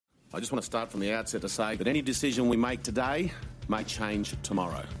I just want to start from the outset to say that any decision we make today may change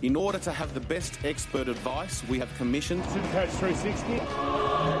tomorrow. In order to have the best expert advice, we have commissioned Supercoach 360.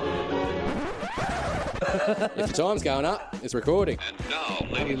 If the time's going up, it's recording. And now,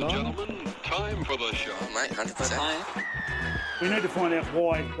 ladies and gentlemen, time for the show. Oh, mate, 100%. We need to find out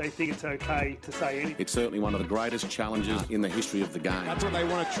why they think it's okay to say anything. It's certainly one of the greatest challenges in the history of the game. That's what they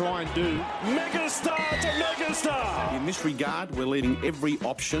want to try and do. Megastar to megastar! In this regard, we're leaving every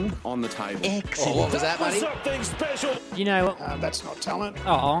option on the table. Oh, what was that, buddy? Something special. You know what? That's not talent.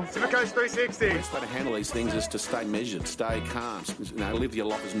 Oh, Supercoach 360. The best way to handle these things is to stay measured, stay calm, live your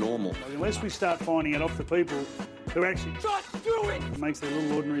life as normal. Unless we start finding it off the people who actually just do it, it makes their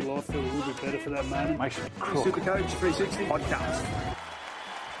little ordinary life feel a little bit better for that moment. Makes it cool. Supercoach 360 podcast.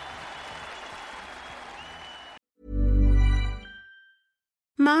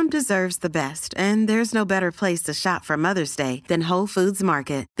 Mom deserves the best, and there's no better place to shop for Mother's Day than Whole Foods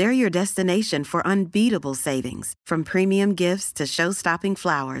Market. They're your destination for unbeatable savings, from premium gifts to show-stopping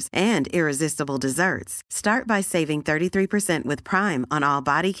flowers and irresistible desserts. Start by saving 33% with Prime on all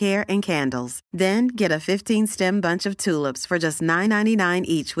body care and candles. Then get a 15-stem bunch of tulips for just $9.99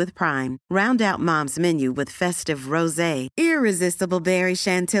 each with Prime. Round out Mom's menu with festive rosé, irresistible berry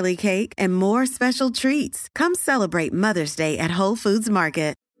chantilly cake, and more special treats. Come celebrate Mother's Day at Whole Foods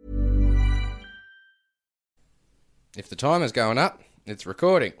Market. If the timer's going up, it's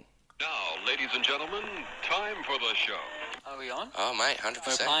recording. Now, ladies and gentlemen, time for the show. Are we on? Oh, mate, 100%.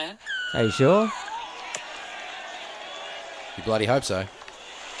 we're playing. Are you sure? You bloody hope so.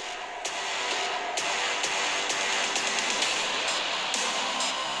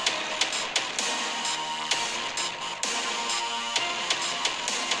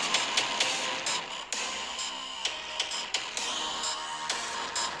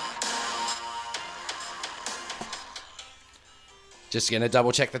 Just going to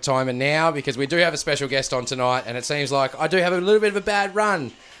double check the timer now because we do have a special guest on tonight, and it seems like I do have a little bit of a bad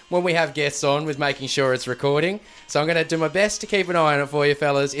run when we have guests on with making sure it's recording. So I'm going to do my best to keep an eye on it for you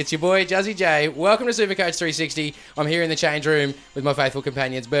fellas. It's your boy Juzzy J. Welcome to Supercoach 360. I'm here in the change room with my faithful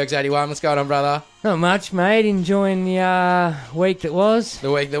companions, Bergs81. What's going on, brother? Not much, mate. Enjoying the week that was.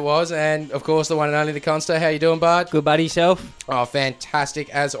 The week that was, and of course the one and only the Consta. How you doing, bud? Good buddy, self. Oh, fantastic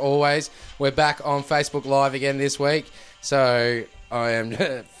as always. We're back on Facebook Live again this week, so I am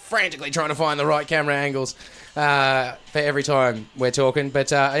frantically trying to find the right camera angles for every time we're talking.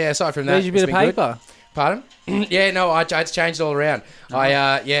 But yeah, aside from that, Where's your bit of paper? Good. Pardon? Yeah, no, I had to change it all around.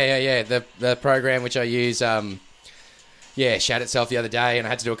 The program which I use, shat itself the other day, and I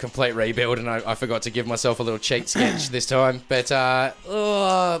had to do a complete rebuild, and I forgot to give myself a little cheat sketch this time. But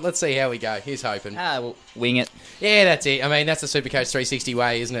let's see how we go. Here's hoping. We'll wing it. Yeah, that's it. I mean, that's the Supercoach 360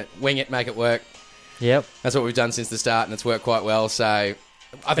 way, isn't it? Wing it, make it work. Yep. That's what we've done since the start, and it's worked quite well, so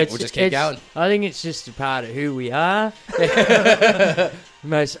I think we'll just keep going. I think it's just a part of who we are.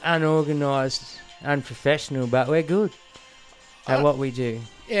 Most unorganised, unprofessional, but we're good at what we do.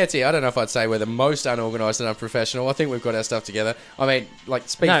 Yeah, it's it. I don't know if I'd say we're the most unorganised and unprofessional. I think we've got our stuff together. I mean, like,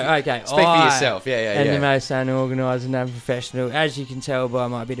 speak for yourself. Yeah. And the most unorganised and unprofessional, as you can tell by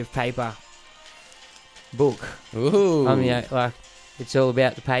my bit of paper book. Ooh. It's all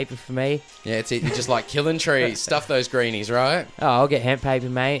about the paper for me. Yeah, it's it. You just like killing trees. Stuff those greenies, right? Oh, I'll get hemp paper,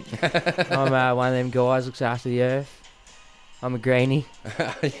 mate. I'm one of them guys looks after the earth. I'm a greenie.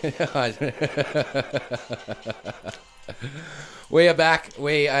 We are back.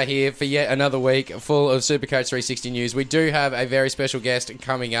 We are here for yet another week full of Supercoach 360 news. We do have a very special guest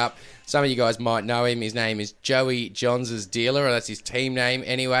coming up. Some of you guys might know him. His name is Joey Johns' Dealer, or that's his team name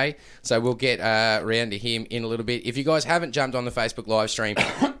anyway. So we'll get around to him in a little bit. If you guys haven't jumped on the Facebook live stream,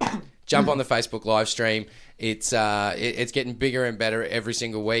 jump on the Facebook live stream. It's getting bigger and better every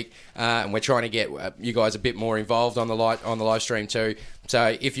single week, and we're trying to get you guys a bit more involved on the live stream too.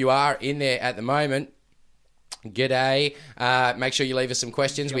 So if you are in there at the moment, g'day. Make sure you leave us some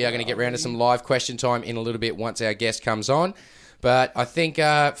questions. We are going to get round to some live question time in a little bit once our guest comes on. But I think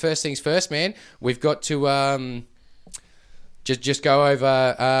first things first, man, we've got to just go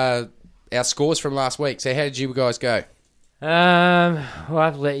over our scores from last week. So how did you guys go? Well,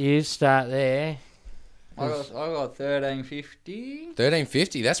 I've let you start there. I got 1350.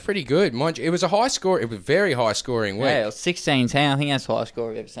 1350, that's pretty good. Mind you, it was a high score. It was a very high scoring week. Yeah, it was 1610. I think that's the highest score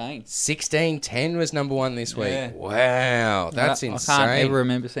I've ever seen. 1610 was number one this week. Yeah. Wow, that's insane. I can't ever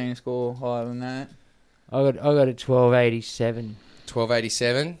remember seeing a score higher than that. I got it 1287.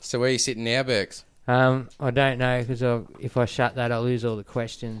 1287. So where are you sitting now, Berks? I don't know, because if I shut that, I'll lose all the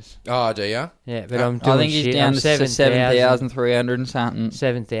questions. Oh, do you? Yeah, but I'm doing I think he's down to 7,300 and something.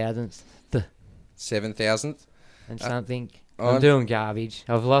 7,000th. 7,000th? And something. I'm doing garbage.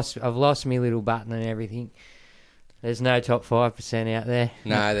 I've lost my little button and everything. There's no top 5% out there.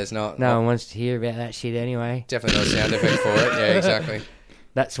 No, there's not. No one wants to hear about that shit anyway. Definitely not a sound effect for it. Yeah, exactly.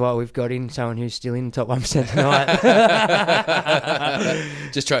 That's why we've got in someone who's still in the top 1% tonight.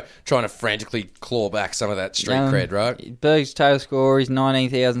 Just trying to frantically claw back some of that street cred, right? Berg's total score is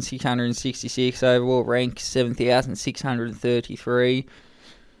 19,666. Overall rank 7,633.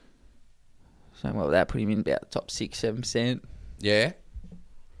 So what would that put him in about the top 6-7%? Yeah.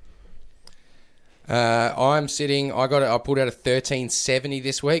 I'm sitting. I pulled out a 1370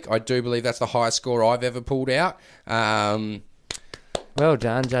 this week. I do believe that's the highest score I've ever pulled out. Well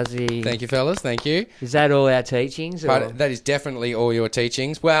done, Juzzy. Thank you, fellas. Thank you. Is that all our teachings? But that is definitely all your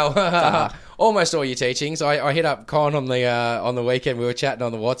teachings. Well, almost all your teachings. I hit up Con on the weekend. We were chatting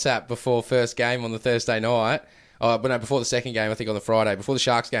on the WhatsApp before first game on the Thursday night. But no, before the second game, I think on the Friday, before the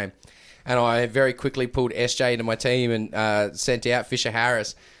Sharks game. And I very quickly pulled SJ into my team and sent out Fisher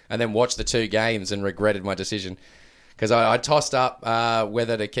Harris, and then watched the two games and regretted my decision. Because I tossed up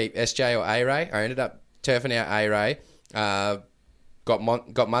whether to keep SJ or A-Ray. I ended up turfing out A-Ray. Got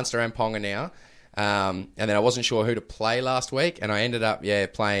Munster and Ponga now. And then I wasn't sure who to play last week, and I ended up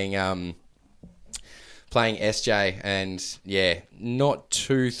playing SJ, and not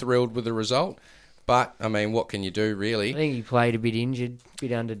too thrilled with the result. But, I mean, what can you do, really? I think he played a bit injured, a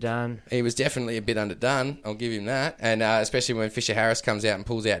bit underdone. He was definitely a bit underdone. I'll give him that. And especially when Fisher Harris comes out and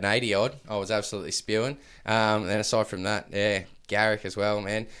pulls out an 80-odd, I was absolutely spewing. And aside from that, Garrick as well,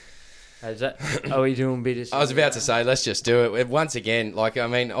 man. Are we doing bit of... I was about to say, let's just do it. Once again,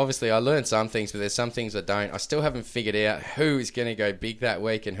 obviously I learned some things, but there's some things I don't. I still haven't figured out who is going to go big that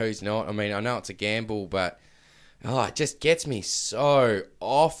week and who's not. I mean, I know it's a gamble, but... it just gets me so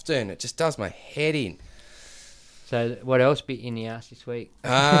often. It just does my head in. So, what else bit you in the ass this week?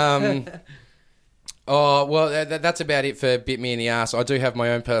 That's about it for bit me in the ass. I do have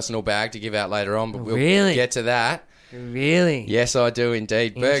my own personal bag to give out later on, but we'll get to that. Really? Yes, I do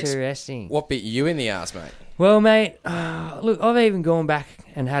indeed. Interesting. Bergs, what bit you in the ass, mate? Well, mate, look, I've even gone back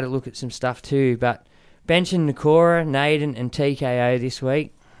and had a look at some stuff too, but benching Nakora, Naden and TKO this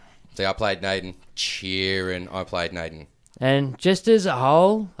week. See, I played Naden. Cheering, I played Naden. And just as a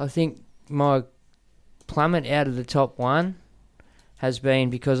whole, I think my plummet out of the top one has been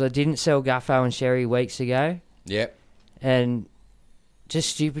because I didn't sell Guffo and Sherry weeks ago. Yep. And just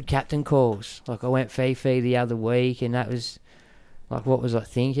stupid captain calls. Like I went Fifi the other week, and that was like, what was I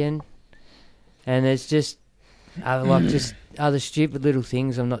thinking? And there's just other stupid little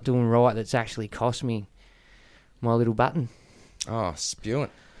things I'm not doing right that's actually cost me my little button. Oh, spewing.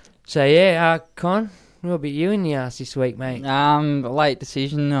 So, Con, what about you in the ass this week, mate? A late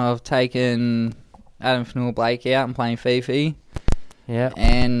decision. I've taken Adam Fanua-Blake out and playing Fifi. Yeah.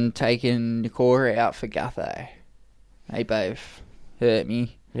 And taken Nakora out for Gutho. They both hurt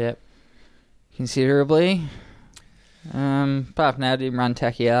me. Yep. Considerably. Apart from that, I didn't run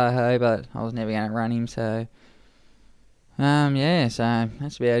Takiaho, but I was never going to run him, so... so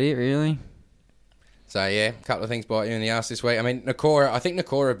that's about it, really. So, a couple of things bite you in the ass this week. I mean, I think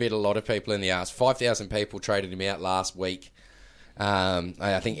Nakora bit a lot of people in the ass. 5,000 people traded him out last week.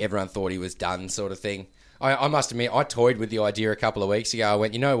 I think everyone thought he was done, sort of thing. I must admit, I toyed with the idea a couple of weeks ago. I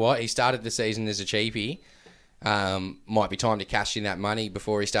went, you know what? He started the season as a cheapie. Might be time to cash in that money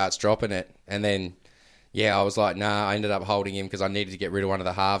before he starts dropping it. And then, I was like, nah, I ended up holding him because I needed to get rid of one of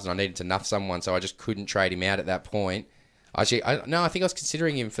the halves and I needed to nuff someone, so I just couldn't trade him out at that point. Actually, I think I was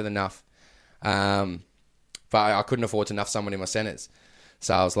considering him for the nuff. But I couldn't afford to nuff someone in my centres.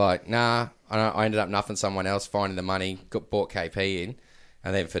 So I was like, nah, I ended up nuffing someone else, finding the money, bought KP in.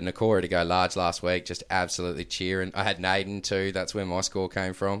 And then for Nakora to go large last week, just absolutely cheering. I had Naden too. That's where my score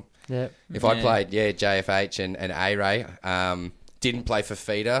came from. Yep. If I played, JFH and A-Ray, didn't play for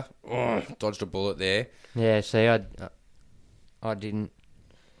feeder, dodged a bullet there. Yeah, see, I didn't.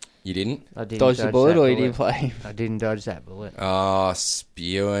 You didn't? I didn't dodge the bullet, or you didn't play? I didn't dodge that bullet. Oh,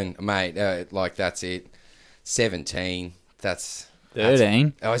 spewing. Mate, that's it. 17. That's...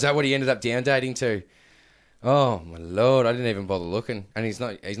 13. Oh, is that what he ended up down dating to? Oh, my Lord. I didn't even bother looking. And he's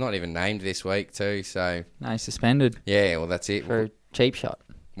not even named this week too, so... No, he's suspended. Yeah, well, that's it. For a cheap shot.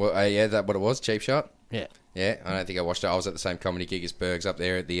 Well, is that what it was? Cheap shot? Yeah. Yeah, I don't think I watched it. I was at the same comedy gig as Bergs up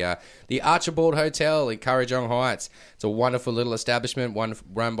there at the Archibald Hotel in Currajong Heights. It's a wonderful little establishment,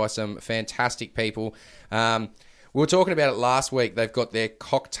 run by some fantastic people. We were talking about it last week. They've got their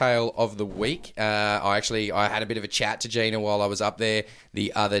cocktail of the week. I had a bit of a chat to Gina while I was up there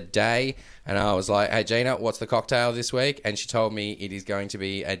the other day, and I was like, hey, Gina, what's the cocktail this week? And she told me it is going to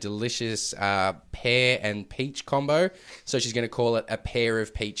be a delicious pear and peach combo, so she's going to call it a pair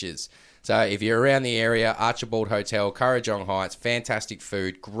of peaches. So if you're around the area, Archibald Hotel, Kurrajong Heights, fantastic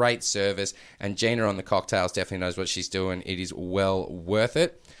food, great service, and Gina on the cocktails definitely knows what she's doing. It is well worth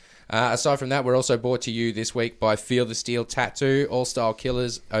it. Aside from that, we're also brought to you this week by Feel the Steel Tattoo, all-style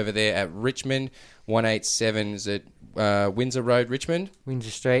killers over there at Richmond, 187 is at Windsor Road, Richmond?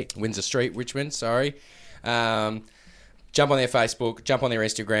 Windsor Street, Richmond, sorry. Jump on their Facebook, jump on their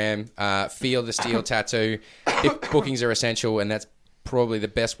Instagram, Feel the Steel Tattoo. Bookings are essential, and that's probably the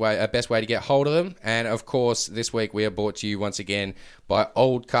best way to get hold of them. And, of course, this week we are brought to you once again by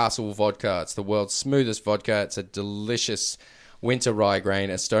Oldcastle Vodka. It's the world's smoothest vodka. It's a delicious winter rye grain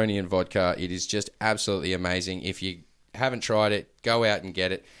Estonian vodka. It is just absolutely amazing. If you haven't tried it, go out and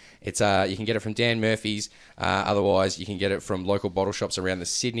get it. It's you can get it from Dan Murphy's. Otherwise, you can get it from local bottle shops around the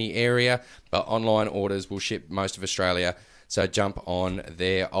Sydney area. But online orders will ship most of Australia. So jump on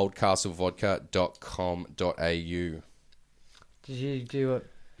there, oldcastlevodka.com.au. did you do what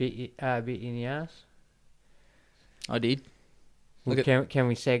bit you in the ass? I did. Well, can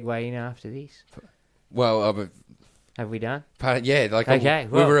we segue in after this? Well, Have we done? yeah, like Okay,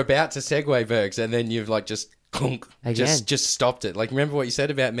 we were about to segue, Bergs, and then you've like just clunk, Again. just stopped it. Like, remember what you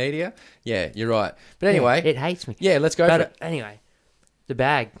said about media? Yeah, you're right. But anyway, it hates me. Yeah, let's go for it. Anyway, the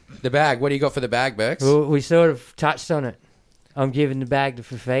bag. The bag. What do you got for the bag, Bergs? Well, we sort of touched on it. I'm giving the bag to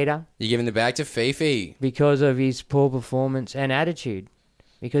Fafita You're giving the bag to Fifi. because of his poor performance and attitude.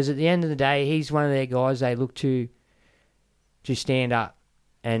 Because at the end of the day, he's one of their guys they look to stand up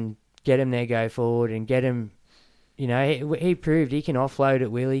and get him their go forward and get him. You know, he proved he can offload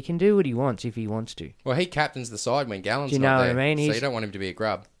at will. He can do what he wants if he wants to. Well, he captains the side when Gallen's Do you not know there, what I mean? so you don't want him to be a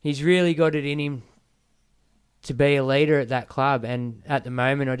grub. He's really got it in him to be a leader at that club. And at the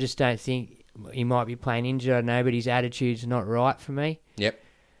moment, I just don't think he might be playing injured. I don't know, but his attitude's not right for me. Yep.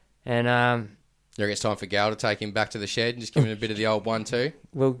 And You reckon it's time for Gal to take him back to the shed and just give him a bit of the old 1-2?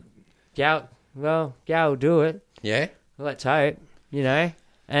 Gal will do it. Yeah? Let's hope, you know.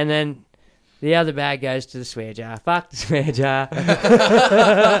 And then the other bag goes to the swear jar. Fuck the swear jar.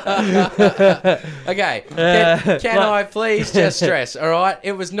 Okay. Can I please just stress, all right?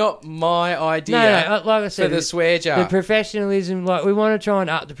 It was not my idea No, like I said, for the swear jar. the professionalism, like we want to try and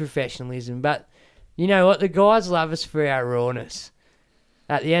up the professionalism, but you know what? The guys love us for our rawness.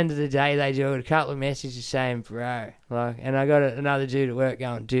 At the end of the day, they do a couple of messages saying, bro. Like, and I got another dude at work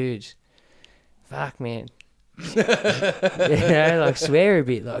going, dudes, fuck, man. You know, like swear a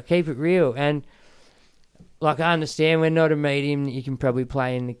bit, like keep it real. And like I understand we're not a medium that you can probably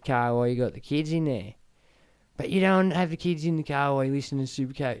play in the car while you got the kids in there, but you don't have the kids in the car while you listen to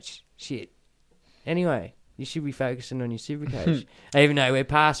Supercoach shit. Anyway, you should be focusing on your Supercoach. Even though we're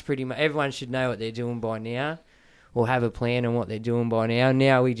past pretty much, everyone should know what they're doing by now, or have a plan on what they're doing by now.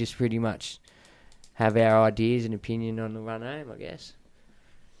 Now we just pretty much have our ideas and opinion on the run home, I guess.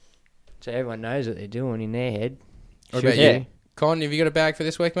 So everyone knows what they're doing in their head. What about you? Con, have you got a bag for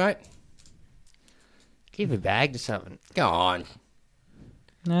this week, mate? Give a bag to something. Go on.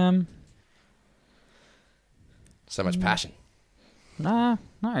 So much passion. Nah,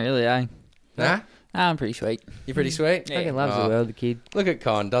 not really, eh? Nah? Nah, I'm pretty sweet. You're pretty sweet? Fucking loves the world, the kid. Look at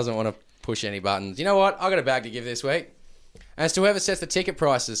Con, doesn't want to push any buttons. You know what? I got a bag to give this week. And it's to whoever sets the ticket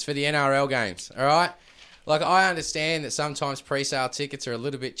prices for the NRL games, all right? Like, I understand that sometimes pre-sale tickets are a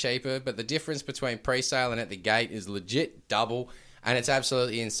little bit cheaper, but the difference between pre-sale and at the gate is legit double, and it's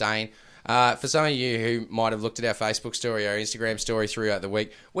absolutely insane. For some of you who might have looked at our Facebook story or Instagram story throughout the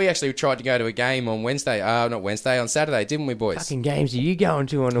week, we actually tried to go to a game on on Saturday, didn't we, boys? Fucking games are you going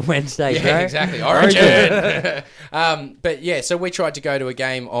to on a Wednesday, Yeah, bro? exactly. Origin. But yeah, so we tried to go to a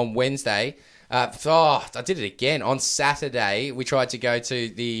game on Wednesday. I did it again. On Saturday, we tried to go to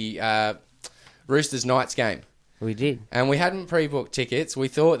the Roosters Knights game. We did. And we hadn't pre-booked tickets. We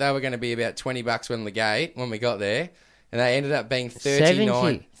thought they were going to be about $20 on the gate when we got there. And they ended up being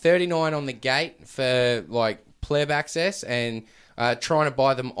 39 on the gate for like pleb access, and trying to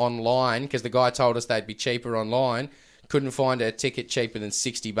buy them online because the guy told us they'd be cheaper online. Couldn't find a ticket cheaper than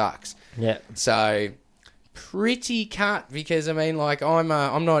 $60. Yeah. So pretty cut, because I mean, like, I'm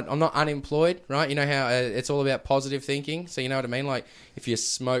not unemployed, right? You know how it's all about positive thinking. So you know what I mean? Like, if you're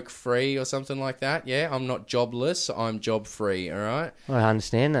smoke free or something like that, yeah, I'm not jobless. I'm job free. All right. I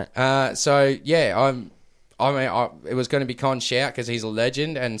understand that. So yeah, it was going to be Con shout because he's a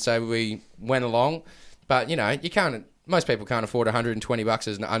legend, and so we went along. But you know, most people can't afford $120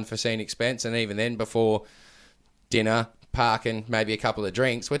 as an unforeseen expense, and even then, before dinner, parking, maybe a couple of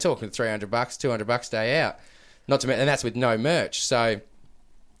drinks, we're talking $300, $200 day out. And that's with no merch. So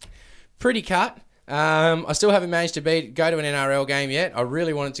pretty cut. I still haven't managed to go to an NRL game yet. I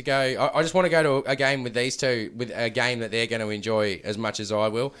really wanted to go. I just want to go to a game with these two, with a game that they're going to enjoy as much as I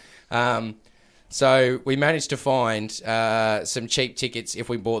will. So we managed to find some cheap tickets if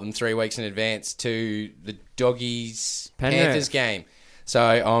we bought them 3 weeks in advance to the Doggies Panthers game. So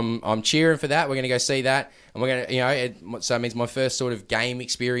I'm cheering for that. We're going to go see that, and we're going to, so it means my first sort of game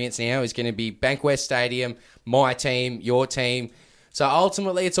experience now is going to be Bankwest Stadium, my team, your team. So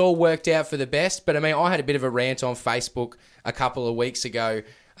ultimately, it's all worked out for the best. But I mean, I had a bit of a rant on Facebook a couple of weeks ago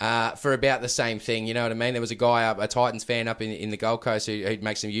for about the same thing. You know what I mean? There was a guy a Titans fan up in the Gold Coast who'd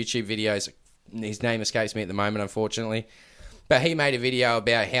make some YouTube videos. His name escapes me at the moment, unfortunately. But he made a video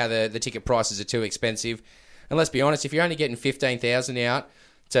about how the ticket prices are too expensive. And let's be honest, if you're only getting 15,000 out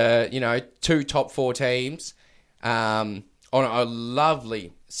to, 2 top 4 teams on a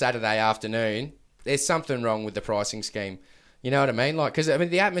lovely Saturday afternoon, there's something wrong with the pricing scheme. You know what I mean? Like, because I mean,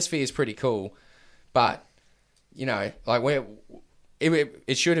 the atmosphere is pretty cool, but it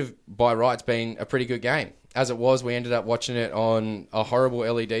should have by rights been a pretty good game. As it was, we ended up watching it on a horrible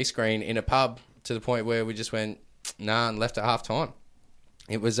LED screen in a pub to the point where we just went nah and left at half time.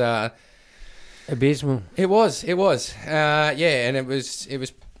 It was abysmal. It was. And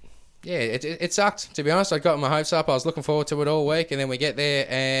it sucked, to be honest. I got my hopes up. I was looking forward to it all week, and then we get there,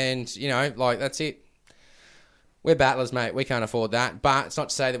 and that's it. We're battlers, mate. We can't afford that. But it's not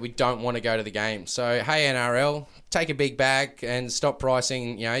to say that we don't want to go to the game. So, hey, NRL, take a big bag and stop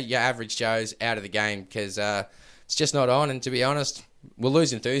pricing, your average Joes out of the game, because it's just not on. And to be honest, we'll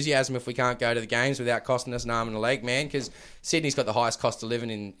lose enthusiasm if we can't go to the games without costing us an arm and a leg, man, because Sydney's got the highest cost of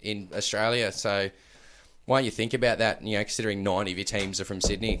living in Australia. So why don't you think about that, considering 90 of your teams are from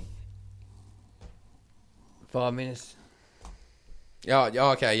Sydney? 5 minutes. Oh,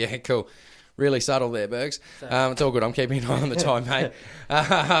 okay, yeah, cool. Really subtle there, Bergs. It's all good. I'm keeping an eye on the time, mate.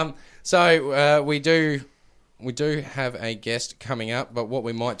 So we do have a guest coming up, but what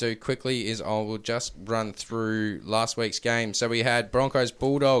we might do quickly is I will just run through last week's game. So we had Broncos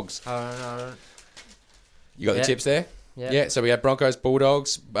Bulldogs. No. You got the tips there? Yeah. So we had Broncos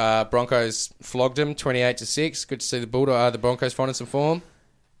Bulldogs. Broncos flogged them 28-6. Good to see the Broncos finding some form.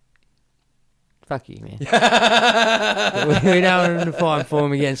 Fuck you, man. We don't want to find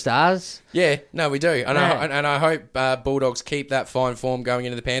form against us. Yeah, no, we do. And I hope Bulldogs keep that fine form going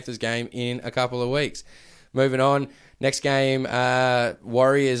into the Panthers game in a couple of weeks. Moving on, next game,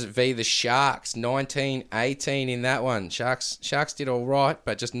 Warriors v the Sharks, 19-18 in that one. Sharks did all right,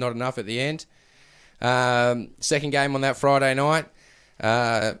 but just not enough at the end. Second game on that Friday night,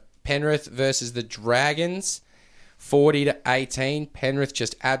 Penrith versus the Dragons. 40-18. Penrith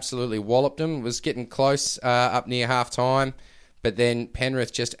just absolutely walloped them. It was getting close up near half-time, but then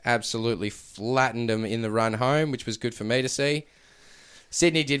Penrith just absolutely flattened them in the run home, which was good for me to see.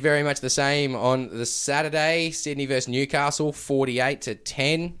 Sydney did very much the same on the Saturday. Sydney versus Newcastle,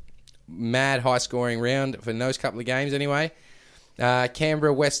 48-10. Mad high-scoring round for those couple of games anyway.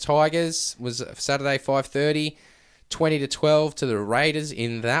 Canberra West Tigers was Saturday, 5:30. 20-12 to the Raiders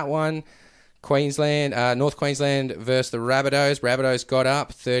in that one. North Queensland versus the Rabbitohs. Rabbitohs got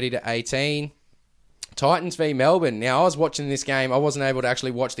up 30-18. Titans v Melbourne. Now, I was watching this game. I wasn't able to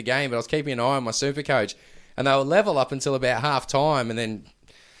actually watch the game, but I was keeping an eye on my Supercoach. And they were level up until about half-time. And then,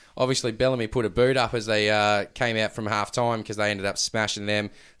 obviously, Bellamy put a boot up as they came out from half-time because they ended up smashing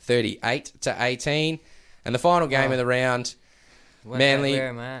them 38-18. And the final game of the round,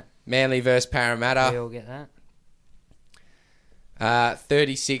 Manly versus Parramatta. We all get that.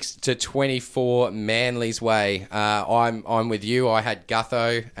 36-24 Manly's way. I'm with you. I had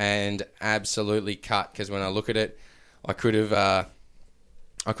Gutho and absolutely cut because when I look at it, I could have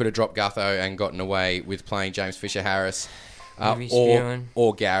dropped Gutho and gotten away with playing James Fisher-Harris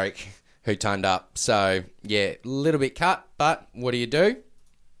or Garrick, who turned up. So yeah, a little bit cut, but what do you do?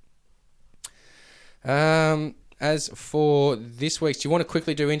 As for this week's, do you want to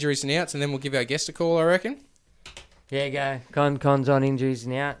quickly do injuries and outs, and then we'll give our guest a call? I reckon. Yeah, go. Cons on injuries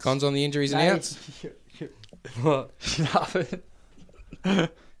and outs. Cons on the injuries and outs? What?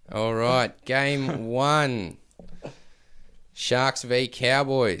 All right. Game 1. Sharks v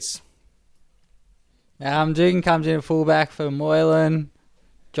Cowboys. Dugan comes in at fullback for Moylan.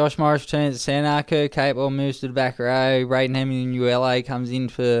 Josh Morris returns at centre. Kirk Capewell moves to the back row. Braden Hemingway comes in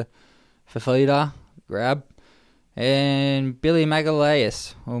for feeder. Grab. And Billy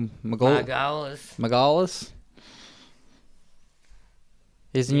Magalhaes. Or Magalhaes.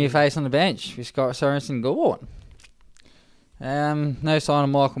 He's the new face on the bench with Scott Sorensen Gorn. No sign of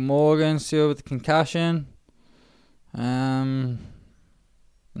Michael Morgan, still with the concussion. And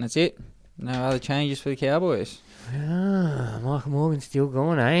that's it. No other changes for the Cowboys. Michael Morgan's still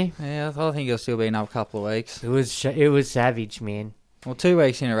gone, eh? Yeah, I think he'll still be another couple of weeks. It was savage, man. Well, 2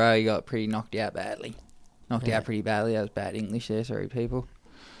 weeks in a row, he got pretty knocked out badly. Out pretty badly. That was bad English there. Sorry, people.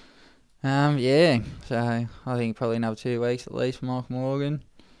 Yeah. So I think probably another 2 weeks at least for Michael Morgan.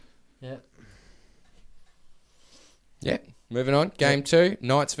 Yep. Moving on. Game 2,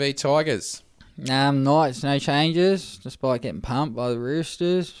 Knights v Tigers. Knights, no changes, despite getting pumped by the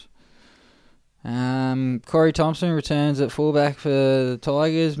Roosters. Corey Thompson returns at fullback for the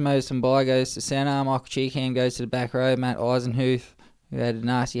Tigers. Moses Mbai goes to centre. Michael Cheekham goes to the back row. Matt Eisenhuth, who had a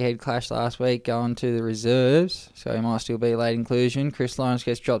nasty head clash last week, going to the reserves, so he might still be late inclusion. Chris Lawrence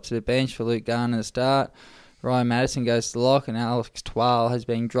gets dropped to the bench for Luke Garner to start. Ryan Madison goes to the lock, and Alex Twal has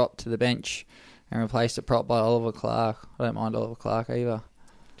been dropped to the bench and replaced at prop by Oliver Clark. I don't mind Oliver Clark either.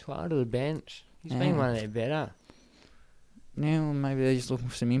 Twal to the bench. He's been one of their better. Yeah, well, maybe they're just looking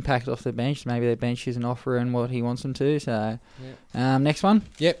for some impact off the bench. Maybe their bench isn't offering what he wants them to. So, next one.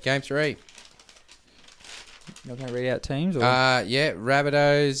 Yep, game 3. You're going to read out teams? Or?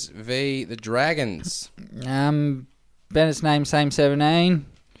 Rabbitohs v the Dragons. Bennett's named same 17.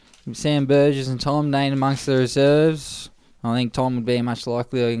 Sam Burgess and Tom named amongst the reserves. I think Tom would be a much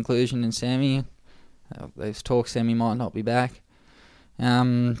likelier inclusion than Sammy. There's talk Sammy might not be back.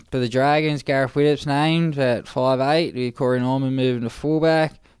 For the Dragons, Gareth Widdop's named at 5'8", with Corey Norman moving to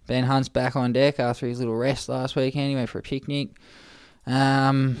fullback. Ben Hunt's back on deck after his little rest last weekend. He went for a picnic.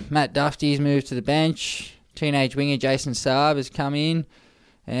 Matt Duffy's moved to the bench. Teenage winger Jason Saab has come in.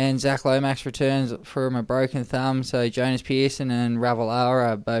 And Zach Lomax returns from a broken thumb, so Jonas Pearson and Ravalawa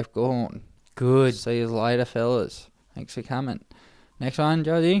are both gone. Good. See you later, fellas. Thanks for coming. Next one,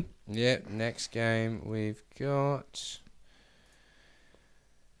 Josie. Yep, next game we've got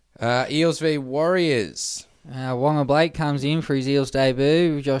Eels v Warriors. Wonga Blake comes in for his Eels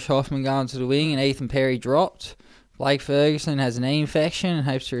debut, with Josh Hoffman going to the wing and Ethan Perry dropped. Blake Ferguson has a knee infection and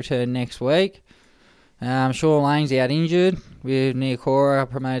hopes to return next week. Sean Lane's out injured, with Niokora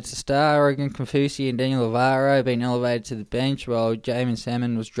promoted to star. Oregon Confuci and Daniel Alvaro been elevated to the bench, while Jamin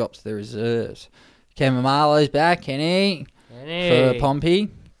Salmon was dropped to the reserves. Kevin Marlowe's back, Kenny. For Pompey.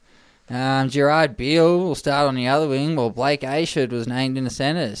 Gerard Beale will start on the other wing, while Blake Ashford was named in the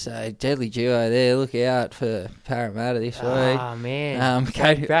centre. So, deadly duo there. Look out for Parramatta this week. Oh, man.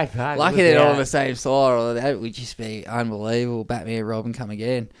 Brad Park, lucky they're all on the same side, or that would just be unbelievable. Batman Robin come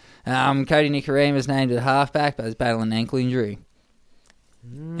again. Cody Nicorima's named at halfback, but is battling an ankle injury.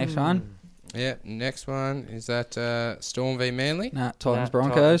 Next one. Yeah, next one is that Storm v Manly. Titans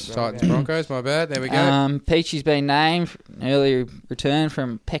Broncos. Titans Broncos, my bad. There we go. Peachy's been named an early return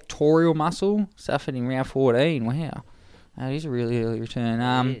from pectoral muscle, suffered in round 14. Wow. That is a really early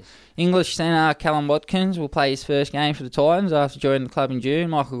return. English centre Callum Watkins will play his first game for the Titans after joining the club in June.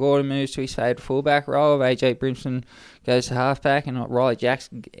 Michael Gordon moves to his favourite fullback role. AJ Brimson goes to halfback, and Riley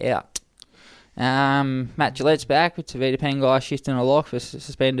Jackson out. Matt Gillette's back, with Tavita Pengai shifting a lock for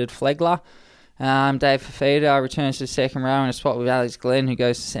suspended Flegler. Dave Fafita returns to the second row in a spot with Alex Glenn, who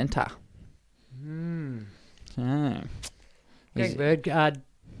goes to centre.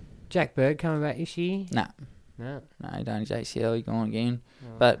 Jack Bird coming back this year? No, he done his ACL. He's gone again.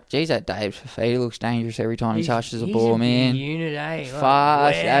 But, geez, that Dave Fafita looks dangerous every time he touches the ball, man. Unit, eh?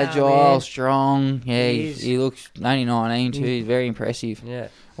 Fast, agile, man. Strong. Yeah, he looks only 19 too. He's very impressive. Yeah.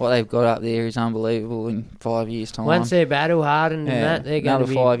 What they've got up there is unbelievable in 5 years' time. Once they're battle hardened and that, they're going to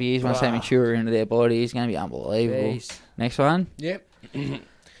be... Another 5 years, once they mature into their body, it's going to be unbelievable. Jeez. Next one? Yep.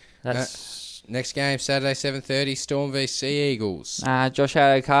 That's... Next game, Saturday, 7:30, Storm v Sea Eagles. Josh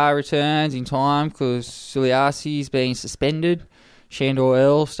Adokar returns in time because Suliasi's been suspended. Shandor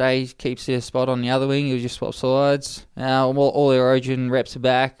Earl keeps his spot on the other wing. He'll just swap sides. All the Origin reps are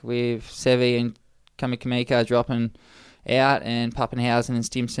back, with Sevi and Kamikamika dropping out, and Pappenhausen and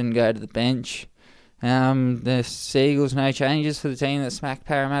Stimson go to the bench. The Sea Eagles, no changes for the team that smacked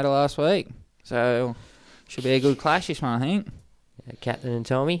Parramatta last week. So, should be a good clash this one, I think. Captain and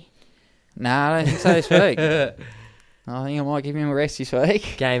Tommy? Nah, I don't think so this week. I think I might give him a rest this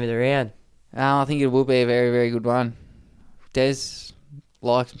week. Game of the round. I think it will be a very, very good one. Des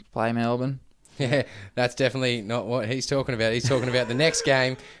likes to play Melbourne. Yeah, that's definitely not what he's talking about. He's talking about the next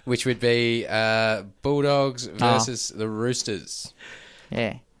game, which would be Bulldogs versus the Roosters.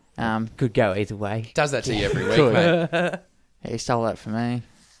 Yeah. Could go either way. Does that to you every week, mate. Yeah, he stole that from me.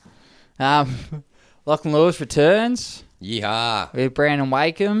 Lachlan Lewis returns. Yeehaw. With Brandon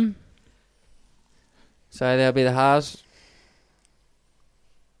Wakeham. So there'll be the halves.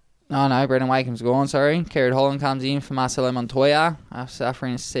 Oh no, Brendan Wakeham's gone, sorry. Kerrod Holland comes in for Marcelo Montoya after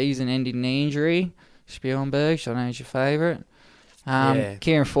suffering a season-ending knee injury. Spielberg, I know is your favourite.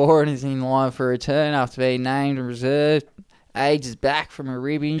 Kieran Ford is in line for a return after being named and reserved. Aids is back from a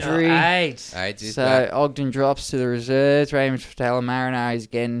rib injury. AIDS is So back. Ogden drops to the reserves. Raymond Fatala-Mariner is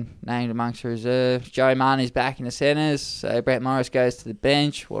again named amongst the reserves. Joe Munn is back in the centres. So Brett Morris goes to the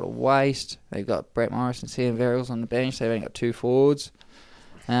bench. What a waste. They've got Brett Morris and Sam Verrills on the bench. They've only got 2 forwards.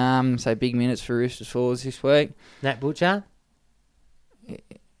 So big minutes for Roosters forwards this week. Nat Butcher? No,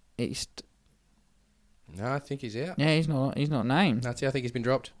 I think he's out. He's not named. That's it. I think he's been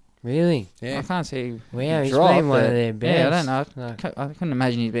dropped. Really? Yeah. I can't see. Wow, he's dropped, been one of but- their Yeah, I best. don't know. I couldn't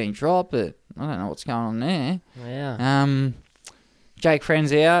imagine he's being dropped, but I don't know what's going on there. Wow. Jake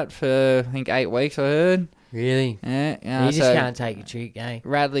Friend's out for I think 8 weeks. I heard. Really? Yeah. You just can't take a trick, eh?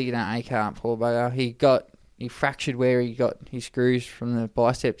 Radley, he can't. Poor bugger. He fractured where he got his screws from the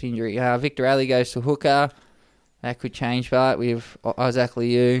bicep injury. Victor Alley goes to hooker. That could change, but with Isaac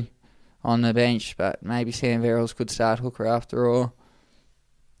Liu on the bench, but maybe Sam Verrills could start hooker after all.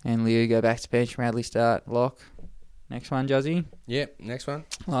 And Liu go back to bench. Radley start lock. Next one, Juzzy. Yep, next one.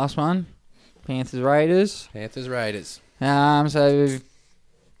 Last one. Panthers Raiders. Panthers Raiders. So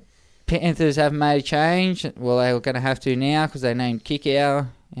Panthers haven't made a change. Well, they were going to have to now because they named Kickow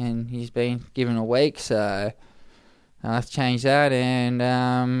and he's been given a week, so I'll have to change that.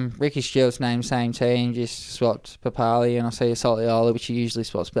 And Ricky Steele's named the same team, just swapped Papali and I see Soliola, which he usually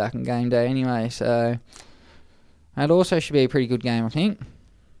swaps back on game day anyway. So that also should be a pretty good game, I think.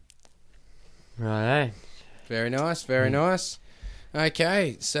 Right. Very nice, very nice.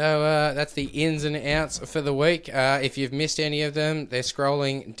 Okay, so that's the ins and outs for the week. If you've missed any of them, they're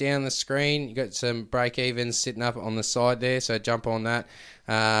scrolling down the screen. You've got some break-evens sitting up on the side there, so jump on that.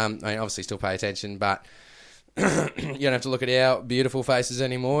 Obviously still pay attention, but you don't have to look at our beautiful faces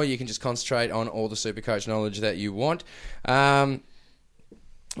anymore. You can just concentrate on all the Supercoach knowledge that you want. What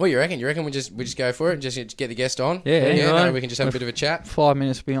do you reckon? You reckon we just go for it and just get the guest on? Yeah. We can just have a bit of a chat. 5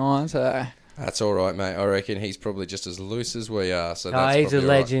 minutes behind, so... That's all right, mate. I reckon he's probably just as loose as we are. So that's He's a probably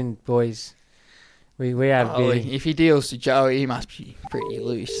all right. legend, boys. We have big. If he deals to Joey, he must be pretty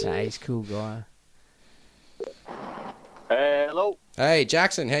loose. He's a cool guy. Hello. Hey,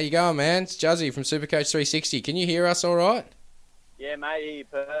 Jackson, how you going, man? It's Juzzy from Supercoach 360. Can you hear us all right? Yeah,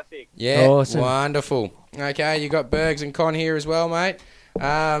 mate, perfect. Yeah, Awesome. Wonderful. Okay, you got Bergs and Con here as well, mate.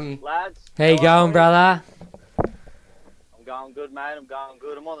 Lads. How you going, brother? I'm going good, mate. I'm going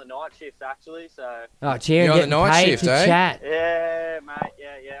good. I'm on the night shift, actually, so... Oh, cheering, You're on the getting night paid shift, to eh? chat. Yeah, mate.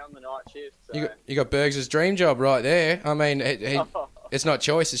 Yeah, on the night shift. So. You got Bergs' dream job right there. I mean, it's not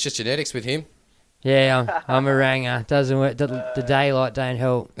choice, it's just genetics with him. Yeah, I'm a ranger. Doesn't work. The daylight don't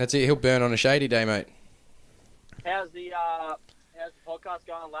help. That's it. He'll burn on a shady day, mate. How's the podcast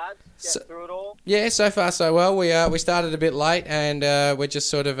going, lads? Getting through it all? Yeah, so far so well. We started a bit late, and we're just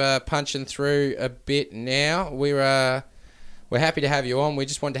sort of punching through a bit now. We're happy to have you on. We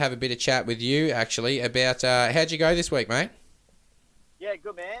just wanted to have a bit of chat with you, actually, about how'd you go this week, mate? Yeah,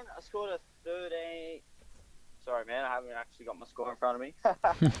 good, man. I scored a 13... Sorry, man, I haven't actually got my score in front of me.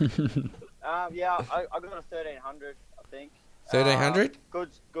 Yeah, I got a 1,300, I think. 1,300? Good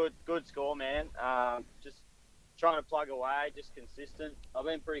score, man. Just trying to plug away, just consistent. I've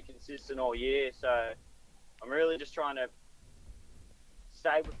been pretty consistent all year, so I'm really just trying to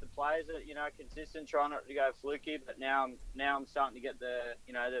stay with the players that consistent, try not to go fluky. But now I'm starting to get the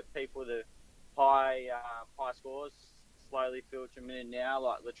people with the high scores slowly filtering in now,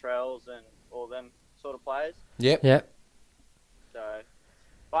 like Latrell's and all them sort of players. Yep. So,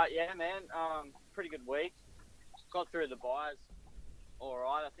 but yeah, man, pretty good week. Got through the buys all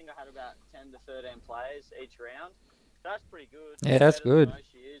right. I think I had about 10 to 13 players each round. So that's pretty good. Yeah, that's Better than good.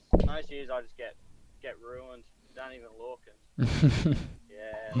 Most years I just get ruined. Don't even look. And,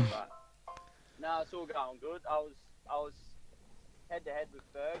 yeah, but no, it's all going good. I was head to head with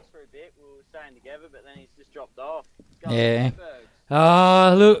Bergs for a bit. We were staying together, but then he's just dropped off. Yeah. Bergs.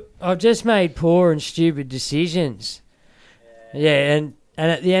 Oh, look, I've just made poor and stupid decisions. Yeah, and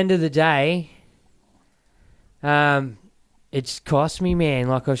at the end of the day, it's cost me, man.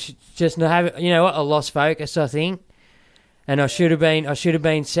 Like I should just not have. You know what? I lost focus, I think, and I should have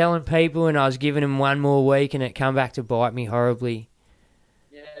been selling people, and I was giving them one more week, and it come back to bite me horribly.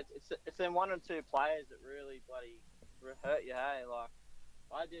 Yeah, it's them 1 or 2 players that really bloody hurt you. Hey, like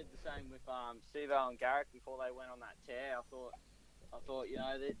I did the same with Steve-O and Garrick before they went on that tear. I thought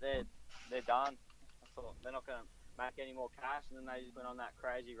they're done. I thought they're not going to make any more cash, and then they just went on that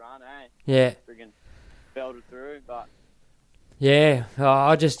crazy run. Hey, Yeah. friggin' belted through, but. Yeah,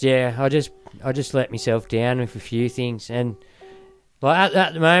 I just let myself down with a few things, and like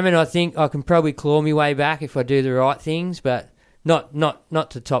at the moment, I think I can probably claw my way back if I do the right things. But not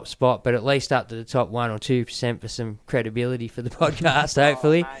to top spot, but at least up to the top 1 or 2% for some credibility for the podcast,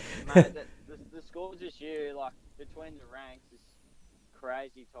 hopefully. Mate, the scores this year, like between the ranks, is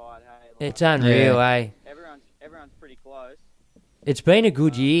crazy tight. Hey, like, It's unreal, eh? Everyone's pretty close. It's been a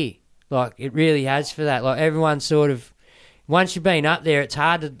good year. Like, it really has for that. Like, everyone's sort of... Once you've been up there, it's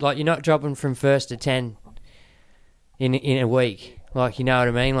hard to... Like, you're not dropping from 1st to 10 in a week. Like, you know what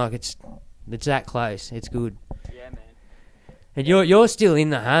I mean? Like, it's that close. It's good. Yeah, man. And you're still in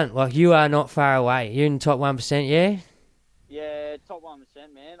the hunt. Like, you are not far away. You're in the top 1%, yeah? Yeah, top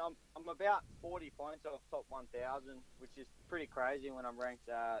 1%, man. I'm about 40 points off top 1,000, which is pretty crazy when I'm ranked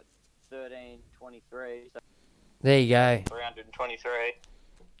 1323. So There you go. 323.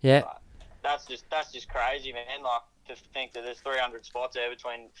 Yeah. But that's just crazy, man. Like, to think that there's 300 spots there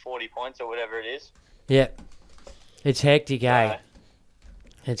between 40 points or whatever it is. Yeah. It's hectic, eh?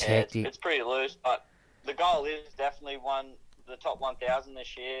 It's Yeah, hectic. It's pretty loose, but the goal is definitely the top 1,000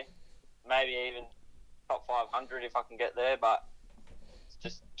 this year. Maybe even top 500 if I can get there, but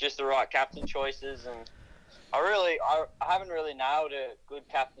it's just the right captain choices, and I haven't really nailed a good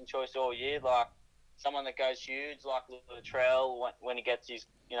captain choice all year. Like someone that goes huge, like Latrell when he gets his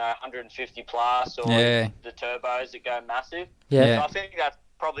 150 plus, or the turbos that go massive. Yeah. So I think that's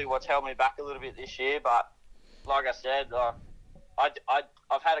probably what's held me back a little bit this year. But like I said,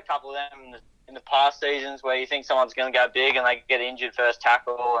 I've had a couple of them in the past seasons where you think someone's going to go big and they get injured first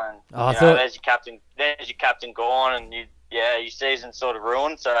tackle, and there's your captain gone, and your season's sort of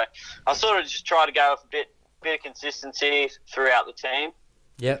ruined. So I sort of just try to go with a bit of consistency throughout the team.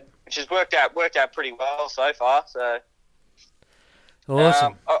 Yep. Which has worked out pretty well so far. So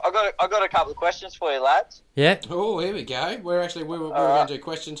awesome. I got a couple of questions for you, lads. Yeah. Oh, here we go. We were going to do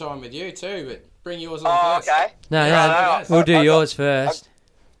question time with you too, but bring yours on first. Okay. No, we'll do yours first.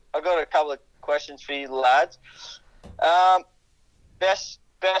 I got a couple of questions for you, lads. Best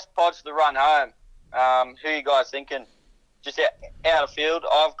pods for the run home. Who are you guys thinking? Just out of field.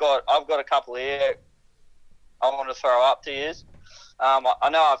 I've got a couple here. I want to throw up to you. I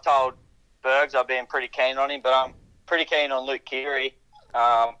know I've told Bergs I've been pretty keen on him, but I'm pretty keen on Luke Keary.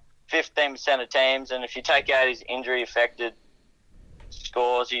 15% of teams, and if you take out his injury-affected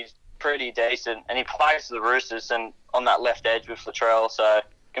scores, he's pretty decent, and he plays for the Roosters and on that left edge with Latrell, so it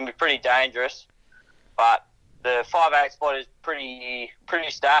can be pretty dangerous. But the 5'8" spot is pretty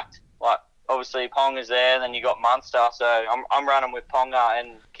stacked. Like obviously Ponga's there, then you got Munster, so I'm running with Ponga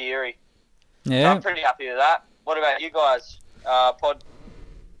and Keary. Yeah. So I'm pretty happy with that. What about you guys? Pod.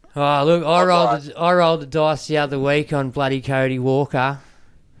 Oh look, I rolled the dice the other week on bloody Cody Walker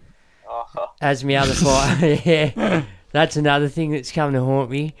as my other fight. Yeah, that's another thing that's come to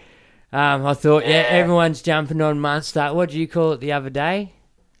haunt me. I thought, everyone's jumping on Munster. What did you call it the other day?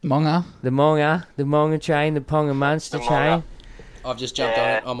 Monga. The Monga train, the Ponga Munster train. I've just jumped on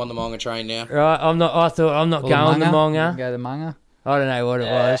it. I'm on the Monga train now. Right, I'm not going the Monga. Go the Monga. I don't know what it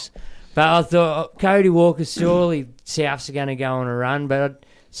was. But I thought, Cody Walker, surely Souths are going to go on a run. But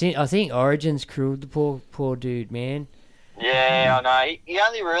I think Origin's crewed the poor dude, man. Yeah, I know. He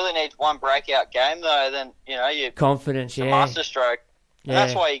only really needs one breakout game, though. Then, your confidence, masterstroke. And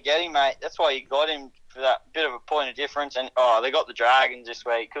that's why you get him, mate. That's why you got him for that bit of a point of difference. And, they got the Dragons this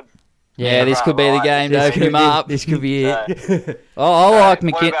week. This could be the game to open him up. This could be it. I like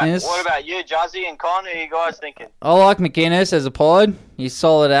McInnes. What about you, Juzzy and Con? Who are you guys thinking? I like McInnes as a pod. He's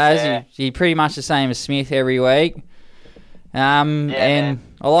solid as. He's pretty much the same as Smith every week. And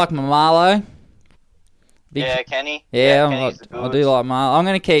I like Mamalo. Kenny. Yeah, I do like Mamalo. I'm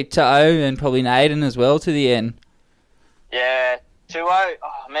going to keep To'o and probably Naden as well to the end. Yeah, To'o.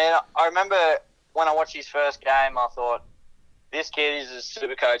 Oh, man, I remember when I watched his first game, I thought, this kid is a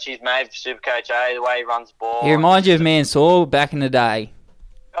super coach. He's made for super coach A, the way he runs the ball. He reminds you of Mansour back in the day.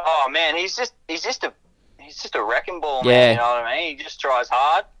 Oh man, he's just a wrecking ball, man. You know what I mean? He just tries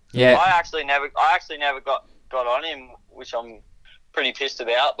hard. Yeah. I actually never got on him, which I'm pretty pissed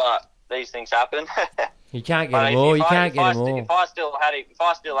about. But these things happen. You can't get them all. If I still had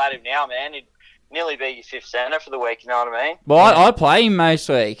him now, man, he'd nearly be your fifth centre for the week. You know what I mean? Well, I play him most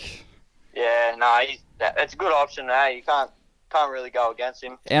week. Yeah, no, it's a good option. You can't really go against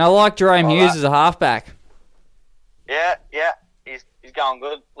him. And I like Jerome Hughes as a halfback. Yeah, he's going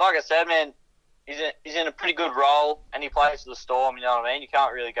good. Like I said, man, he's in a pretty good role, and he plays for the Storm. You know what I mean? You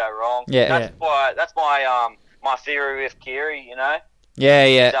can't really go wrong. That's my my theory with Keary.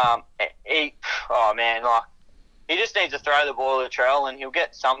 Yeah. He just needs to throw the ball to Latrell, and he'll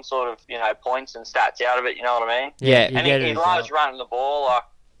get some sort of points and stats out of it. You know what I mean? Yeah. And he loves running the ball. Like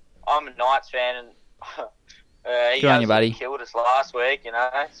I'm a Knights fan, and. He Good on you, buddy. Killed us last week,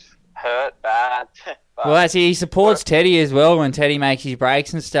 hurt bad. But Well, that's he supports Teddy as well when Teddy makes his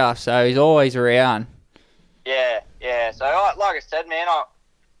breaks and stuff, so he's always around. yeah. So like I said, man,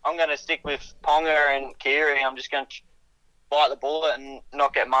 I'm going to stick with Ponga and Kiri. I'm just going to bite the bullet and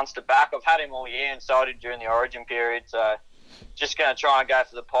not get Munster back. I've had him all year and sold him during the Origin period, so just going to try and go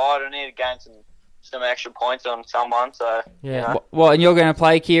for the pod. I need to gain some extra points on someone. So Yeah. What, and you're going to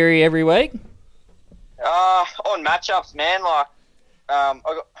play Kiri every week? On matchups, man, like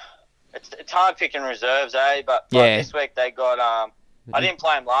it's hard picking reserves, eh? But Yeah. this week they got I didn't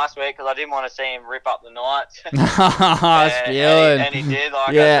play him last week because I didn't want to see him rip up the Knights. and he did.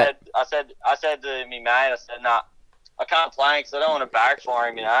 Like Yeah. I said to me mate, I said, nah, I can't play because I don't want to barrack for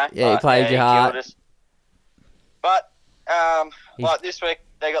him, you know. Yeah, he played your killed heart. us. But like this week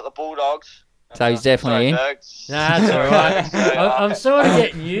they got the Bulldogs. So he's definitely in. Bergs. Nah, that's all right. I'm sort of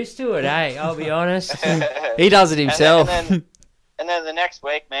getting used to it, eh? I'll be honest. He does it himself. And then the next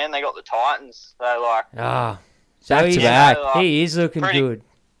week, man, they got the Titans. So like Ah, so Back to he's, back. he is looking Pretty- good.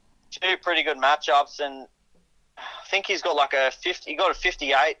 two pretty good matchups, and I think he's got like a 50. He got a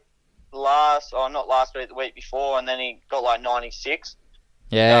 58 not last week, the week before, and then he got like 96.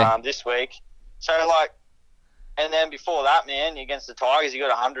 Yeah. This week. So like, and then before that, man, against the Tigers, he got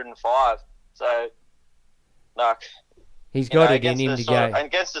 105. So like, He's you know, got it in against him the to sort of- go.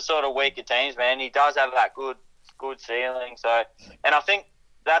 against the sort of weaker teams, man, he does have that good ceiling. So, and I think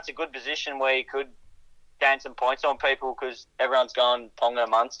that's a good position where he could gain some points on people because everyone's gone Ponga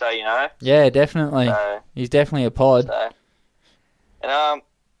Munster, you know. Yeah, definitely. So, He's definitely a pod. and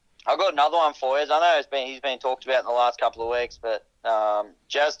I've got another one for you. I know he's been talked about in the last couple of weeks, but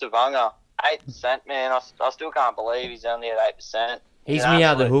Jazz Devanga, 8%, man. I still can't believe he's only at 8%. He's an me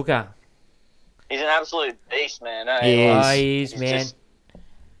other absolute- hooker. He's an absolute beast, man. Eh? He is. Oh, he is, He's man. just-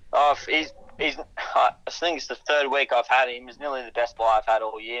 I think it's the third week I've had him. He's nearly the best player I've had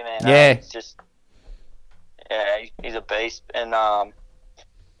all year, man. Yeah. It's just, yeah, he's a beast. And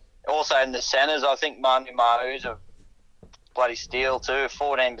also in the centres, I think Manu Mahu's a bloody steal too,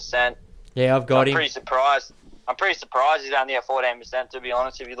 14%. Yeah, I've got I'm him. pretty surprised. I'm pretty surprised he's only at 14%, to be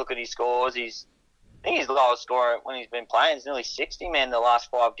honest. If you look at his scores, I think his lowest score when he's been playing is nearly 60, man, in the last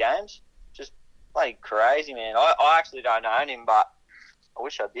 5 games. Just bloody crazy, man. I actually don't own him, but I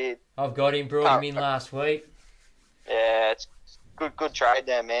wish I did. I've got him. Brought him in last week. Yeah, it's good trade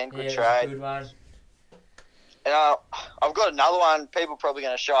there, man. Good Yeah, it was a trade. good one. And I've got another one. People are probably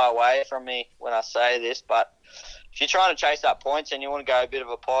going to shy away from me when I say this, but if you're trying to chase up points and you want to go a bit of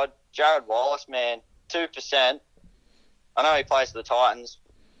a pod, Jared Wallace, man, 2%. I know he plays for the Titans,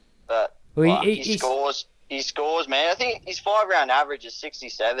 but Well, he scores. He scores, man. I think his 5-round average is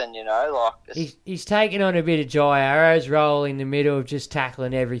 67. You know, like He's taken on a bit of Jai Arrow's role in the middle of just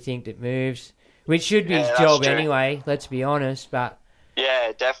tackling everything that moves, which should be Yeah, his that's job true. anyway. Let's be honest, but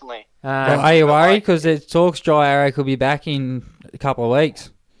yeah, definitely. Well, are you worried? Because there's talks Jai Arrow could be back in a couple of weeks.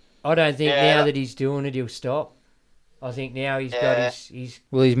 I don't think Yeah. now that he's doing it, he'll stop. I think now he's got his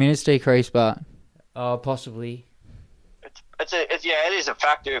Will his minutes decrease, but... possibly. It is a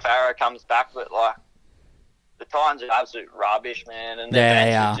factor if Arrow comes back, but like the Titans are absolute rubbish, man, and their Yeah,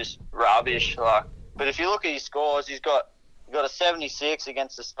 they bench are. is just rubbish. Like, but if you look at his scores, he's got a 76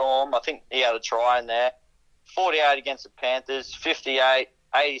 against the Storm. I think he had a try in there. 48 against the Panthers, 58,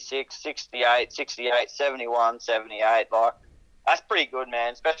 86, 68, 68, 71, 78. Like, that's pretty good,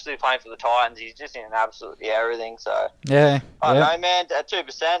 man, especially playing for the Titans. He's just in absolutely everything. So, Yeah. I don't know, man, at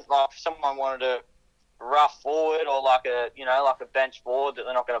 2%, like, if someone wanted to rough forward or like a bench forward that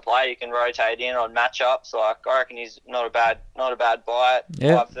they're not going to play, you can rotate in on matchups. Like, I reckon he's not a bad buy at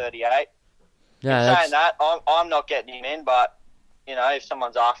Yeah. 538. No, Saying that, I'm not getting him in, but, you know, if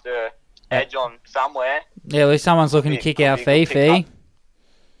someone's after an edge on somewhere, Yeah, at least someone's looking to kick could out be a good Fifi. pickup.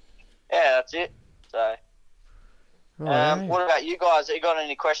 Yeah, that's it. So, what about you guys? Have you got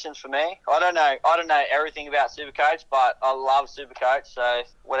any questions for me? I don't know everything about Supercoach, but I love Supercoach. So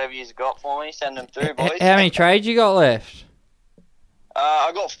whatever you've got for me, send them through, boys. How many trades you got left?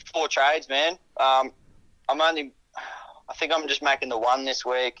 I got 4 trades, man. I think I'm just making the one this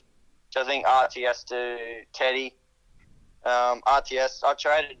week. So I think RTS to Teddy. RTS. I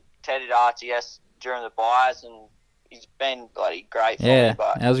traded Teddy to RTS during the buys, and he's been bloody great for Yeah, me.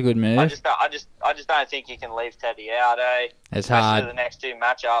 But that was a good move. I just don't think you can leave Teddy out, eh? It's Especially hard. the next 2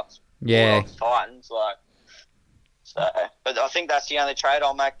 matchups. Yeah. Bulldogs, Titans, like. So, but I think that's the only trade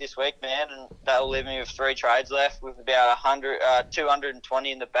I'll make this week, man, and that'll leave me with 3 trades left with about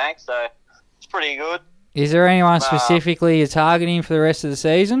 220 in the bank. So it's pretty good. Is there anyone specifically you're targeting for the rest of the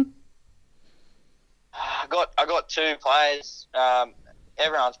season? I got 2 players.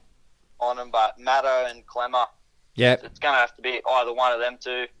 Everyone's on them, but Matto and Clemmer. Yep. It's going to have to be either one of them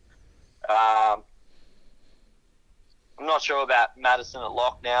 2. I'm not sure about Madison at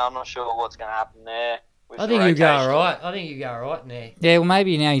lock now. I'm not sure what's going to happen there. I think you go alright. I think you go alright in there. Yeah, well,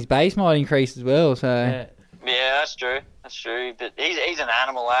 maybe now his base might increase as well. So Yeah. Yeah, that's true. That's true. But he's an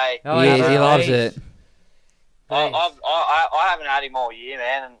animal, eh? Oh, he yeah, loves he- it. I haven't had him all year,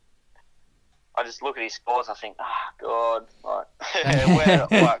 man, and I just look at his scores. I think, God, why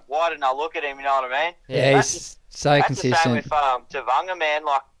didn't I look at him? You know what I mean? Yeah, That's he's so That's the same consistent. with Tavanga, man.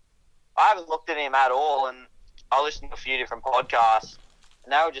 Like, I haven't looked at him at all, and I listened to a few different podcasts,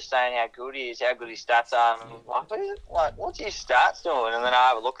 and they were just saying how good he is, how good his stats are. And I'm like, what's his stats doing? And then I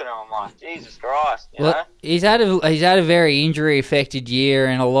have a look at him, I'm like, Jesus Christ, you know? Well, he's had a very injury affected year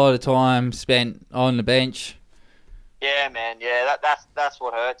and a lot of time spent on the bench. Yeah, man. Yeah, that's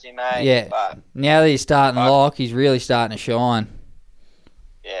what hurts him, mate. Yeah. But, Now that he's starting to lock, he's really starting to shine.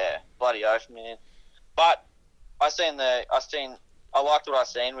 yeah, bloody oath, man. But I liked what I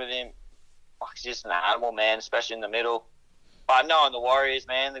seen with him. Like, he's just an animal, man, especially in the middle. But knowing the Warriors,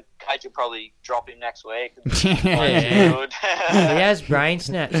 man, the coach will probably drop him next week. Yeah. Good. He has brain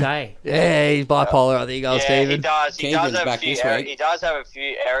snaps, eh? Yeah, he's bipolar, I think, Yeah, Stephen. he does. He Keegan's does have a back few this errors. week. He does have a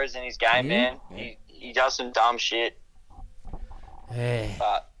few errors in his game, man. He does some dumb shit. Yeah.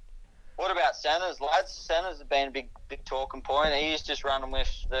 But what about Sanders, lads? Sanders has been a big talking point. He's just running with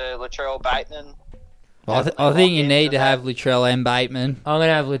the Latrell Bateman. I think you need to have Latrell and Bateman. I'm going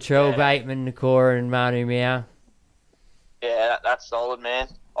to have Latrell, Bateman, Nakora, and Manu Miao. Yeah, that's solid, man.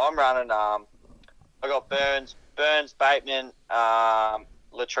 I'm running. I got Burns, Bateman,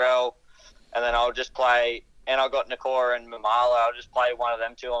 Latrell, and then I'll just play. And I got Nakora and Mamala. I'll just play one of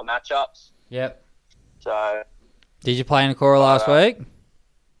them two on matchups. Yep. So Did you play Nakora last week?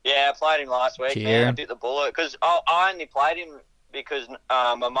 yeah, I played him last week. Cheer. Man, I bit the bullet because I only played him because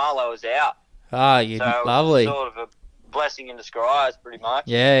Mamala was out. Ah, you So it was lovely. sort of a blessing in disguise, pretty much.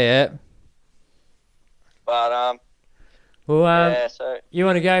 Yeah. But Well, yeah, so you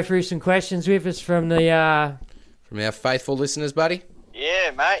want to go through some questions with us from the... From our faithful listeners, buddy.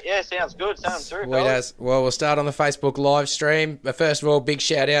 yeah, mate. Yeah, sounds good. Sounds through. Sweet as. Well, we'll start on the Facebook live stream. But first of all, big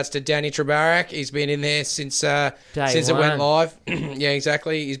shout outs to Danny Trebarak. He's been in there since it went live. Yeah,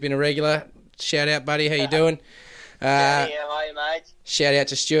 exactly. He's been a regular. Shout out, buddy. How you doing? Yeah, mate. Shout out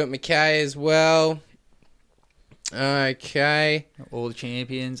to Stuart McKay as well. Okay. All the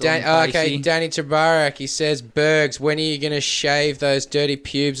champions. Okay, Danny Trebarak. He says, Bergs, when are you going to shave those dirty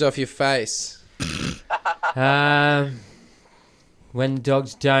pubes off your face? When the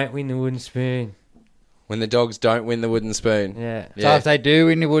dogs don't win the wooden spoon. When the dogs don't win the wooden spoon. Yeah. So if they do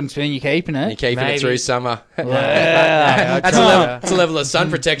win the wooden spoon, you're keeping it? You're keeping it through summer. Yeah. That's a level of sun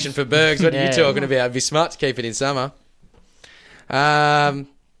protection for Bergs. What are you Yeah. talking about? It'd be smart to keep it in summer.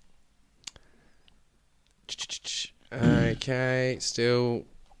 Okay, still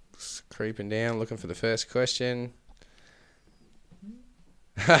creeping down, looking for the first question.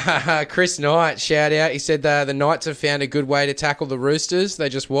 Chris Knight, shout out. He said the Knights have found a good way to tackle the Roosters. They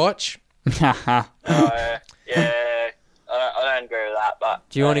just watch. Yeah, I don't agree with that. But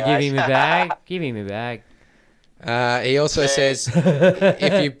Do you want to give him a anyways. bag? Give him a bag. He also says,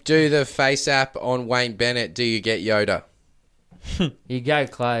 if you do the face app on Wayne Bennett, do you get Yoda? You go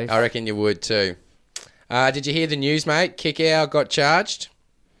close. I reckon you would too. Did you hear the news, mate? Kickout got charged.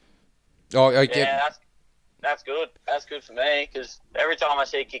 Yeah, that's good. That's good for me because every time I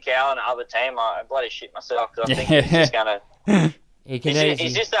see Kikau on another team, I bloody shit myself because I think he's just gonna.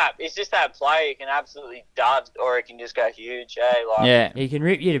 He's just that player. He can absolutely dud, or he can just go huge. He can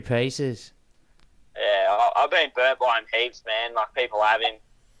rip you to pieces. Yeah, I've been burnt by him heaps, man. Like people have him.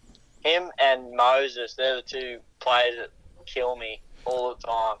 Him and Moses, they're the two players that kill me all the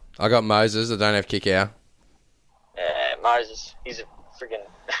time. I got Moses. I don't have Kickout. Yeah, Moses, he's a freaking.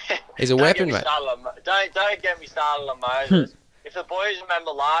 He's a weapon, mate. Don't get me started on Moses. If the boys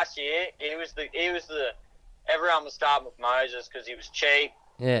remember last year, he was the everyone was starting with Moses because he was cheap.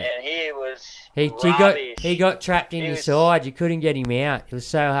 Yeah. And he was he got trapped in your side. You couldn't get him out. It was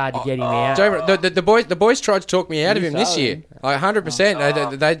so hard to get him out. The boys tried to talk me out of him this year. Like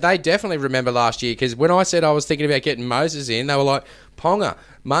 100%. They definitely remember last year because when I said I was thinking about getting Moses in, they were like, Ponga,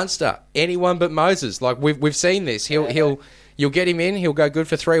 Munster, anyone but Moses. Like we've seen this. You'll get him in. He'll go good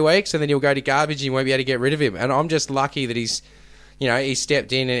for 3 weeks, and then he'll go to garbage, and you won't be able to get rid of him. And I'm just lucky that he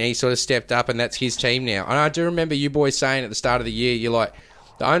stepped in and he sort of stepped up, and that's his team now. And I do remember you boys saying at the start of the year, you're like,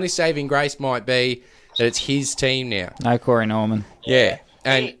 the only saving grace might be that it's his team now. No Corey Norman. Yeah.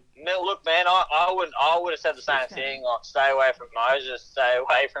 And look, man, I would have said the same thing. Like, stay away from Moses, stay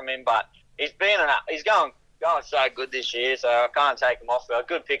away from him. But he's going so good this year, so I can't take him off. A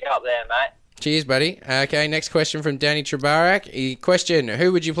good pick up there, mate. Cheers, buddy. Okay, next question from Danny Trebarak. Question,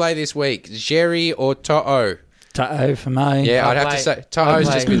 who would you play this week, Jerry or To'o? To'o for me. Yeah, I'd have to say To'o's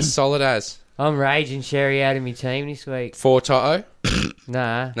just been solid as. I'm raging Sherry out of my team this week. For To'o?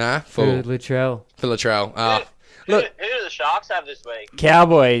 Nah. For Latrell. For Latrell. Look, who do the Sharks have this week?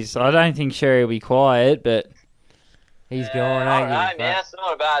 Cowboys. I don't think Sherry will be quiet, but he's gone. I don't know, man. That's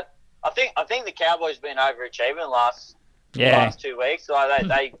not bad. I think the Cowboys been overachieving the last 2 weeks. Like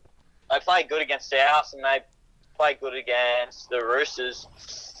they played good against South and they played good against the Roosters.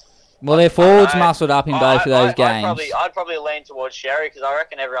 Well, their forwards muscled up in both of those games. I'd probably lean towards Sherry because I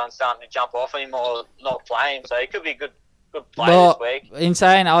reckon everyone's starting to jump off him or not play him. So he could be a good play this week. In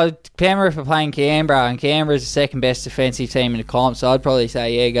saying, Penrith are playing Canberra, and Canberra's the second best defensive team in the comp, so I'd probably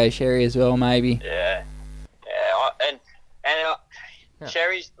say, go Sherry as well, maybe. Yeah.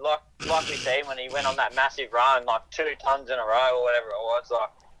 Sherry's like we see when he went on that massive run, like 2 tons in a row or whatever it was. Like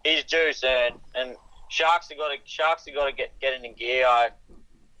he's juice, and Sharks have got to get into gear.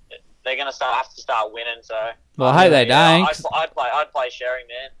 They're going to have to start winning. So I hope they don't. I'd play Sherry,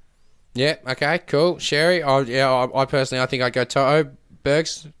 man. Yeah. Okay. Cool. Sherry. I personally, I think I'd go To'o.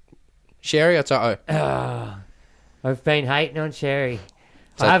 Bergs. Sherry or To'o? I've been hating on Sherry.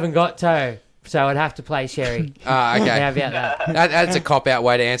 I haven't got Toe, so I'd have to play Sherry. Okay. How about that? That's a cop-out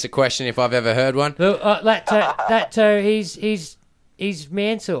way to answer a question if I've ever heard one. Look, that Toe, he's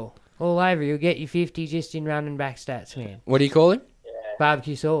Mansell all over. You'll get your 50 just in running back stats, man. What do you call him?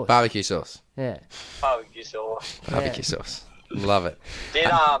 Barbecue sauce. Barbecue sauce. Yeah. Barbecue sauce. Barbecue sauce. Love it.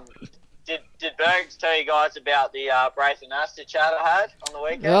 Did Bergs tell you guys about the Braithen Astor chat I had on the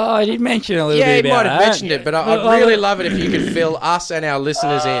weekend? Oh, I did mention a little bit about he might have mentioned it, but I'd really love it if you could fill us and our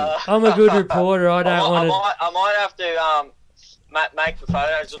listeners in. I'm a good reporter. I might have to make the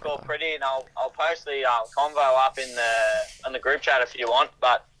photos look all pretty, and I'll post the convo up in the group chat if you want.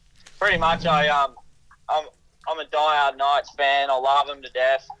 But pretty much, I'm a diehard Knights fan. I love them to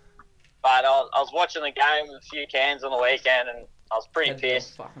death. But I was watching the game with a few cans on the weekend, and I was pretty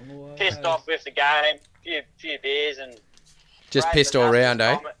pissed off with the game. Few beers and just pissed all around,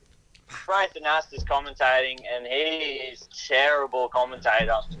 eh? Braithen Astor's commentating, and he is terrible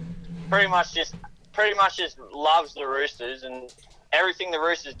commentator. Pretty much just loves the Roosters, and everything the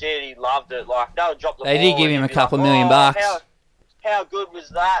Roosters did, he loved it. Like they would drop the ball. They did give him a couple $1 million. How good was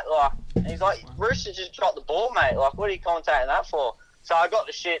that? Like, and he's like, Roosters just dropped the ball, mate. Like, what are you commentating that for? So I got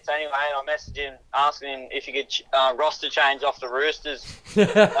the shits anyway, and I messaged him asking him if he could roster change off the Roosters game.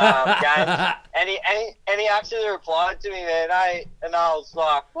 And he actually replied to me, man. And I was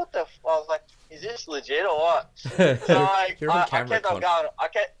like, what the? I was like, is this legit or what? So I kept on going.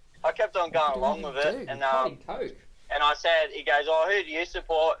 I kept on going along with it, and I said, he goes, oh, who do you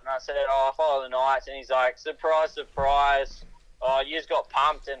support? And I said, oh, I follow the Knights. And he's like, surprise, surprise. Oh, you just got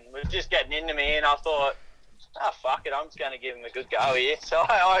pumped, and was just getting into me, and I thought, fuck it, I'm just going to give him a good go here. So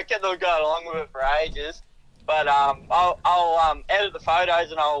I kept on going along with it for ages. But I'll edit the photos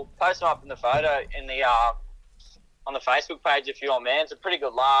and I'll post them up in the photo in the on the Facebook page if you want, man. It's a pretty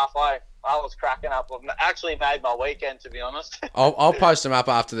good laugh. I was cracking up. It actually made my weekend, to be honest. I'll post them up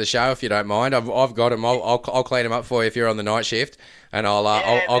after the show if you don't mind. I've got them. I'll clean them up for you if you're on the night shift, and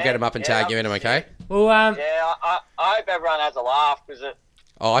I'll get them up and tag you in them. Okay. Well, I hope everyone has a laugh because it.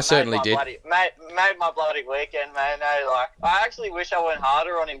 Oh, I certainly did. Made my bloody weekend, man. I actually wish I went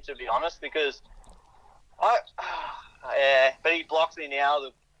harder on him, to be honest, because but he blocked me now,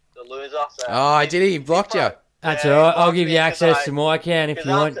 the loser. So oh, did he? He blocked you? That's all right. I'll give you access to my account if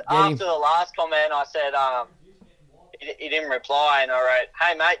you want. After the last comment, I said he didn't reply, and I wrote,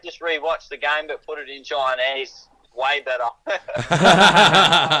 "Hey mate, just rewatch the game, but put it in Chinese. Way better."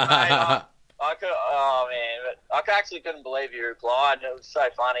 But I actually couldn't believe he replied. It was so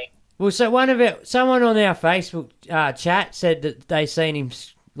funny. Well, so someone on our Facebook chat said that they seen him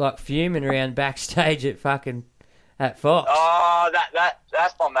like fuming around backstage at Fox. Oh,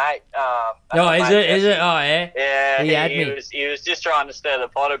 that's my mate. Is it? Oh, yeah. Yeah, he was just trying to stir the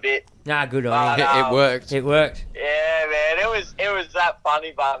pot a bit. Nah, good on him. It worked. It worked. Yeah, man, it was that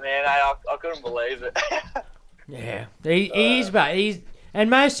funny, but man, I couldn't believe it. Yeah, he is, but and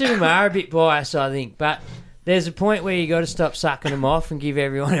most of them are a bit biased, I think. But there's a point where you got to stop sucking them off and give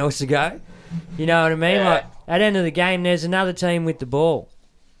everyone else a go. You know what I mean? Yeah. Like at the end of the game, there's another team with the ball.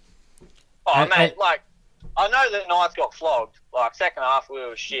 Oh, mate, like I know the Knights got flogged. Like second half, we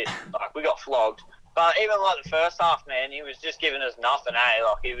were shit. Like we got flogged. But even like the first half, man, he was just giving us nothing.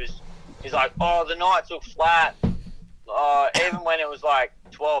 Like he's like, oh, the Knights look flat. Even when it was like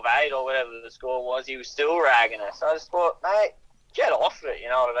 12-8 or whatever the score was, he was still ragging us. I just thought, mate, get off it, you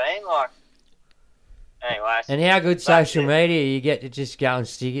know what I mean? Like, anyway. And how good social media you get to just go and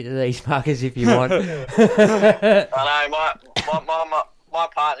stick it to these fuckers if you want. I know, my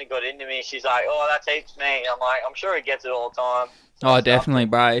partner got into me. She's like, oh, that heaps me. I'm like, I'm sure he gets it all the time. Oh, definitely,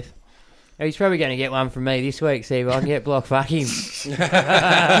 brave. He's probably going to get one from me this week, see if I can get blocked. Fuck him. See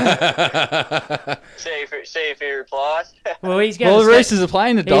if he replies. Well, he's going Well, the Roosters are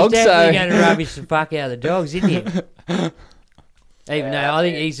playing the Dogs, he's so... definitely going to rubbish the fuck out of the Dogs, isn't he? Even though I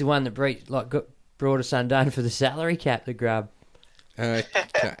think he's the one that brought us undone for the salary cap, the grub.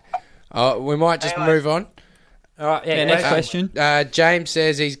 Okay. We might just move on. All right, Yeah, next question. James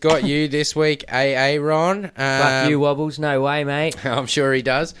says he's got you this week, Ron. Fuck you, Wobbles. No way, mate. I'm sure he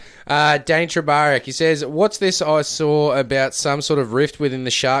does. Dane Trebarek, he says, what's this I saw about some sort of rift within the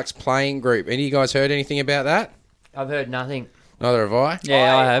Sharks playing group? Any of you guys heard anything about that? I've heard nothing. Neither have I.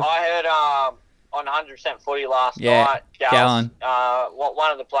 Yeah, I have. I heard on 100% footy last Yeah, night, Gallen.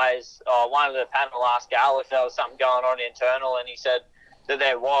 one of the players, one of the panel asked Gal if there was something going on internal, and he said that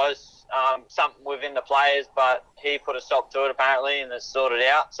there was something within the players, but he put a stop to it apparently, and it's sorted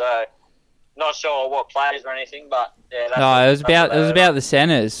out. So, not sure what players or anything, but yeah. No, it was about the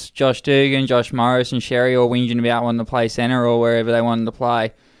centres. Josh Dugan, Josh Morris, and Sherry all whinging about wanting to play centre or wherever they wanted to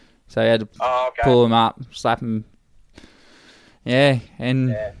play. So he had to pull them up, slap them. Yeah,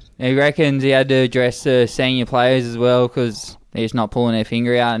 and he reckons he had to address the senior players as well because they're just not pulling their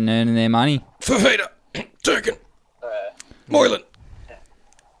finger out and earning their money. Fafita, Dugan, Moylan.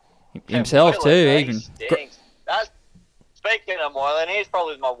 Himself too, even. Speaking of Moylan, he's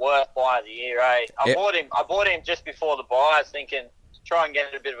probably my worst buy of the year, eh? I bought him just before the buy, thinking try and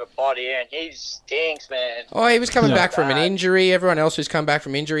get a bit of a pot here, and he stinks, man. Oh, he was coming back from an injury. Everyone else who's come back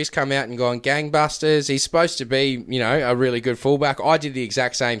from injuries come out and gone gangbusters. He's supposed to be, a really good fullback. I did the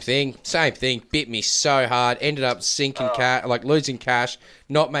exact same thing. Bit me so hard. Ended up sinking losing cash,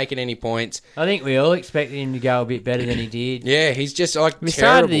 not making any points. I think we all expected him to go a bit better than he did. Yeah, he's just We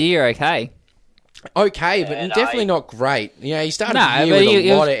started the year okay. Okay, but definitely not great. Yeah, he started the year but with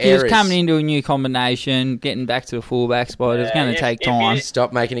a lot of errors. He was coming into a new combination, getting back to the fullback spot. It was going to take time.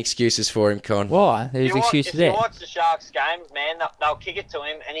 Stop making excuses for him, Con. Why? There's excuses there. If you watch the Sharks games, man, they'll kick it to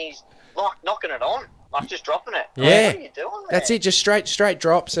him, and he's knocking it on, just dropping it. Yeah, what are you doing, man? That's it. Just straight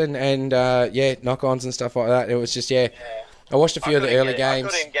drops and knock-ons and stuff like that. It was just I watched a few of the early games.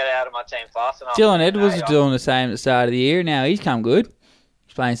 I couldn't get out of my team fast enough. Dylan Edwards was doing the same at the start of the year. Now he's come good.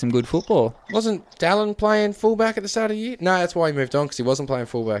 He's playing some good football. Wasn't Dallin playing fullback at the start of the year? No, that's why he moved on, because he wasn't playing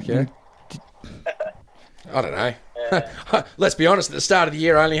fullback, yeah? I don't know. Yeah. Let's be honest, at the start of the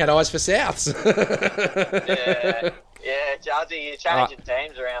year, I only had eyes for Souths. Jazzy, you're changing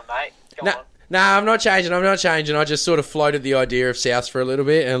teams around, mate. Come on. Nah, I'm not changing. I just sort of floated the idea of Souths for a little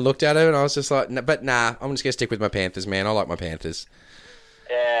bit and looked at it, and I was just like, I'm just going to stick with my Panthers, man. I like my Panthers.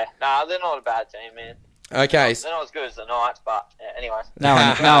 Yeah, they're not a bad team, man. Okay. They're not as good as the Knights, but anyways. No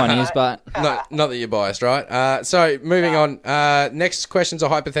one is, but... Not that you're biased, right? So, moving on. Next question's a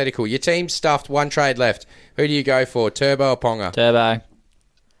hypothetical. Your team's stuffed, one trade left. Who do you go for, Turbo or Ponga? Turbo.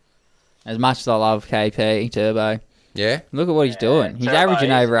 As much as I love KP, Turbo. Yeah? Look at what he's doing. He's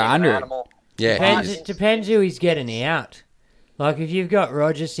averaging over 100. Yeah, depends who he's getting out. Like, if you've got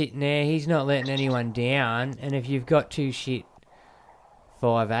Roger sitting there, he's not letting anyone down. And if you've got two shit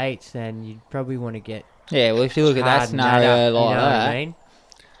 5'8", then you'd probably want to get... Yeah, well, if you look at that scenario like that... I mean?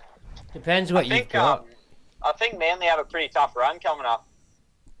 Depends what you've got. I think Manly have a pretty tough run coming up.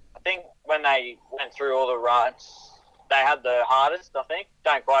 I think when they went through all the runs, they had the hardest, I think.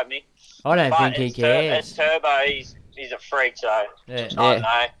 Don't quote me. I don't think he cares. It's Turbo, he's a freak, so I don't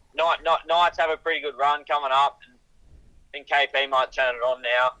know. Knights have a pretty good run coming up, and KP might turn it on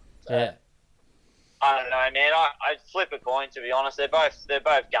now. So. Yeah. I don't know, man. I'd flip a coin, to be honest. They're both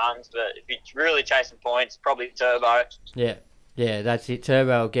guns, but if you're really chasing points, probably Turbo. Yeah, that's it.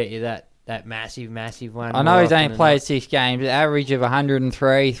 Turbo will get you that massive one. I know he's only played 6 games, average of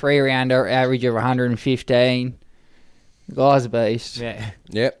 103, 3-rounder, average of 115. The guy's a beast. Yeah.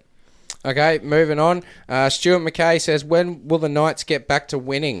 Yep. Okay, moving on. Stuart McKay says, when will the Knights get back to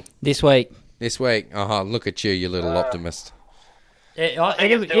winning? This week. This week? Look at you little optimist. I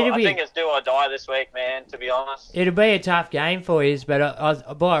think it's do or die this week, man, to be honest. It'll be a tough game for you,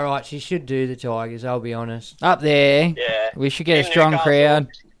 but by rights, you should do the Tigers, I'll be honest. Up there. Yeah. We should get a strong crowd.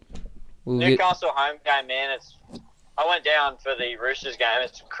 Newcastle home game, man, I went down for the Roosters game.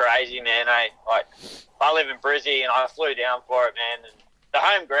 It's crazy, man. I live in Brizzy, and I flew down for it, man. And the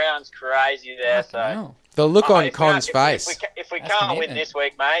home ground's crazy there. So the look on Con's face. If we can't win this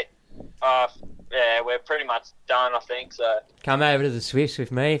week, mate, we're pretty much done, I think. So come over to the Swifts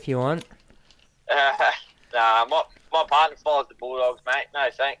with me if you want. My my partner follows the Bulldogs, mate. No,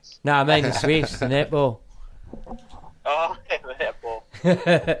 thanks. No, I mean the Swifts, the netball. Oh,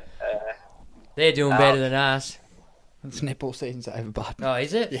 netball. They're doing better than us. It's netball season's over, bud. Oh,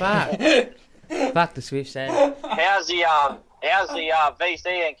 is it? Fuck. Fuck the Swifts, eh? How's the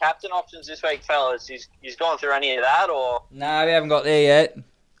VC and captain options this week, fellas? He's gone through any of that, or? No, we haven't got there yet.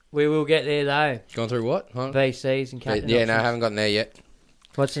 We will get there, though. Gone through what? Huh? VCs and captain Yeah, options. no, I haven't gotten there yet.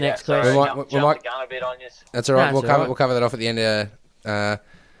 What's the next sorry, question? We jumped might- the gun a bit on you. That's all right. No, it's all right. We'll cover that off at the end of.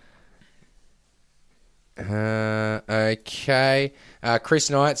 Okay. Chris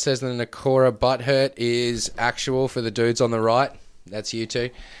Knight says the Nakora butt hurt is actual for the dudes on the right. That's you two.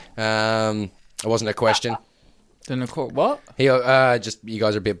 It wasn't a question. What? He just you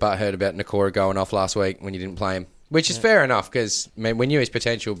guys are a bit butthurt about Nakora going off last week when you didn't play him, which is fair enough because we knew his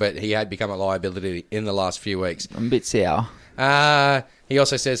potential, but he had become a liability in the last few weeks. I'm a bit sour. He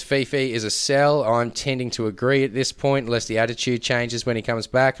also says Fifi is a sell. I'm tending to agree at this point, unless the attitude changes when he comes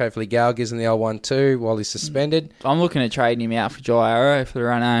back. Hopefully Gal gives him the L1 too while he's suspended. I'm looking at trading him out for Jai Arrow for the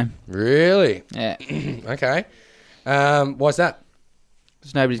run home. Really? Yeah. Okay. Why's that?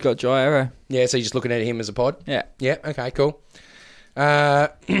 Because nobody's got Jai Arrow. Yeah, so you're just looking at him as a pod? Yeah. Yeah, okay, cool.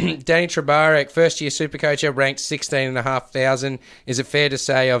 Danny Trebarek, first year Supercoacher, ranked 16,500. Is it fair to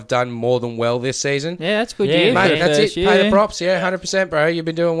say I've done more than well this season? Yeah, that's a good Yeah, year. Mate, for that's first it. year. Pay the props, yeah, 100%, bro. You've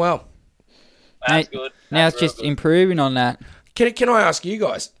been doing well. That's Mate, good. Now That's it's just real good. improving on that. Can I ask you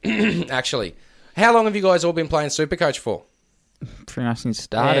guys, actually, how long have you guys all been playing Supercoach for? Pretty much since it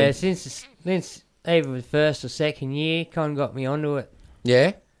started. Yeah, since either the first or second year, kind of got me onto it.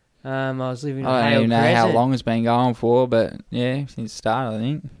 Yeah? I was living in I don't Hale even know Crescent. how long it's been going for, but yeah, since it started, I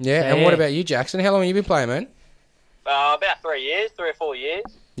think. Yeah, So, and what yeah. about you, Jackson? How long have you been playing, man? About 3 or 4 years.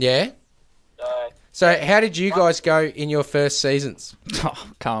 Yeah? So, So how did you guys go in your first seasons? Oh,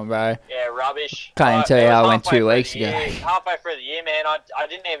 come on, bro. yeah, rubbish. Can't even tell you it was how I went halfway 2 through weeks the ago. year- Halfway through the year, man, I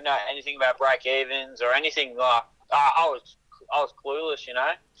didn't even know anything about break evens or anything like. I was clueless, you know.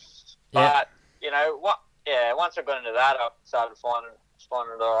 Yeah. But you know what? Yeah, once I got into that, I started finding it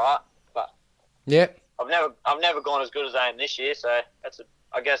all right. But Yeah. I've never gone as good as I am this year, so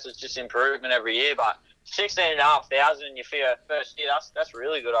I guess it's just improvement every year. But 16,500 in your first year, that's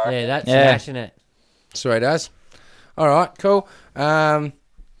really good. I reckon. Yeah, that's Yeah. smashing it. Sweet as. All right, cool.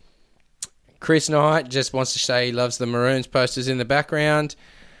 Chris Knight just wants to say he loves the Maroons posters in the background.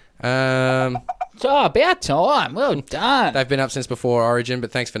 Oh, about time. Well done. They've been up since before Origin,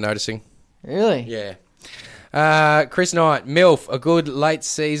 but thanks for noticing. Really? Yeah. Chris Knight, MILF, a good late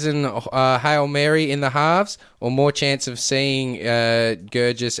season Hail Mary in the halves, or more chance of seeing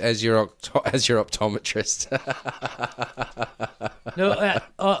Gurgis as your optometrist? No,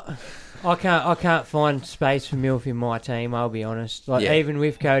 I can't find space for MILF in my team. I'll be honest. Like Yeah. even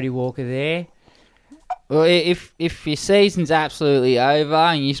with Cody Walker there, Well, if your season's absolutely over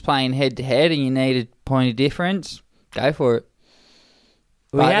and you're playing head to head and you need a point of difference, go for it.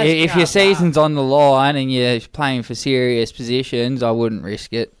 Well, he But has if your carved season's on the line and you're playing for serious positions, I wouldn't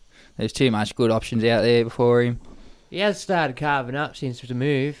risk it. There's too much good options out there before him. he has started carving up since the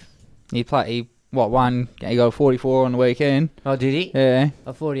move. He got a 44 on the weekend. Oh, did he? Yeah.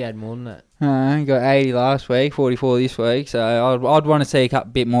 I thought he had more than that. He got 80 last week, 44 this week. So I'd want to see a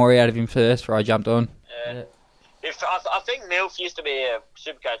bit more out of him first before I jumped on. Yeah. I think MILF used to be a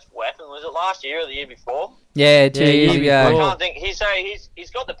Supercoach weapon. Was it last year or the year before? Yeah, 2 Yeah, years year I ago. before. can't think. He's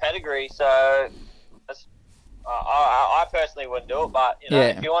got the pedigree, so that's, I personally wouldn't do it. But you know,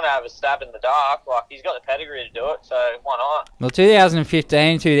 Yeah. if you want to have a stab in the dark, like he's got the pedigree to do it, so why not? Well,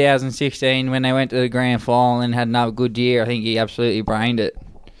 2015, 2016, when they went to the grand final and had another good year, I think he absolutely brained it.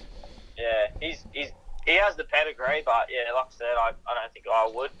 Yeah, he has the pedigree, but yeah, like I said, I don't think I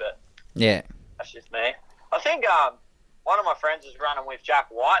would, but Yeah. that's just me. I think one of my friends is running with Jack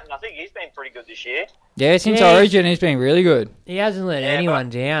White, and I think he's been pretty good this year. Yeah, since Yeah. Origin, he's been really good. He hasn't let Yeah, anyone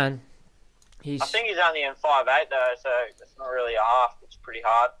down. I think he's only in 5'8" though, so it's not really a half. It's pretty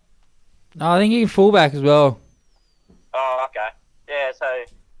hard. No, I think he can fullback as well. Oh, okay. Yeah, so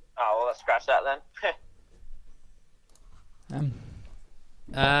let's scratch that then.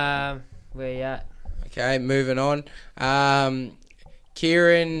 Where you at? Okay, moving on.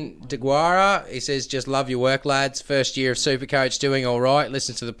 Kieran DeGuara, he says, just love your work, lads. First year of Supercoach, doing all right.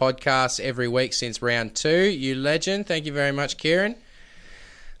 Listen to the podcast every week since round 2. You legend. Thank you very much, Kieran.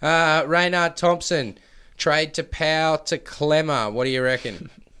 Reynard Thompson, trade to Powell to Clemmer. What do you reckon?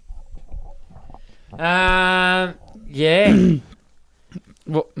 Yeah.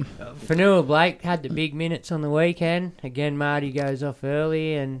 Fanua Blake had the big minutes on the weekend. Again, Marty goes off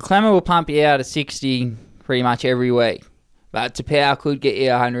early, and Clemmer will pump you out of 60 pretty much every week. But Tapau could get you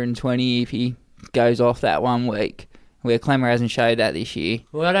 120 if he goes off that 1 week. where Clemmer hasn't showed that this year.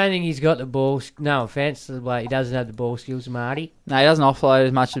 Well, I don't think he's got the ball. No offence to the bloke, he doesn't have the ball skills, Marty. No, he doesn't offload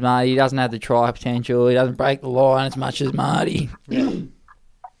as much as Marty. He doesn't have the try potential. He doesn't break the line as much as Marty.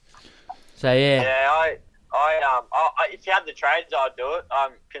 So yeah. Yeah, I if you had the trades, I'd do it.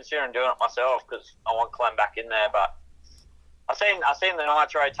 I'm considering doing it myself because I want Clem back in there. But I seen the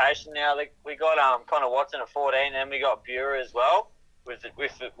Knights rotation now. We got Connor Watson at 14, and we got Buer as well with the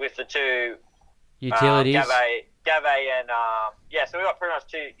two Utilities. Gave and so we got pretty much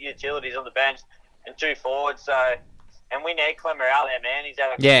two utilities on the bench and two forwards. So and we need Clemmer out there, man. He's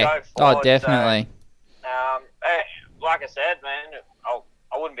had a good go forward. Oh, definitely. So, like I said, man,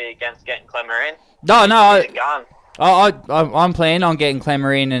 I wouldn't be against getting Clemmer in. I'm planning on getting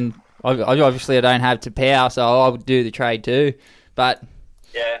Clemmer in, and obviously I don't have to power, so I would do the trade too. But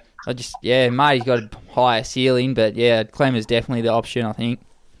Marty's got a higher ceiling, but Clemmer's definitely the option, I think.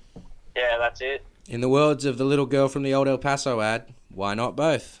 Yeah, that's it. In the words of the little girl from the old El Paso ad, why not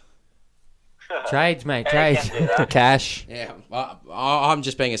both? Trades, mate, trades. For cash. Yeah, I'm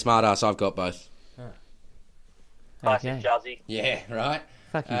just being a smart ass. I've got both. Classic Juzzy. Yeah, right.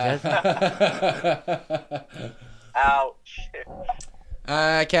 Fuck you, Jazz. Ouch.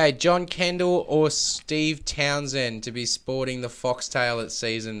 Okay, John Kendall or Steve Townsend to be sporting the foxtail at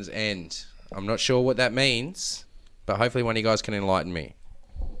season's end. I'm not sure what that means, but hopefully one of you guys can enlighten me.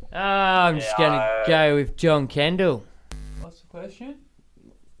 I'm just going to go with John Kendall. What's the question?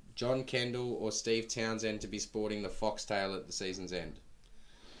 John Kendall or Steve Townsend to be sporting the foxtail at the season's end.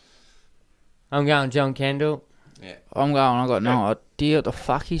 I'm going John Kendall. Yeah. I got no idea what the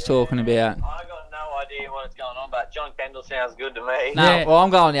fuck he's talking about. I got no idea what's going on, but John Kendall sounds good to me. No, well, I'm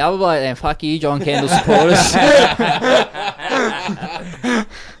going the other bloke then. Fuck you, John Kendall supporters.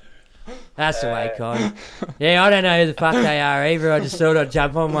 That's the way, Con. Yeah, I don't know who the fuck they are either. I just thought I'd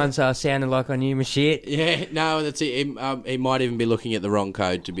jump on one so I sounded like I knew my shit. Yeah, no, that's it. He might even be looking at the wrong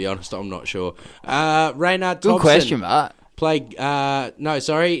code, to be honest. I'm not sure. Reynard Thompson. Good question, mate.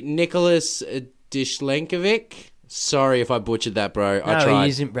 Nicholas Dishlenkovic. Sorry if I butchered that, bro. I tried. No, he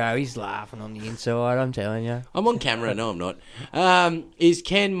isn't, bro. He's laughing on the inside, I'm telling you. I'm on camera. No, I'm not. Is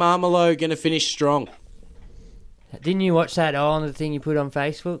Ken Marmelo going to finish strong? Didn't you watch that on the thing you put on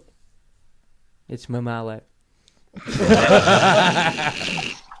Facebook? It's Marmelo.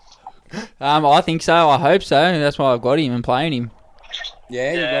 I think so. I hope so. That's why I've got him and playing him.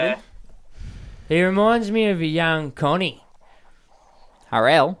 Yeah, you got him. He reminds me of a young Connie.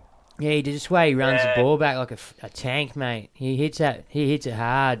 Harrell? Yeah, just the way he runs the ball back like a tank, mate. He hits it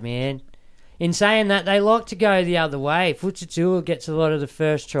hard, man. In saying that, they like to go the other way. Futsatua gets a lot of the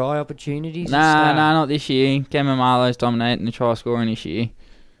first try opportunities. Nah, not this year. Cameron Marlowe's dominating the try scoring this year.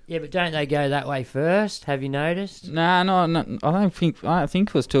 Yeah, but don't they go that way first? Have you noticed? Nah, no. I think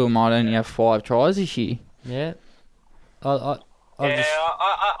it was Tua might only have 5 tries this year. Yeah. I like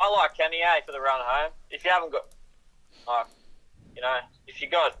Kenny for the run home. If you haven't got, if you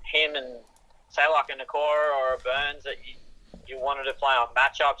got him and say like a Nakora or a Burns that you wanted to play on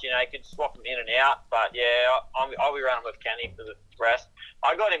matchups, you could swap them in and out. But yeah, I'll be running with Kenny for the rest.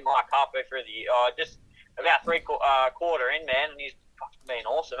 I got him like halfway through the year, just about quarter in, man, and he's been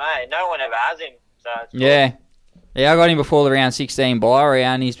awesome, eh? No one ever has him. So it's yeah, I got him before the round 16 bye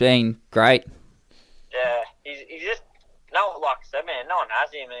round. He's been great. Yeah, he's just like I said, man. No one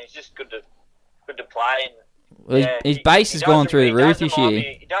has him, and he's just good to play. And his base has gone through the roof this year.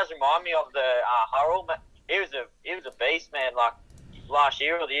 He does remind me of the Hurrell. He was a beast, man. Like last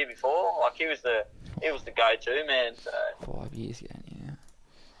year or the year before, like he was the go-to man. So 5 years ago, yeah.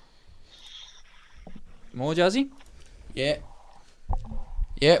 More Juzzy? Yeah.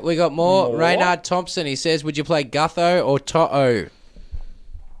 Yeah, we got more. Reynard Thompson, he says, would you play Gutho or To'o?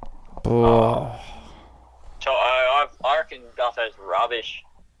 Oh. To'o, I reckon Gutho's rubbish.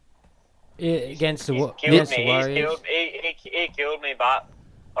 Yeah, against the Warriors. He killed me, but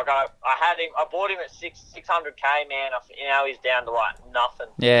like I had him. I bought him at 600k, man. He's down to like nothing.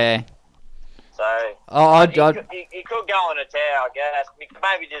 Yeah. So he could go on a tear, I guess.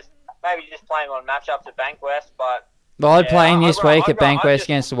 Maybe just play him on matchups at Bankwest, but. Well, I'd play him this week at Bankwest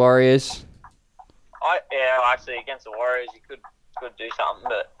against the Warriors. Actually against the Warriors, you could do something,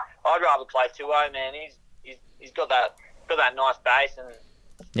 but I'd rather play Tuo, man. He's got that nice base, and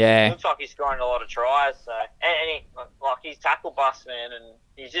it looks like he's scoring a lot of tries. So and he's tackle bust, man, and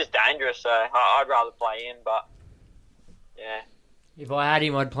he's just dangerous. So I'd rather play him, but yeah. If I had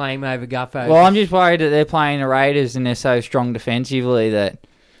him, I'd play him over Guffo. Well, I'm just worried that they're playing the Raiders and they're so strong defensively that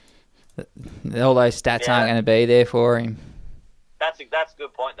all those stats aren't going to be there for him. That's a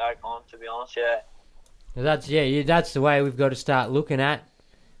good point, though, Con, to be honest, yeah. That's the way we've got to start looking at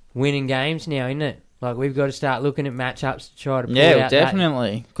winning games now, isn't it? Like, we've got to start looking at matchups to try to pull Yeah, out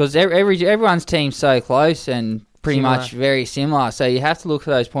definitely. Because everyone's team's so close and pretty Similar. much very similar. So you have to look for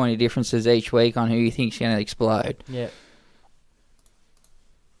those point of differences each week on who you think's going to explode. Yeah.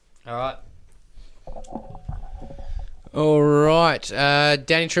 All right. All right.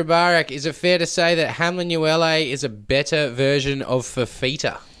 Danny Trebarak, is it fair to say that Hamlin Uele is a better version of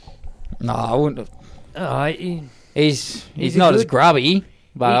Fafita? No, I wouldn't have. Oh, He's He's not a as good- grubby,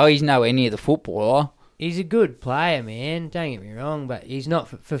 but he's nowhere near the footballer. he's a good player, man. Don't get me wrong, but he's not.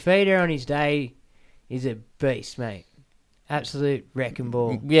 Fafita on his day is a beast, mate. Absolute wrecking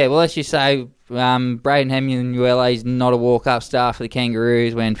ball. Yeah, well, let's just say Braden Hamlin Uele is not a walk-up star for the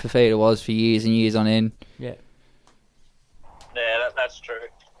Kangaroos when Fafita was for years and years on end. Yeah. Yeah, that's true.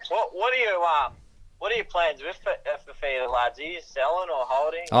 What are your plans with Fafita, lads? Are you selling or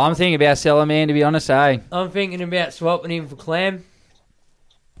holding? Oh, I'm thinking about selling, man, to be honest, eh? I'm thinking about swapping him for Clem.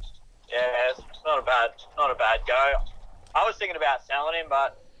 Yeah, it's not a bad go. I was thinking about selling him,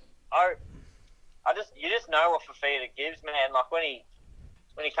 but you just know what Fafita gives, man. Like when he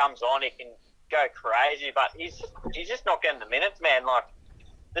comes on, he can go crazy, but he's just not getting the minutes, man. Like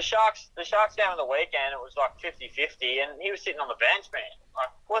the Sharks game on the weekend, it was like 50-50, and he was sitting on the bench, man. Like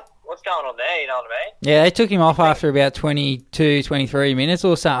what's going on there? You know what I mean? Yeah, they took him off after about 22, 23 minutes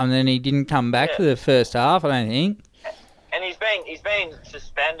or something, and he didn't come back for the first half, I don't think. And he's been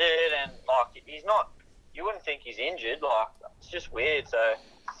suspended, and like he's not. You wouldn't think he's injured. Like it's just weird. So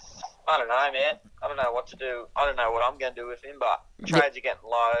I don't know, man. I don't know what to do. I don't know what I'm going to do with him, but trades are getting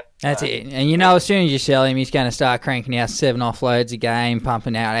low. That's it. And you know, as soon as you sell him, he's going to start cranking out 7 offloads a game,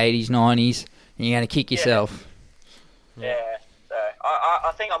 pumping out 80s, 90s, and you're going to kick yourself. Yeah. So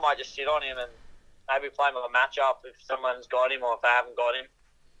I think I might just sit on him and maybe play my matchup if someone's got him or if they haven't got him.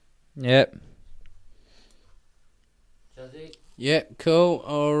 Yep. Does he? Yeah, cool.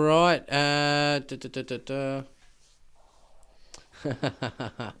 All right.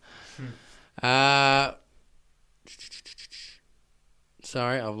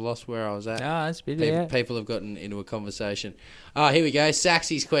 Sorry, I've lost where I was at. that's a bit People have gotten into a conversation. Here we go.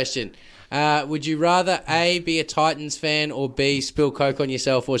 Saxy's question. Would you rather A, be a Titans fan, or B, spill coke on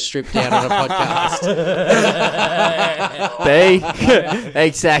yourself or strip down on a podcast? B.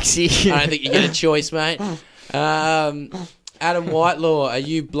 Thanks, Saxy. I don't think you get a choice, mate. Adam Whitelaw, are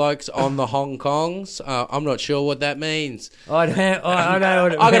you blokes on the Hong Kongs? I'm not sure what that means. I know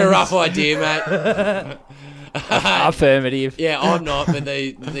what it I got a means. rough idea, mate. Affirmative. Yeah, I'm not, but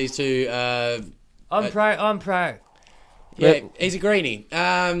these two... I'm pro. Yeah, he's a greenie.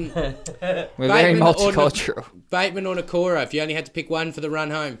 We're very multicultural. Bateman or Nakora, if you only had to pick one for the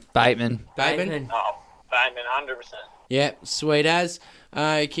run home. Bateman. Bateman? Oh, Bateman, 100%. Yeah, sweet as.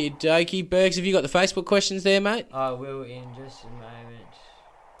 Okie dokie. Bergs, have you got the Facebook questions there, mate? I will in just a moment.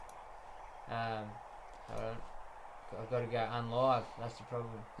 Hold on. I've got to go unlive. That's the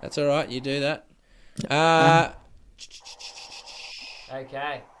problem. That's all right. You do that.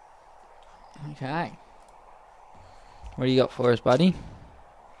 Okay. Okay. What do you got for us, buddy?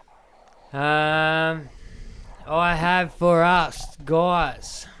 I have for us,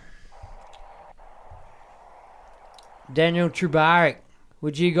 guys, Daniel Trebarak.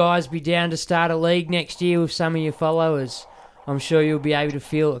 Would you guys be down to start a league next year with some of your followers? I'm sure you'll be able to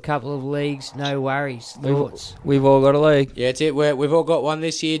fill a couple of leagues. No worries. Thoughts? We've all got a league. Yeah, that's it. We've all got one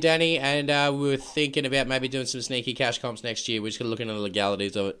this year, Danny, and we were thinking about maybe doing some sneaky cash comps next year. We're just going to look into the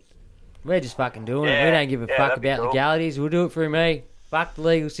legalities of it. We're just fucking doing it. We don't give a fuck about legalities. We'll do it for me. Fuck the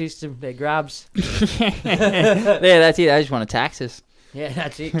legal system. They're grubs. Yeah, that's it. They just want to tax us. Yeah,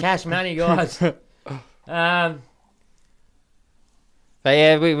 that's it. Cash money, guys. But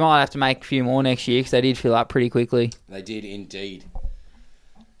yeah, we might have to make a few more next year because they did fill up pretty quickly. They did indeed.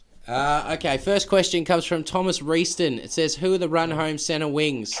 Okay, first question comes from Thomas Reeston. It says, who are the run-home centre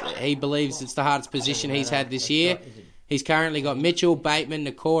wings? He believes it's the hardest position he's had this year. He's currently got Mitchell, Bateman,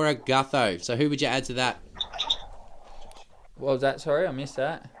 Nakora, Gutho. So who would you add to that? What was that? Sorry, I missed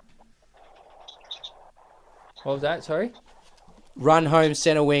that. What was that? Sorry? Run-home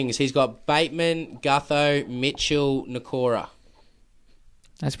centre wings. He's got Bateman, Gutho, Mitchell, Nakora.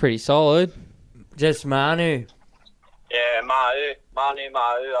 That's pretty solid. Just Manu. Yeah, Manu,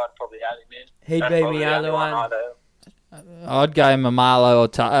 I'd probably add him in. He'd That's be probably my the other only one. I'd do. I'd go Mamalo or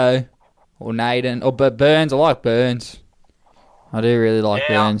Tutto or Naden. But Burns, I like Burns. I do really like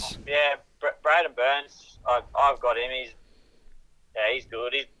Burns. Yeah, Braden Burns, I've got him. He's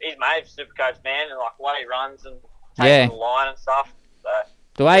good. He's made for Supercoach, man, and like the way he runs and takes the line and stuff. So,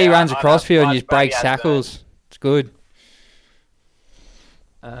 the way he runs I'd across field and I'd just breaks probably add tackles, it's good.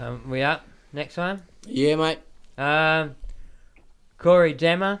 We up? Next one? Yeah, mate. Corey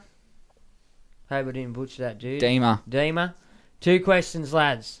Demmer. Hope I didn't butcher that, dude. Deemer. 2 questions,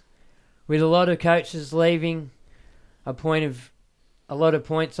 lads. With a lot of coaches leaving a lot of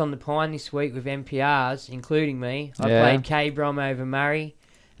points on the pine this week with MPRs, including me, I played K-Brom over Murray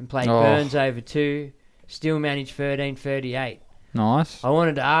and played Burns over 2. Still managed 13.38. Nice. I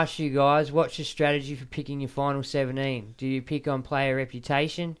wanted to ask you guys, what's your strategy for picking your final 17? Do you pick on player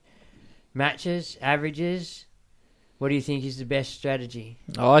reputation, matches, averages? What do you think is the best strategy?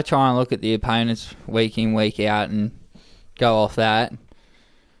 I try and look at the opponents week in, week out and go off that.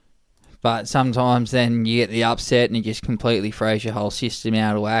 But sometimes then you get the upset and it just completely throws your whole system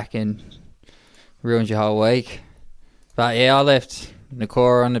out of whack and ruins your whole week. But yeah, I left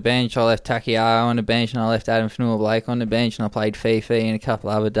Nakora on the bench, I left Takiao on the bench, and I left Adam Fanua-Blake on the bench, and I played Fifi and a couple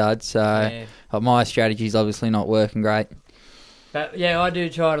other duds. So my strategy's obviously not working great. But yeah, I do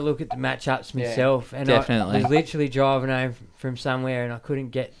try to look at the matchups myself. And definitely. I was literally driving home from somewhere and I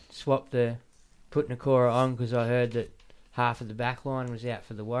couldn't put Nakora on because I heard that half of the back line was out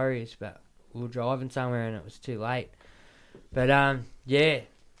for the Warriors, but we were driving somewhere and it was too late. But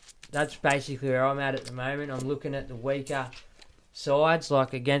that's basically where I'm at the moment. I'm looking at the weaker sides,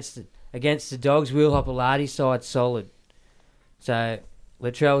 like against the Dogs. Will Hopelati's side's solid. So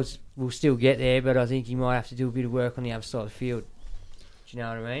Latrell's will still get there, but I think he might have to do a bit of work on the other side of the field. Do you know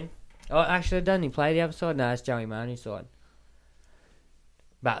what I mean? Oh, actually, doesn't he play the other side? No, it's Joey Money's side.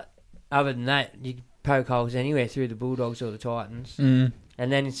 But other than that, you can poke holes anywhere through the Bulldogs or the Titans. Mm. And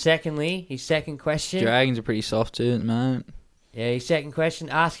then his second question. Dragons are pretty soft too at the moment. Yeah, his second question,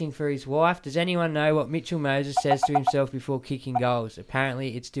 asking for his wife. Does anyone know what Mitchell Moses says to himself before kicking goals?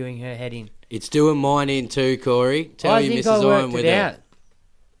 Apparently, it's doing her head in. It's doing mine in too, Corey. Tell your Mrs. Owen with it.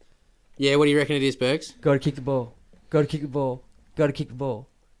 Yeah, what do you reckon it is, Bergs? Got to kick the ball. Got to kick the ball. Got to kick the ball.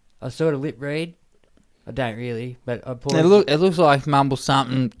 I sort of lip read. I don't really, but I paused. It looks like mumble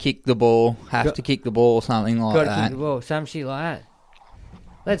something, kick the ball, to kick the ball, something like that. Got to kick the ball, some shit like that.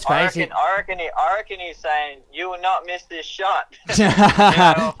 Let's face it. I reckon he's saying, you will not miss this shot.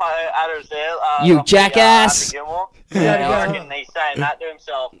 You jackass! I reckon he's saying that to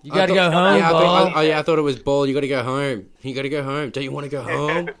himself. You got to go home, ball. I thought it was ball. You got to go home. You got to go home. Don't you want to go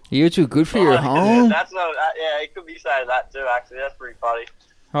home? You're too good for your home. That's not. He could be saying that too. Actually, that's pretty funny.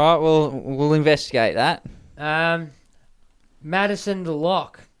 All right, well, we'll investigate that. Madison the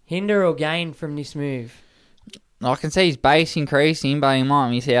lock. Hinder or gain from this move? I can see his base increasing, but he might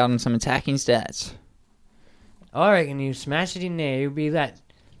miss out on some attacking stats. I reckon he'll smash it in there. He'll be that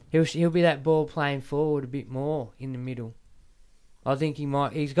ball playing forward a bit more in the middle. I think he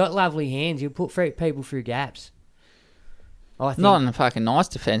might. He's got lovely hands. He'll put people through gaps. Not in a fucking nice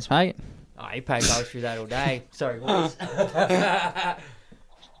defence, mate. Oh, he goes through that all day. Sorry, boys.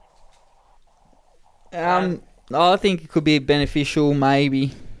 I think it could be beneficial,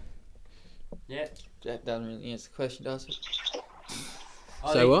 maybe. Yeah. That doesn't really answer the question, does it?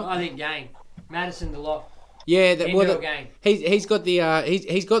 I think gain. Madison the lock. Yeah, gain. He's got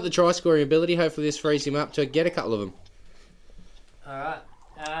the try scoring ability. Hopefully, this frees him up to get a couple of them. All right.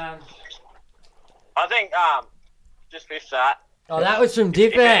 I think just with that. Oh, that was from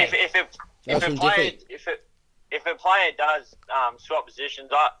Dippy. If a player does swap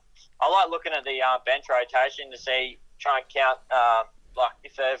positions, I like looking at the bench rotation to try and count like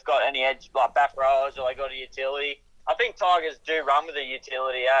if they've got any edge like back rows or they got a utility. I think Tigers do run with a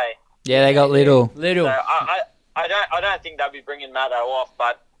utility, eh? Yeah, they got little. So I don't think they'll be bringing Matto off,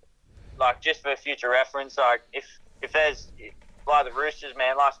 but like just for future reference, like if there's like the Roosters,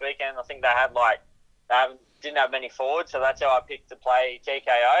 man, last weekend I think they didn't have many forwards, so that's how I picked to play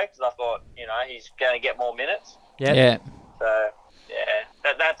TKO because I thought he's going to get more minutes. Yep. Yeah. So yeah,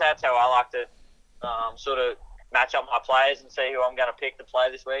 that's how I like to sort of match up my players and see who I'm going to pick to play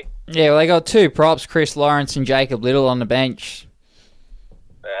this week. Yeah, well, they got 2 props, Chris Lawrence and Jacob Little on the bench.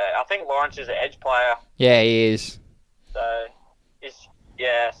 I think Lawrence is an edge player. Yeah, he is. So, I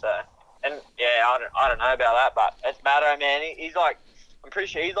don't know about that, but it's Matto, man. He's like, I'm pretty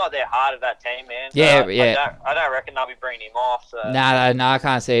sure he's like their heart of that team, man. So yeah. I don't reckon they'll be bringing him off. So. No, I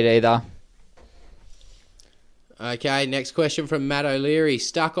can't see it either. Okay, next question from Matt O'Leary.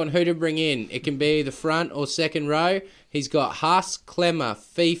 Stuck on who to bring in. It can be the front or second row. He's got Huss, Clemmer,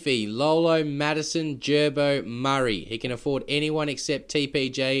 Fifi, Lolo, Madison, Gerbo, Murray. He can afford anyone except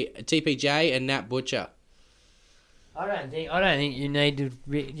TPJ and Nat Butcher. I don't think you need to.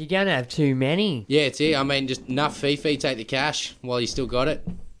 You're going to have too many. Yeah, it's it. I mean, just enough Fifi, take the cash while you still got it.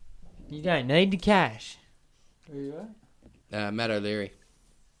 You don't need the cash. Who are you at? Matt O'Leary.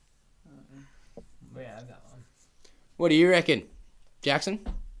 Yeah, I got one. What do you reckon, Jackson?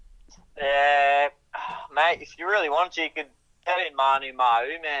 Mate, if you really wanted to, you could get in Manu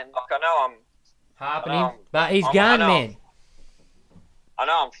Mahu, man. Like, I know I'm harping I know him. But he's I gun, know. man. I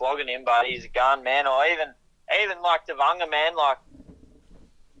know I'm flogging him, but he's a gun, man. Or even like Devunga, man. Like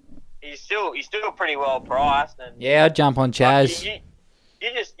he's still pretty well priced. And Yeah, I'd jump on Chaz.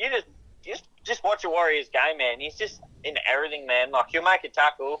 you just watch a Warriors game, man. He's just in everything, man. Like he'll make a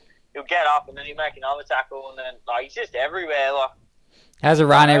tackle, he'll get up, and then he'll make another tackle, and then like he's just everywhere. Like Has a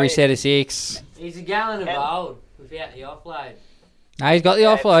run every set of 6. He's a gallon of gold without the offload. No, he's got the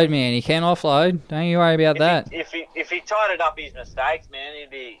offload, man. He can offload. Don't you worry about that. if he tidied up his mistakes, man,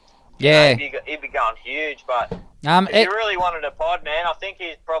 he'd be going huge. But if you really wanted a pod, man, I think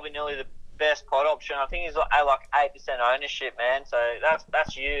he's probably nearly the best pod option. I think he's like 8% ownership, man. So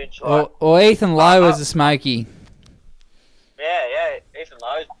that's huge. Like, or Ethan Lowe as a smoky. yeah, Ethan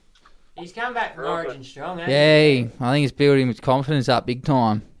Lowe's. He's come back from Origin strong, hasn't Yeah, I think it's building his confidence up big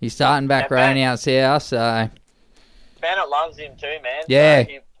time. He's starting back running out south, so... Bennett loves him too, man. Yeah. So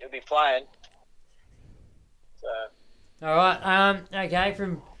he'll be playing. So. All right. Okay.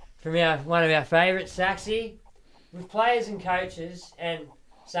 From one of our favourites, Saxy, with players and coaches and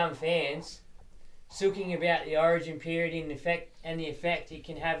some fans sulking about the Origin period and the effect it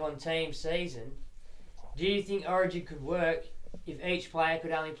can have on team season. Do you think Origin could work if each player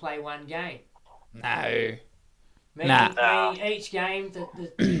could only play one game? No. Meaning each game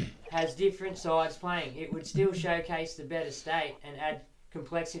that has different sides playing. It would still showcase the better state and add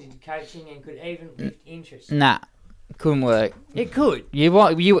complexity to coaching and could even lift interest. Nah, couldn't work. It could. You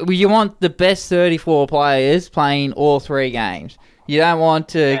want the best 34 players playing all 3 games. You don't want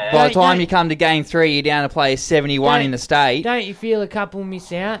to, by the time you come to game 3, you're down to play 71 in the state. Don't you feel a couple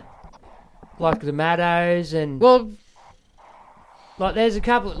miss out? Like the Maddos and... Well... Like, there's a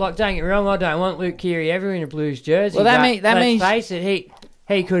couple... Like, don't get me wrong, I don't want Luke Keary ever in a Blues jersey. Well, that means... Let's face it,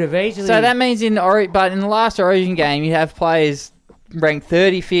 he could have easily... So that means but in the last Origin game, you have players ranked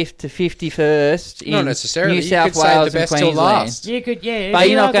 35th to 51st in Not necessarily. New South you could Wales save the best and till Queensland. last. You could, yeah. But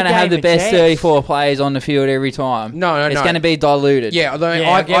you're not going to have the best chance. 34 players on the field every time. No. It's going to be diluted. Yeah, although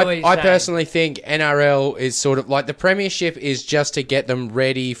I get what you're I saying. personally think NRL is sort of like the Premiership is just to get them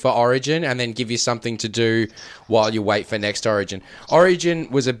ready for Origin and then give you something to do while you wait for next Origin. Origin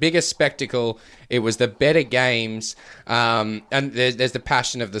was a bigger spectacle. It was the better games, and there's the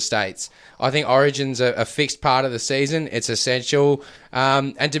passion of the states. I think Origin's a fixed part of the season. It's essential.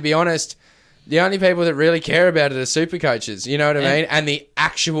 And to be honest, the only people that really care about it are super coaches, you know what I mean? And the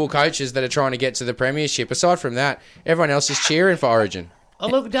actual coaches that are trying to get to the Premiership. Aside from that, everyone else is cheering for Origin. Oh,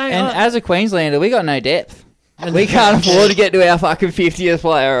 look, As a Queenslander, we got no depth. We can't afford to get to our fucking 50th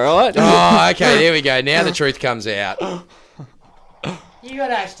player, right? Oh, okay, there we go. Now the truth comes out. You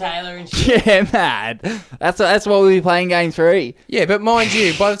got Ash Taylor and shit. Yeah, mad. That's why we'll be playing game 3. Yeah, but mind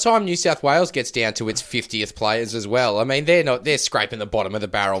you, by the time New South Wales gets down to its 50th players as well, I mean, they're scraping the bottom of the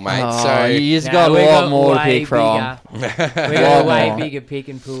barrel, mate. Oh, so you just got a lot more to pick from. We got a way bigger pick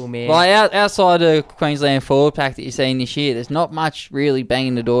and pool, man. Like outside the Queensland forward pack that you've seen this year, there's not much really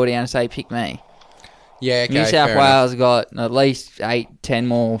banging the door down to say pick me. Yeah, okay, New South fair Wales got at least 8-10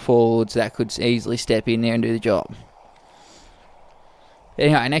 more forwards that could easily step in there and do the job.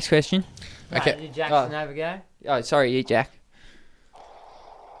 Anyway, next question. Okay. Did Jackson have a go? Oh, sorry, you, Jack.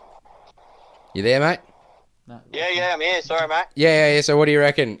 You there, mate? Yeah, I'm here. Sorry, mate. Yeah. So what do you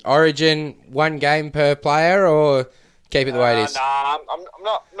reckon? Origin, 1 game per player, or keep it the way it is? Nah, I'm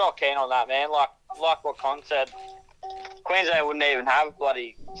not keen on that, man. Like what Con said, Queensland wouldn't even have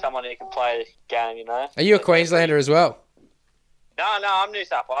bloody someone who can play this game, you know. Are you a Queenslander as well? No, I'm New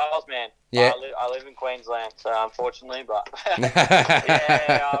South Wales, man. Yeah. I live in Queensland, so unfortunately, but I've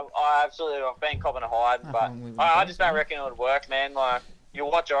been copping a hide, but I just don't reckon it would work, man. Like, you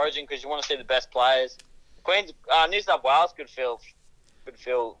watch Origin because you want to see the best players. New South Wales could fill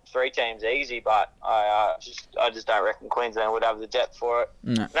 3 teams easy, but I just don't reckon Queensland would have the depth for it.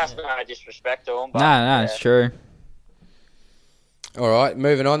 No. That's no disrespect to them. But, No, it's true. All right,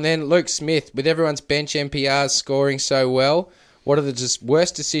 moving on then. Luke Smith, with everyone's bench MPRs scoring so well, what are the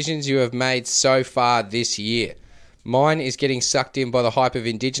worst decisions you have made so far this year? Mine is getting sucked in by the hype of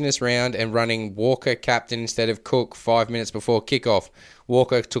Indigenous round and running Walker captain instead of Cook 5 minutes before kickoff.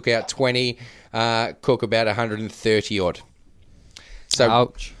 Walker took out 20, Cook about 130 odd. So,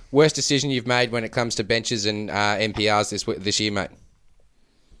 ouch. Worst decision you've made when it comes to benches and MPRs this year, mate?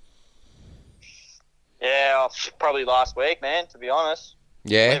 Yeah, probably last week, man, to be honest.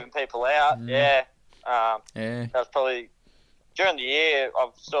 Yeah? Leaving people out, yeah. Yeah. That was probably... During the year,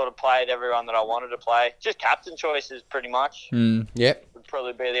 I've sort of played everyone that I wanted to play. Just captain choices, pretty much. Yep. Would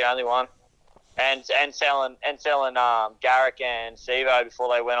probably be the only one. and selling Garrick and Sevo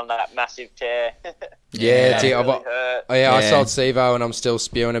before they went on that massive tear. Yeah, That really hurt. I sold Sevo and I'm still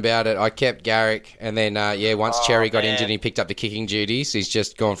spewing about it. I kept Garrick, and then once Cherry got injured and he picked up the kicking duties, he's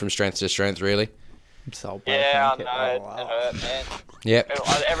just gone from strength to strength, really. Yeah, I know. It hurt, man. Yep.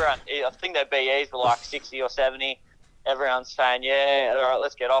 Everyone, I think their BEs were like 60 or 70. Everyone's saying, yeah, all right,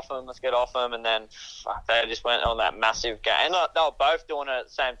 let's get off them. And then they just went on that massive game. And they were both doing it at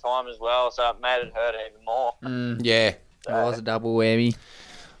the same time as well, so it made it hurt even more. Yeah. It was a double whammy.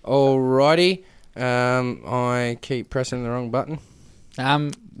 Alrighty. I keep pressing the wrong button.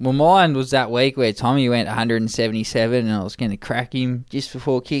 Well, mine was that week where Tommy went 177 and I was going to crack him just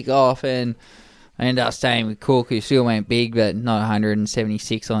before kick-off, and I ended up staying with Cook, who still went big, but not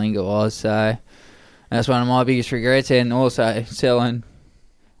 176, I think it was, so... That's one of my biggest regrets, and also selling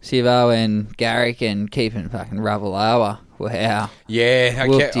Sivo and Garrick and keeping fucking Ravalawa. Wow. Yeah, I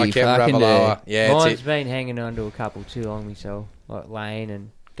kept Ravalawa. Yeah, mine's been hanging on to a couple too long myself, like Lane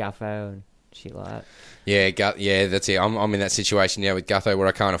and Guffo and shit like that. Yeah, that's it. I'm in that situation now with Gutho where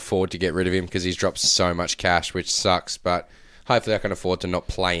I can't afford to get rid of him because he's dropped so much cash, which sucks, but hopefully I can afford to not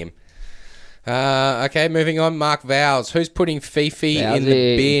play him. Okay, moving on. Mark Vowles. Who's putting Fifi in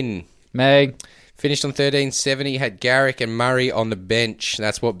the bin? Meg. Finished on 1370, had Garrick and Murray on the bench.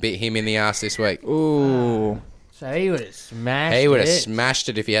 That's what bit him in the arse this week. Ooh. So he would have smashed it. He would have smashed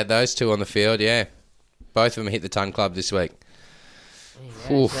it if he had those two on the field, yeah. Both of them hit the ton club this week.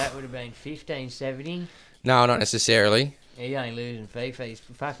 So that would have been 1570. No, not necessarily. Yeah, you ain't losing Fifi's.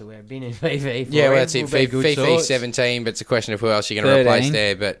 Fuck it, we've been in Fifi. Yeah, well, that's it. Fifi's 17, but it's a question of who else you're going to replace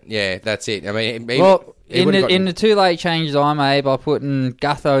there. But yeah, that's it. I mean, in the two late changes I made by putting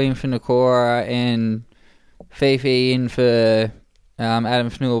Gutho in for Nakora and Fifi in for Adam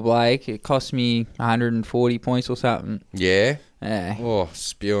Fanua-Blake, it cost me 140 points or something. Yeah? Yeah. Oh,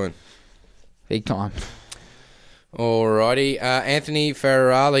 spewing. Big time. Alrighty. Anthony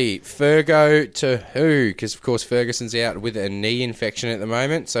Ferrari. Fergo to who? Because, of course, Ferguson's out with a knee infection at the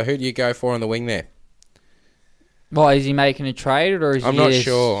moment. So who do you go for on the wing there? Well, is he making a trade or is I'm not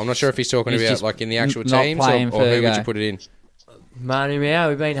sure. I'm not sure if he's talking about like in the actual teams or who would you put it in? Manu Mao,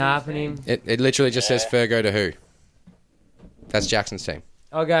 we've been harping him. It literally just says Fergo to who? That's Jackson's team.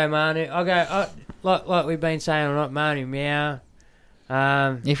 I'll go Manu. Like we've been saying, I'm not Manu Mao.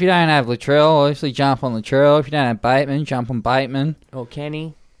 If you don't have Latrell, obviously jump on Latrell. If you don't have Bateman, jump on Bateman. Or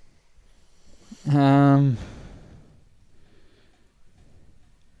Kenny. The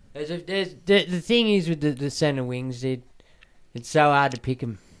thing is with the centre wings, it's so hard to pick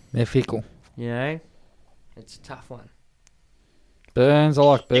them. They're fickle. You know? It's a tough one. Burns, I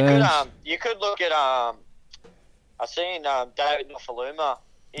like Burns. You could look at I seen David Nofaluma.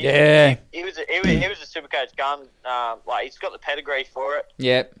 He was a Supercoach gun. Like he's got the pedigree for it.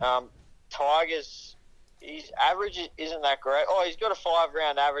 Yep. Tigers, his average isn't that great. Oh, he's got a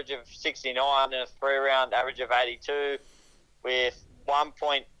 5-round average of 69 and a 3-round average of 82 with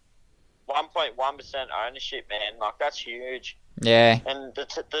 1.1% ownership. Man, like that's huge. Yeah. And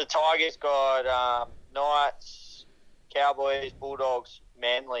the Tigers got Knights, Cowboys, Bulldogs,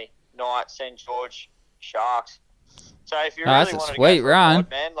 Manly, Knights, St George, Sharks. So if you really want to go for a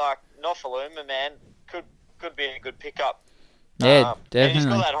man, like Nofaluma, man, could be a good pickup. Yeah, definitely. And he's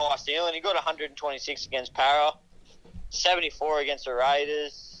got that high ceiling. He got 126 against Para, 74 against the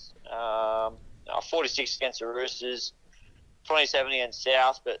Raiders, 46 against the Roosters, 27 against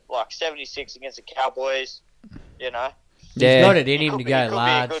South, but like 76 against the Cowboys. You know. Yeah. He's got it in him to go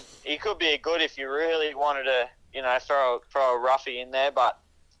large. He could be a good if you really wanted to, throw a roughie in there, but.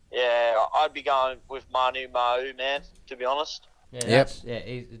 Yeah, I'd be going with Manu Ma'u, man, to be honest. Yeah,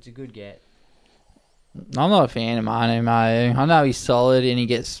 it's a good get. I'm not a fan of Manu Ma'u. I know he's solid and he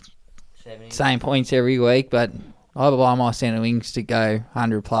gets 70. Same points every week, but I buy my centre wings to go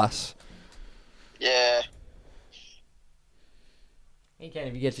 100 plus. Yeah. He can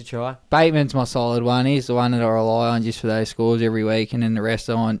if he gets a try. Bateman's my solid one. He's the one that I rely on just for those scores every week, and then the rest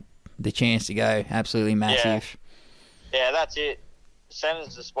I want the chance to go absolutely massive. Yeah, that's it.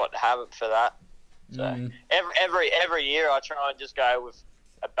 Centre's the spot to have it for that. So every year I try and just go with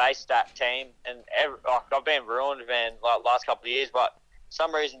a base stat team, and I've been ruined, man, like last couple of years, but for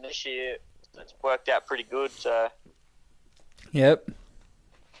some reason this year it's worked out pretty good. So. Yep.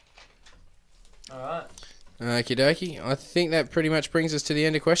 All right. Okie dokie. I think that pretty much brings us to the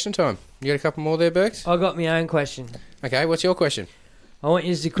end of question time. You got a couple more there, Bergs? I got my own question. Okay, what's your question? I want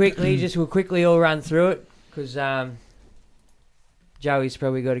you to we'll quickly all run through it because Joey's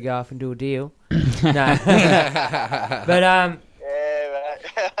probably got to go off and do a deal. No. But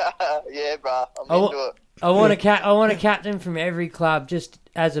Yeah, bro. I'm into it. I want a captain from every club, just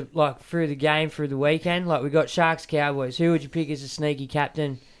as a through the game, through the weekend. Like we got Sharks, Cowboys. Who would you pick as a sneaky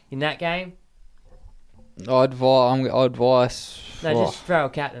captain in that game? I'd advise. No, just throw a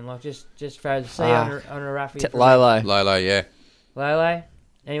captain. Just throw the C on a roughie. Lolo. Lolo, yeah. Lolo.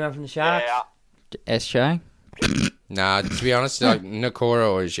 Anyone from the Sharks? Yeah. SJ. Nah, to be honest, like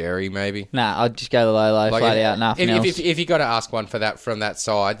Nakora or Jerry, maybe. Nah, I'd just go the Lolo flat out. Nothing else. If you got to ask one from that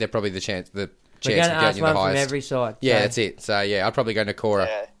side, they're probably the chance of We're getting going to ask you the one from highest. every side. Yeah, so. that's it. So yeah, I'd probably go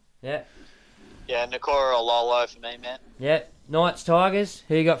Nakora. Yeah. Yeah. Nakora or Lolo for me, man. Yeah. Knights, Tigers.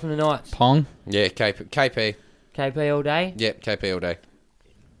 Who you got from the Knights? Pong. Yeah, KP. KP all day. Yep, KP all day.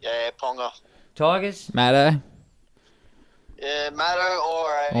 Yeah, Ponga. Tigers. Matto. Yeah, Matto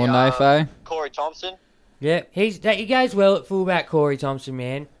Or Nofo. Corey Thompson. Yeah, he goes well at fullback, Corey Thompson,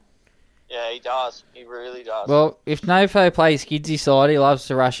 man. Yeah, he does. He really does. Well, if Nofo plays Skidsy side, he loves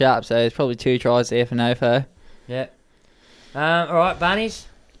to rush up, so there's probably 2 tries there for Nofo. Yeah. All right, Bunnies.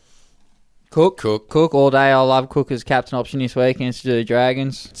 Cook all day. I love Cook as captain option this week against the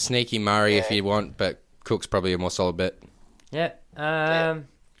Dragons. Sneaky Murray if you want, but Cook's probably a more solid bet. Yeah.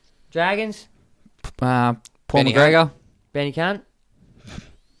 Dragons. Paul Benny McGregor. Benny Cunt.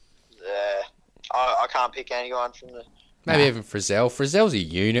 Yeah. I can't pick anyone from the... Maybe even Frizzell. Frizzell's a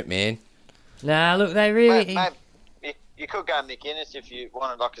unit, man. Nah, look, they really... Mate, you could go McInnes if you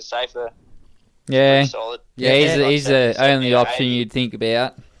wanted like a safer... Yeah. Solid. Yeah, he's the only 70 or option 80. you'd think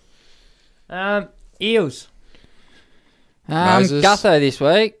about. Eels. Moses. Gutho this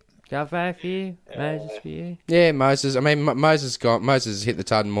week. Gutho for you. Moses for you. Yeah, Moses. I mean, Moses has hit the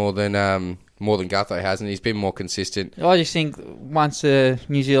ton more than Gutho hasn't. He's been more consistent. I just think once the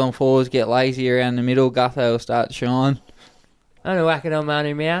New Zealand forwards get lazy around the middle, Gutho will start to shine. I'm going to whack it on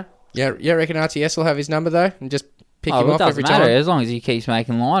Manu Mao. Yeah, you reckon RTS will have his number though and just pick him It off doesn't every matter. time? As long as he keeps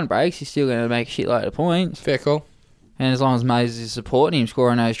making line breaks, he's still going to make a shitload of points. Fair call. And as long as Moses is supporting him,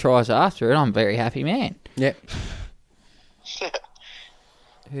 scoring those tries after it, I'm a very happy man. Yeah.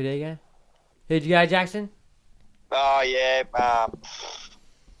 Who'd you go? Who'd you go, Jackson? Oh, yeah.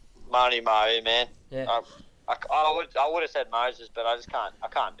 Manu Mo, man. Yeah. I would have said Moses, but I just can't. I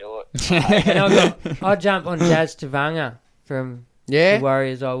can't do it. And I'll jump on Jazz Tavanga from the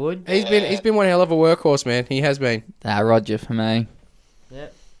Warriors. I would. He's been one hell of a workhorse, man. He has been. Roger for me.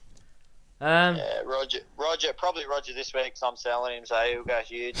 Yep. Yeah, probably Roger this week, because I'm selling him, so he'll go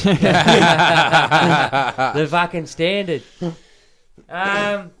huge. The fucking standard.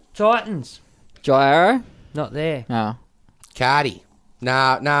 Titans. Jairo? Not there. No. Cardi.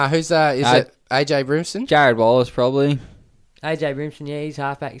 Nah. Who's that? Is it AJ Brimson? Jared Wallace, probably. AJ Brimson, yeah, he's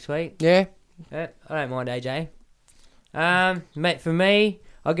halfback this week. Yeah. I don't mind AJ. Mate, for me,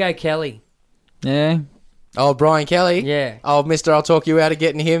 I'll go Kelly. Yeah. Oh, Brian Kelly? Yeah. Oh, mister, I'll talk you out of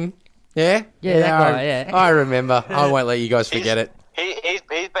getting him. Yeah? Yeah, that guy, yeah. I remember. I won't let you guys forget it. He's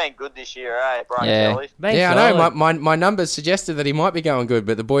been good this year, Brian Kelly? Yeah, I know. My numbers suggested that he might be going good,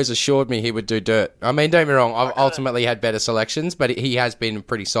 but the boys assured me he would do dirt. I mean, don't get me wrong. I've ultimately had better selections, but he has been a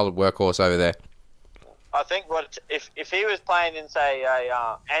pretty solid workhorse over there. I think if he was playing in, say,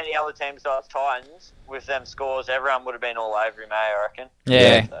 any other team besides Titans, with them scores, everyone would have been all over him, I reckon.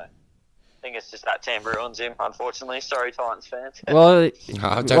 Yeah. So, I think it's just that team ruins him, unfortunately. Sorry, Titans fans. Well,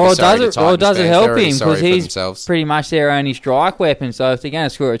 does it help him? Because he's pretty much their only strike weapon, so if they're going to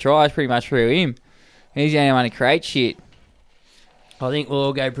score a try, it's pretty much through him. He's the only one to create shit. I think we'll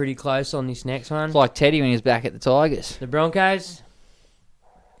all go pretty close on this next one. It's like Teddy when he was back at the Tigers. The Broncos?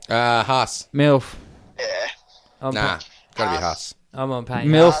 Haas. Milf. Yeah. Gotta be Haas. I'm on paying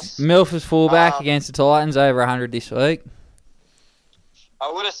Milf is fullback against the Titans, over 100 this week.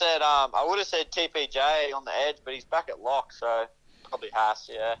 I would have said TPJ on the edge, but he's back at lock, so probably Haas,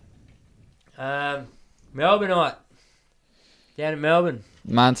 yeah. Melbourneite. Down in Melbourne.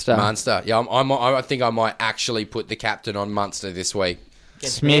 Munster. Yeah, I think I might actually put the captain on Munster this week.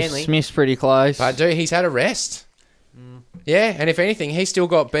 Smith's pretty close. But dude, he's had a rest. Yeah, and if anything, he's still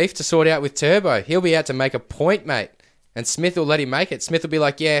got beef to sort out with Turbo. He'll be out to make a point, mate. And Smith will let him make it. Smith will be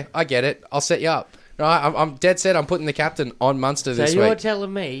like, yeah, I get it. I'll set you up. Right, I'm dead set. I'm putting the captain on Munster this week. So you're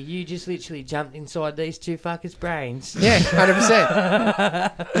telling me you just literally jumped inside these two fuckers' brains? Yeah,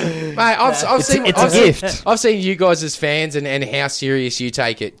 100%. Mate, I've seen you guys as fans and how serious you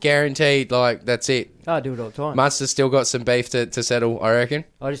take it. Guaranteed, like, that's it. I do it all the time. Munster's still got some beef to settle, I reckon.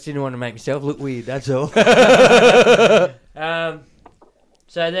 I just didn't want to make myself look weird, that's all.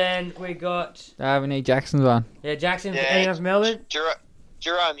 So then we got... we need Jackson's one. Yeah, Jackson. Anyone from Melbourne?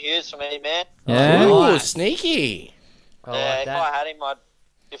 Jerome Hughes for me, man. Yeah. Ooh, sneaky. I like if that. I had him,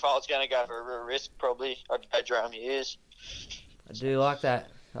 if I was going to go for a real risk, probably I'd go Jerome Hughes. I do like that.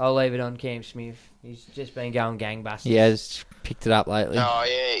 I'll leave it on Cam Smith. He's just been going gangbusters. He has picked it up lately. Oh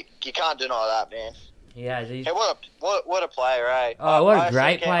yeah, you can't deny that, man. He has. Hey, what a player, eh? Oh, what a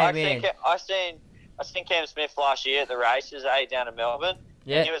great player, man. I seen Cam Smith last year at the races, down in Melbourne.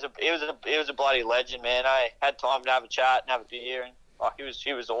 Yeah. He was a bloody legend, man. I had time to have a chat and have a beer, and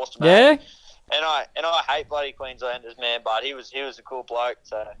he was awesome. Yeah? Mate. And I hate bloody Queenslanders, man, but he was a cool bloke.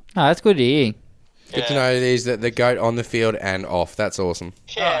 So. Oh, that's good to hear. Good to know he's the GOAT on the field and off. That's awesome.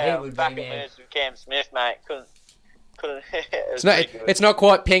 Yeah, he would back be, in man. moves with Cam Smith, mate. Couldn't. It's not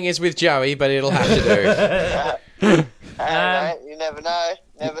quite pingers with Joey, but it'll have to do. Mate, you never know.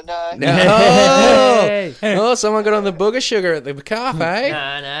 Never know. Oh, someone got on the booger sugar at the calf, eh?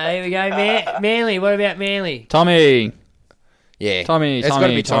 No, here we go. Manly, what about Manly? Tommy. Yeah. Tommy. It's got to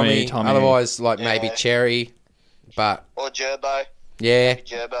be Tommy. Otherwise, maybe Cherry, but... Or Gerbo. Yeah. Maybe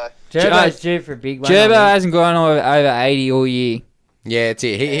Gerbo. Gerbo's due for a big one. Gerbo hasn't gone over 80 all year. Yeah, it's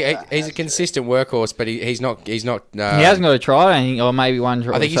it. He's a consistent workhorse, but he's not. He hasn't got a try, I think, or maybe one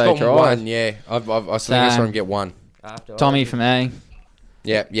try. I think he's got one. Yeah, I saw him get one. Tommy for me.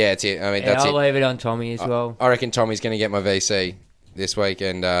 Yeah, that's it. I mean, that's I'll leave it on Tommy as well. I reckon Tommy's going to get my VC this week,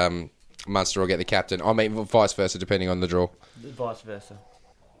 and Munster will get the captain. I mean, vice versa, depending on the draw. Vice versa.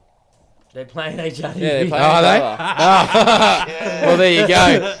 They're playing each other. Yeah, they're playing Are they? Yeah. Well, there you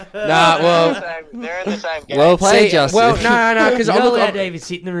go. They're in the same game. Well played, Justin. Well, no, because You're I not look. allowed to even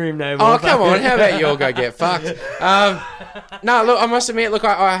sit in the room no more. Oh, come on. How about you all go get fucked? No, look, I must admit,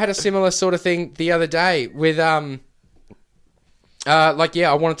 I had a similar sort of thing the other day with, I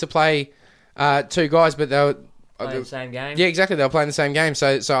wanted to play two guys, but they were... Playing the same game? Yeah, exactly. They were playing the same game.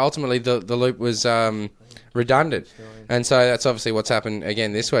 So ultimately, the loop was redundant. And so that's obviously what's happened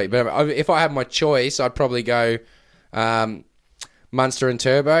again this week. But if I had my choice, I'd probably go Munster and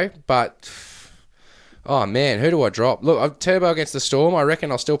Turbo. But... Oh, man, who do I drop? Look, Turbo against the Storm, I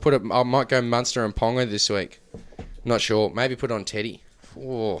reckon I'll still put it... I might go Munster and Ponga this week. Not sure. Maybe put on Teddy.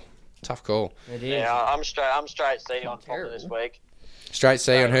 Oh, tough call. It is. Yeah, I'm straight C on Ponga this week. Straight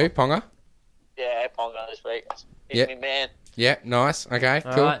C on who? Ponga? Yeah, Ponga this week. He's Yeah. me man. Yeah, nice. Okay,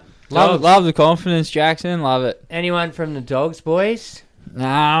 All cool. right. Love the confidence, Jackson. Love it. Anyone from the Dogs, boys?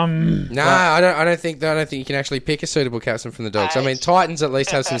 Nah, I don't think you can actually pick a suitable captain from the Dogs. I mean, Titans at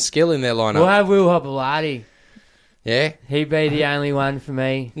least have some skill in their lineup. We'll have Will Hopelati. Yeah. He'd be the only one for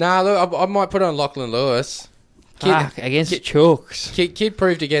me. Nah, look, I might put on Lachlan Lewis. Against Chooks. Kid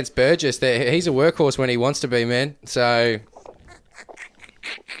proved against Burgess that he's a workhorse when he wants to be, man. So.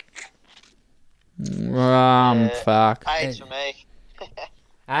 Fuck. AIDS for me.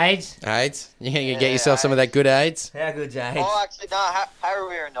 AIDS? You can get yourself some of that good AIDS. How good's AIDS? Oh, actually, no,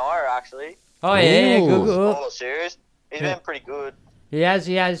 Harry Naira, actually. Oh, yeah, Ooh. good. Oh, serious? He's been pretty good. He has.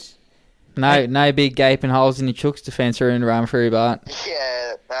 No big gaping holes in the Chooks defence or in the run through, but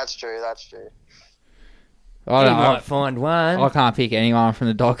Yeah, that's true. I He don't know. might find one. I can't pick anyone from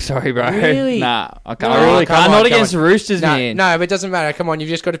the Dogs, sorry, bro. Really? Nah, I can't. No, I really come can't. on, Not come against on. the Roosters, No, man. no, but it doesn't matter. Come on, you've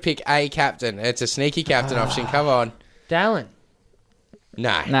just got to pick a captain. It's a sneaky captain option. Come on. Dallin.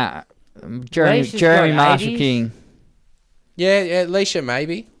 No. Nah. Jeremy Leash has got Marshall 80s. King. Yeah, Alicia,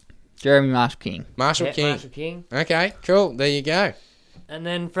 maybe. Jeremy Marshall King. Marshall Yeah, King. Marshall King. Okay, cool. There you go. And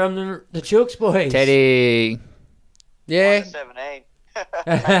then from the Chooks boys. Teddy. Yeah. 17.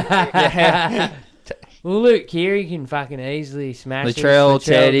 Well, Luke Keary can fucking easily smash it. Latrell,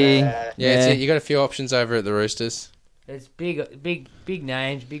 Teddy. Yeah, that's it. You got a few options over at the Roosters. It's big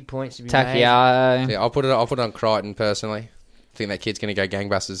names, big points to be Takiao. Yeah, I'll put it on Crichton personally. I think that kid's going to go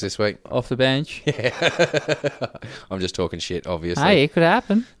gangbusters this week. Off the bench. Yeah. I'm just talking shit, obviously. Hey, it could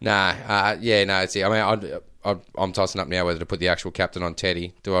happen. Nah, it's it. I mean, I'm tossing up now whether to put the actual captain on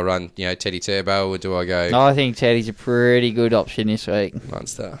Teddy. Do I run, Teddy Turbo, or do I go No, I think Teddy's a pretty good option this week.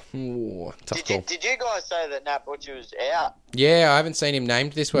 Munster? Ooh, tough call. Did you guys say that Nat Butcher was out? Yeah, I haven't seen him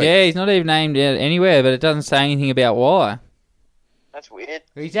named this week. Yeah, he's not even named out anywhere, but it doesn't say anything about why. That's weird.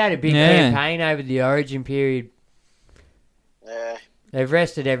 He's had a big Yeah. campaign over the Origin period. Yeah. They've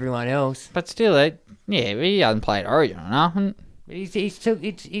rested everyone else. But still, he hasn't played Origin or nothing. But he's done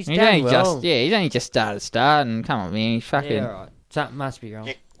He's well. he's only just starting. Come on, man, he's fucking. Yeah, right. Something must be wrong.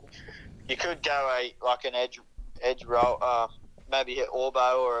 You could go an edge roll, maybe hit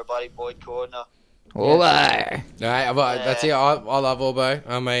Orbo or a buddy Boyd Cordner. Orbo. That's it. I love Orbo.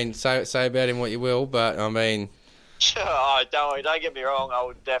 I mean, say about him what you will, but I mean, Oh, don't get me wrong. I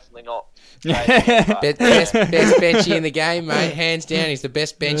would definitely not. best benchy in the game, mate. Hands down, he's the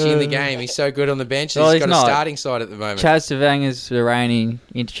best benchy in the game. He's so good on the bench. Well, He's he's got not. a starting side at the moment. Chaz Savanga's the reigning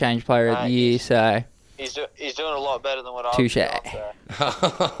interchange player of the year, so He's doing a lot better than what I touche.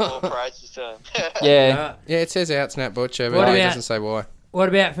 All praises to him. Yeah. Yeah, it says out Snap Butcher, but What it about- doesn't say why. What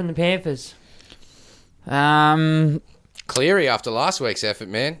about from the Panthers? Cleary after last week's effort,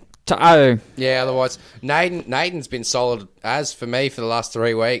 man. Yeah, otherwise, Naden's been solid as for me for the last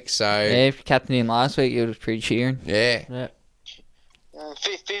 3 weeks. So if you captained him last week, it was pretty cheering. Yeah.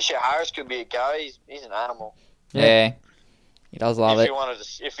 Fisher Harris could be a go. He's an animal. Yeah. He does love it. If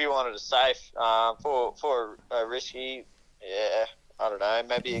you wanted a safe for a risky, yeah, I don't know,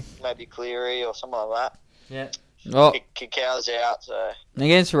 maybe Cleary or something like that. Yeah. Well, Kikau's out, so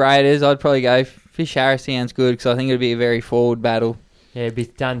against the Raiders, I'd probably go Fish Harris. Sounds good because I think it'd be a very forward battle. Yeah, it'd be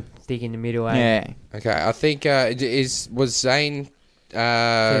done thick in the middle. Yeah. Okay, I think was Zane.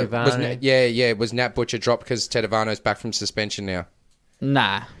 Was Nat Butcher dropped because Tedavano's back from suspension now?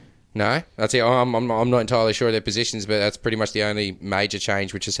 Nah. No, that's it. I'm not entirely sure of their positions, but that's pretty much the only major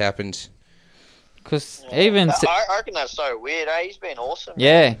change which has happened. Because I reckon that's so weird. He's been awesome.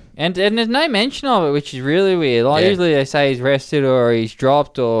 Yeah, and there's no mention of it, which is really weird. Like usually they say he's rested or he's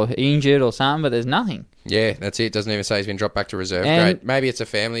dropped or injured or something, but there's nothing. Yeah, that's it. Doesn't even say he's been dropped back to reserve. And Great. Maybe it's a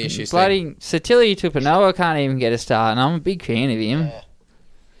family issue. Bloody Satili Tupanoa can't even get a start, and I'm a big fan of him.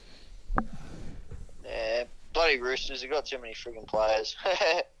 Yeah, bloody Roosters. They've got too many friggin' players.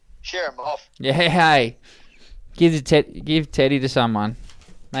 Share them off. Yeah, hey, give Teddy to someone.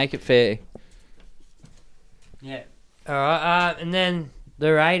 Make it fair. Yeah. All right. And then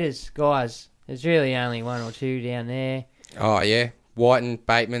the Raiders, guys. There's really only one or two down there. Oh, yeah. Whiten,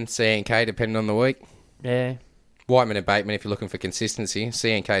 Bateman, CNK, depending on the week. Yeah. Whiteman and Bateman if you're looking for consistency.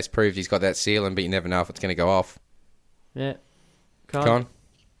 CNK's proved he's got that ceiling, but you never know if it's going to go off. Yeah. Con?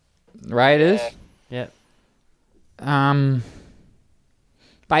 Raiders? Yeah.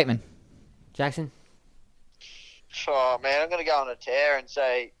 Bateman. Jackson? Oh, man, I'm going to go on a tear and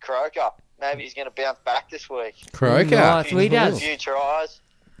say Croker. Maybe he's going to bounce back this week. Croker? Nice. He does. A few tries.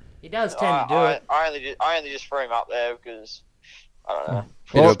 He does tend to do it. I only just threw him up there because, I don't know.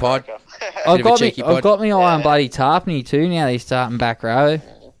 Bit of a pod. I've got me eye on Buddy Tarpany too now. He's starting back row.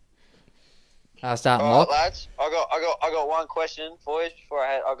 Starting lock. Lads, I got one question for you before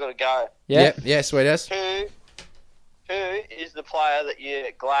I got to go. Yeah, sweet as. Who is the player that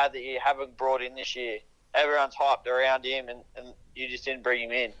you're glad that you haven't brought in this year? Everyone's hyped around him and you just didn't bring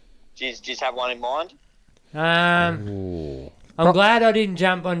him in. Do you just have one in mind? I'm glad I didn't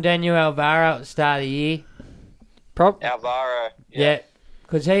jump on Daniel Alvaro at the start of the year. Alvaro. Yeah.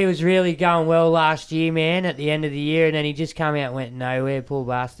 Because he was really going well last year, man, at the end of the year, and then he just come out and went nowhere, poor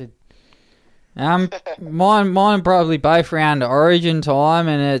bastard. Mine probably both around Origin time,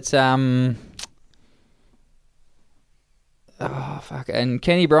 and it's and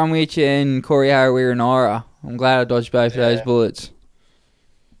Kenny Bromwich and Corey Harawira-Naera. I'm glad I dodged both of those bullets.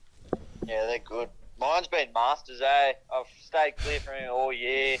 Yeah, they're good. Mine's been Masters, eh? I've stayed clear from him all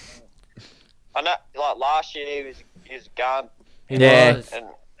year. I know, like last year, he was a gun. Yeah.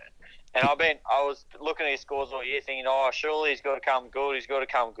 And I was looking at his scores all year, thinking, surely he's got to come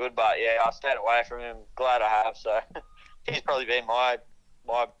good. But yeah, I stayed away from him. Glad I have. So he's probably been my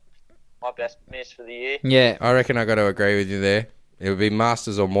best miss for the year. Yeah, I reckon I got to agree with you there. It would be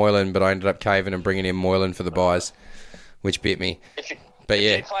Masters or Moylan, but I ended up caving and bringing in Moylan for the buys, which bit me. If you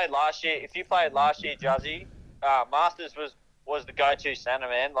played last year, Juzzy, Masters was the go-to centre,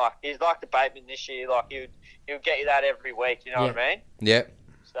 man. Like he's like the Bateman this year. Like he would get you that every week. You know what I mean? Yeah.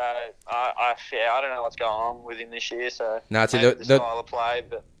 So I don't know what's going on with him this year. So no, it's the style of play,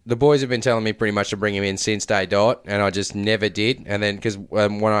 but the boys have been telling me pretty much to bring him in since day dot, and I just never did. And then because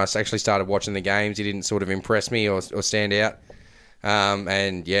when I actually started watching the games, he didn't sort of impress me or stand out.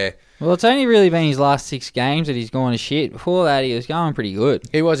 And yeah. Well, it's only really been his last 6 games that he's gone to shit. Before that, he was going pretty good.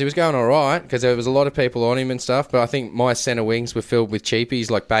 He was going all right because there was a lot of people on him and stuff. But I think my centre wings were filled with cheapies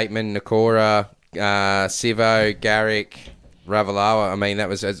like Bateman, Nakora, Sivo, Garrick, Ravalawa. I mean, that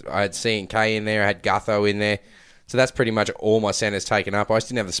was I had CNK in there, I had Gutho in there. So that's pretty much all my centres taken up. I just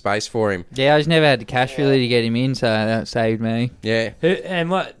didn't have the space for him. Yeah, I just never had the cash really to get him in, so that saved me. Yeah.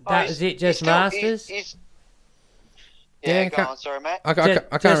 And what? That was it, just Masters? Yeah, go on, sorry, mate. I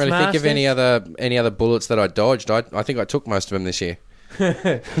can't really think of any other bullets that I dodged. I think I took most of them this year.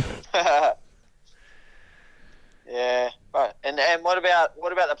 Yeah, right. And what about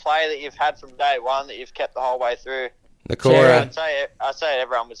the player that you've had from day one that you've kept the whole way through? Nakora. I'd say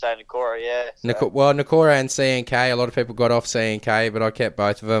everyone would say Nakora, yeah. So. Nakora and CNK. A lot of people got off CNK, but I kept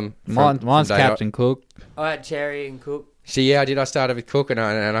both of them. Mine's Captain Cook. I had Cherry and Cook. So yeah, I did. I started with Cook, and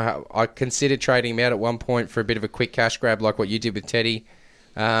I considered trading him out at one point for a bit of a quick cash grab, like what you did with Teddy.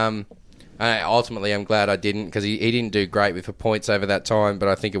 Ultimately, I'm glad I didn't because he didn't do great with the points over that time. But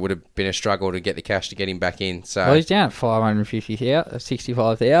I think it would have been a struggle to get the cash to get him back in. So well, he's down at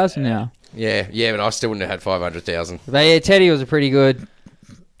 65,000 now. Yeah, but I still wouldn't have had 500,000. But yeah, Teddy was a pretty good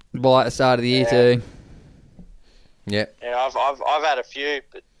ball at the start of the year too. Yeah. Yeah, I've had a few,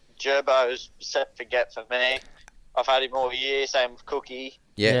 but Gerbo's set forget for me. I've had him all year. Same with Cookie.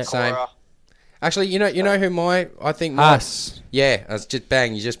 Yeah, same. Cora. Actually, you know who I think Haas. Yeah, that's just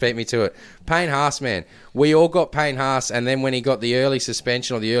bang. You just beat me to it. Payne Haas, man. We all got Payne Haas, and then when he got the early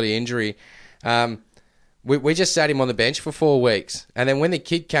suspension or the early injury, we just sat him on the bench for 4 weeks. And then when the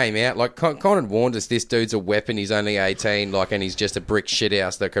kid came out, like Con had warned us, this dude's a weapon. He's only 18, and he's just a brick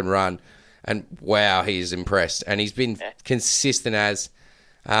shithouse that can run. And wow, he's impressed, and he's been consistent as.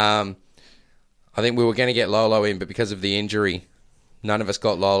 I think we were going to get Lolo in, but because of the injury, none of us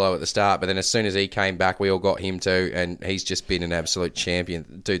got Lolo at the start. But then as soon as he came back, we all got him too, and he's just been an absolute champion.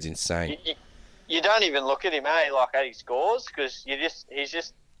 The dude's insane. You don't even look at him, at his scores, because he's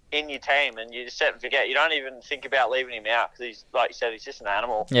just in your team, and you just set and forget. You don't even think about leaving him out because he's, like you said, he's just an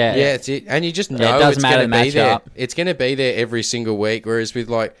animal. Yeah, it's it, and you just know it's going to be there. It's going to be there every single week. Whereas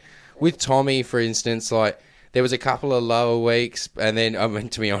with Tommy, for instance, there was a couple of lower weeks, and then,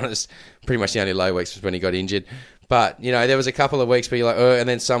 to be honest, pretty much the only low weeks was when he got injured. But, there was a couple of weeks where you're like, and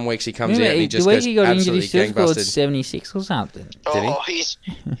then some weeks he comes out and he just goes he got absolutely injured, he still scored gangbusted. 76 or something. Did he? Oh, he's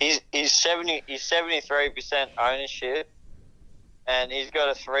 73% ownership, and he's got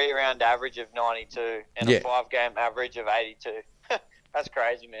a 3-round average of 92 and a 5-game average of 82. That's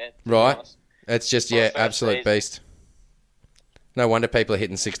crazy, man. Right. It's just, absolute season. beast. No wonder people are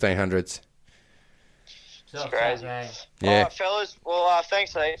hitting 1600s. It's crazy. Yeah. All right, fellas. Well,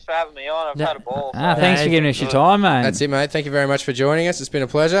 thanks for having me on. I've had a ball. Thanks for giving us your time, mate. That's it, mate. Thank you very much for joining us. It's been a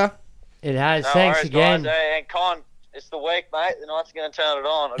pleasure. It has. No Thanks worries, again. Guys. And Con, it's the week, mate. The Knights are going to turn it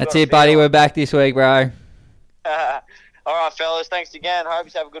on. That's it, buddy. We're back this week, bro. All right, fellas. Thanks again. Hope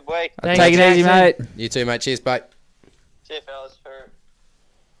you have a good week. Take it easy, mate. You too, mate. Cheers, bye. See you, fellas.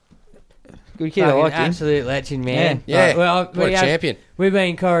 Good kid, I like him. Absolute legend, man. Yeah. What a champion. We've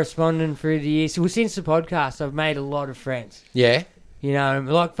been corresponding through the years. Well, since the podcast, I've made a lot of friends. Yeah. You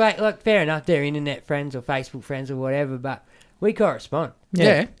know, fair enough, they're internet friends or Facebook friends or whatever, but we correspond.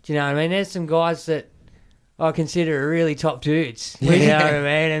 Yeah. Do you know what I mean? There's some guys that I consider are really top dudes. You know what I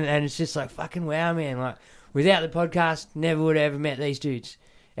mean? And it's just like, fucking wow, man. Like, without the podcast, never would have ever met these dudes.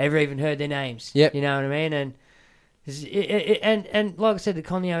 Ever even heard their names. Yep. You know what I mean? And like I said, the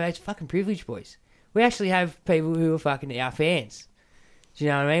Conio, it's fucking privileged, boys. We actually have people who are fucking our fans. Do you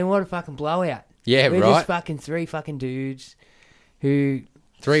know what I mean? What a fucking blowout. Yeah, We're right. just fucking 3 fucking dudes who...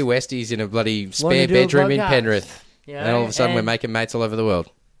 3 Westies in a bloody spare bedroom in Penrith. You know, and all of a sudden we're making mates all over the world.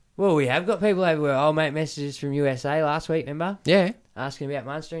 Well, we have got people everywhere. Old mate messages from USA last week, remember? Yeah. Asking about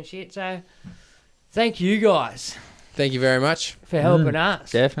Munster and shit. So, thank you guys. Thank you very much. For helping us.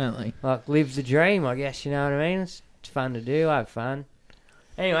 Definitely. Like, live the dream, I guess, you know what I mean? It's fun to do. I have fun.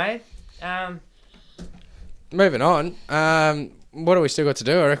 Anyway, moving on. What do we still got to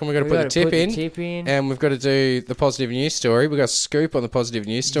do? I reckon we've got to put the tip in. And we've got to do the positive news story. We've got a scoop on the positive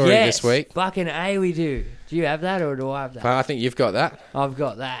news story this week. Fucking A, we do. Do you have that or do I have that? Well, I think you've got that. I've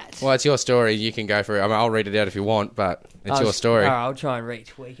got that. Well, it's your story. You can go for it. I mean, I'll read it out if you want, but it's your story. All right, I'll try and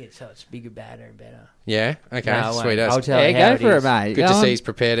retweak it so it's bigger, badder, and better. Yeah? Okay, No, sweet as. I'll tell you how go for it, mate. Good Go to on. see he's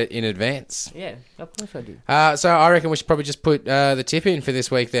prepared it in advance. Yeah, of course I do. So I reckon we should probably just put the tip in for this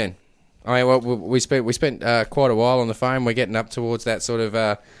week then. I mean, well, we spent quite a while on the phone. We're getting up towards that sort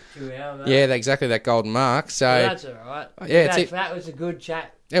of... exactly, that golden mark. So that's all right. Yeah, that was a good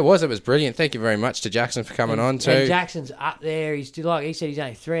chat. It was brilliant. Thank you very much to Jackson for coming on too. And Jackson's up there. He's still, like he said, he's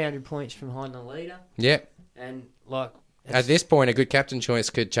only 300 points from behind the leader. Yep. And like at this point, a good captain choice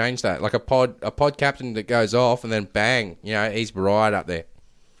could change that. Like a pod captain that goes off and then bang, he's right up there.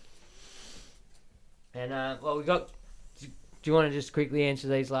 And we got. Do you want to just quickly answer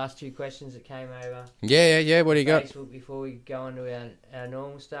these last 2 questions that came over? Yeah. What do you got? Facebook before we go on to our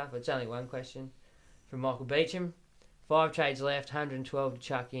normal stuff. It's only one question from Michael Beecham. 5 trades left, 112 to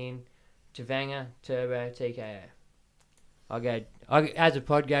chuck in. Tavanga, Turbo, TKO. As a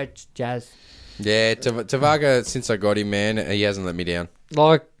pod, go Jazz. Yeah, Tavaga, since I got him, man, he hasn't let me down.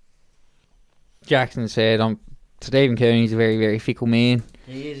 Like Jackson said, Stephen Kearney's a very, very fickle man.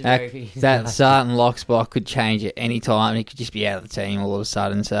 He is that starting lock spot could change at any time. He could just be out of the team all of a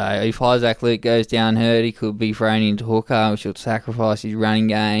sudden. So if Isaac Luke goes down hurt, he could be thrown into hooker, which will sacrifice his running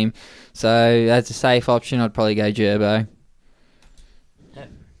game. So as a safe option, I'd probably go Gerbo. Yep.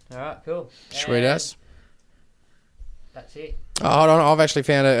 All right, cool. Sweet ass. That's it. Oh, hold on, I've actually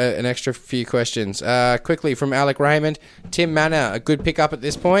found an extra few questions. Quickly from Alec Raymond. Tim Manor, a good pickup at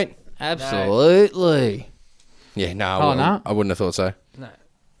this point? Absolutely. Yeah, no, no? I wouldn't have thought so. No.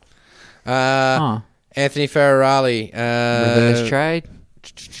 Anthony Ferrarali. Reverse trade.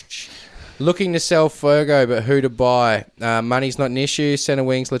 Looking to sell Fergo, but who to buy? Money's not an issue. Centre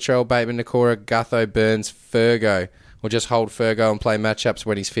wings, Latrell, Bateman, Nakora, Gutho, Burns, Fergo. Or just hold Fergo and play matchups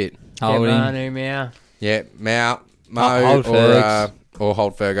when he's fit. Hold him. Manu, Meow. Yeah, Mo, Hold Fergs. or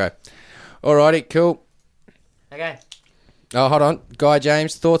hold Fergo. Alrighty, cool. Okay. Oh, hold on. Guy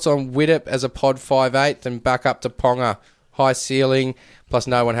James, thoughts on Widdop as a pod 5'8" and back up to Ponga. High ceiling, plus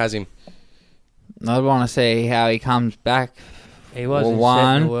no one has him. I want to see how he comes back. He wasn't for setting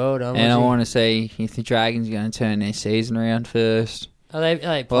one, the world on, and I was he? want to see if the Dragons are going to turn their season around first. Are they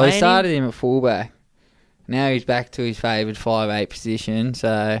Well, playing they started him at fullback. Now he's back to his favoured 5'8" position,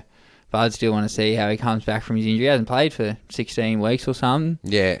 so... But I'd still want to see how he comes back from his injury. He hasn't played for 16 weeks or something.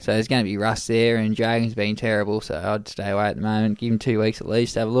 Yeah. So there's going to be rust there, and Dragons been terrible, so I'd stay away at the moment. Give him 2 weeks at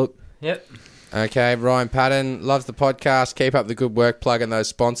least, have a look. Yep. Okay, Ryan Patton, loves the podcast. Keep up the good work plugging those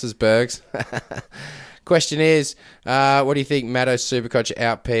sponsors, Bergs. Question is, what do you think Matto's Supercoach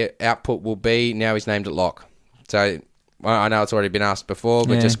output will be now he's named at lock? So, well, I know it's already been asked before,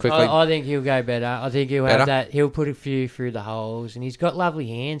 but just quickly. I think he'll go better. I think he'll Better? have that. He'll put a few through the holes, and he's got lovely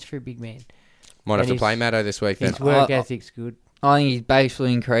hands for a big man. Might have And to play Matto this week then. His work ethic's good. I think his base will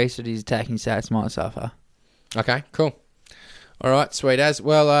increase, but his attacking stats might suffer. Okay, cool. All right, sweet as.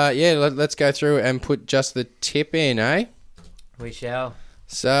 Well, yeah, let's go through and put just the tip in, eh? We shall.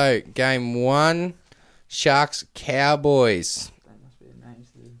 So, game 1, Sharks Cowboys.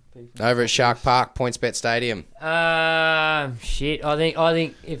 Over at Shark Park, PointsBet Stadium. Shit. I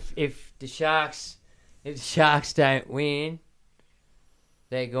think if the Sharks don't win,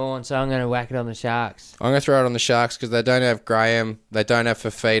 they're gone. So I'm going to whack it on the Sharks. I'm going to throw it on the Sharks because they don't have Graham, they don't have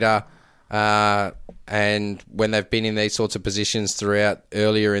Fafita, and when they've been in these sorts of positions throughout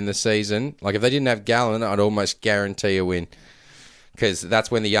earlier in the season, like if they didn't have Gallen, I'd almost guarantee a win. Because that's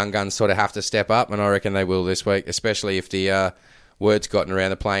when the young guns sort of have to step up, and I reckon they will this week, especially if the word's gotten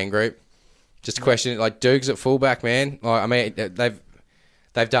around the playing group. Just a question, like Dukes at fullback, man. Like, I mean,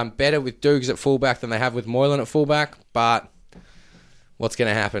 they've done better with Dukes at fullback than they have with Moylan at fullback, but what's going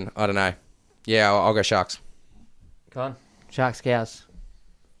to happen? I don't know. Yeah, I'll go Sharks. Go on. Sharks, Cows.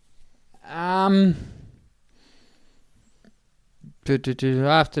 After the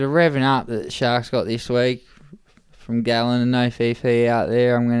revving up that the Sharks got this week from Gallen and no Fifi out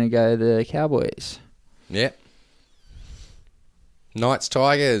there, I'm going to go the Cowboys. Yep. Knights,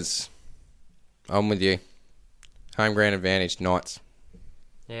 Tigers. I'm with you. Home ground advantage, Knights.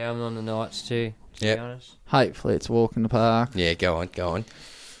 Yeah, I'm on the Knights too, to be honest. Hopefully it's a walk in the park. Yeah, go on.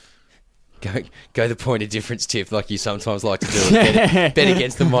 Go the point of difference tip like you sometimes like to do. Bet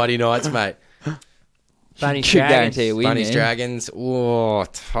against the mighty Knights, mate. Bunnies, Should Dragons. guarantee a win. Bunnies, yeah. Dragons. Oh,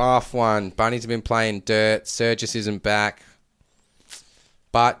 tough one. Bunnies have been playing dirt. Surgis isn't back.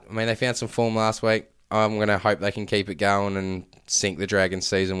 But, I mean, they found some form last week. I'm going to hope they can keep it going and sink the Dragons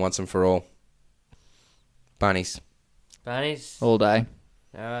season once and for all. Bunnies. Bunnies. All day.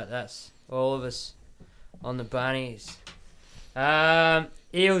 All right, that's all of us on the Bunnies.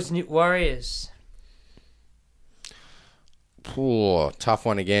 Eels, Warriors. Oh, tough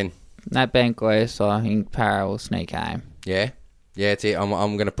one again. That Bankwest, I think Para will sneak home. Yeah, it's it. I'm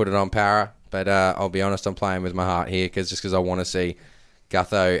going to put it on Para, but I'll be honest, I'm playing with my heart here because I want to see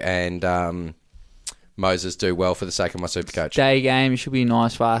Gutho and Moses do well for the sake of my super coach. Day game, should be a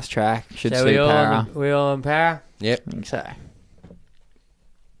nice fast track. Should So suit Para. we all on Para? Yep. I think so.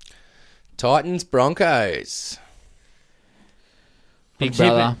 Titans, Broncos. Big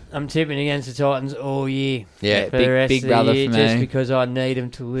brother. I'm tipping against the Titans all year. Yeah, For the rest big of the brother year, for just me. because I need them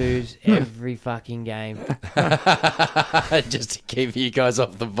to lose every fucking game. Just to keep you guys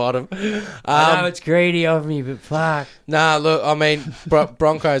off the bottom. I know it's greedy of me, but fuck. Nah, look, I mean,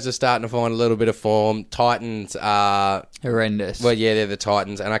 Broncos are starting to find a little bit of form. Titans are... Horrendous. Well, yeah, they're the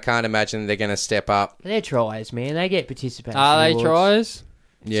Titans, and I can't imagine they're going to step up. They're tries, man. They get participation. Are they awards. tries?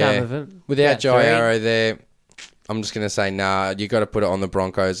 Yeah. Some of them. Without About Jai 3. Arrow there, I'm just going to say, nah, you got to put it on the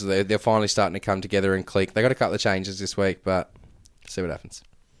Broncos. They're finally starting to come together and click. They got a couple of changes this week, but see what happens.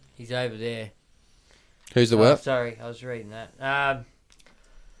 He's over there. Who's the what? Sorry, I was reading that.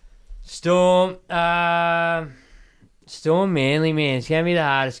 Storm. Storm Manly, man. It's going to be the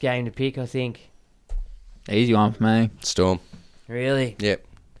hardest game to pick, I think. Easy one for me. Storm. Really? Yep.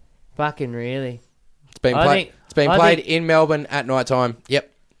 Fucking really. It's been played in Melbourne at night time. Yep.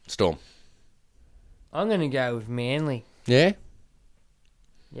 Storm. I'm going to go with Manly. Yeah?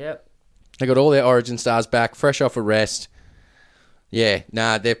 Yep. They got all their Origin stars back, fresh off a rest. Yeah,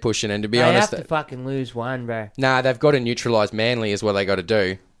 nah, they're pushing. And to be They honest, have to fucking lose one, bro. nah, they've got to neutralise Manly is what they got to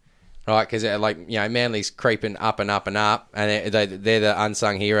do. Right, because Manly's creeping up and up and up, and they're the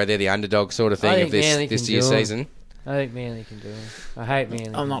unsung hero. They're the underdog sort of I thing think of Manly this can year's do 'em. season. I think Manly can do it. I hate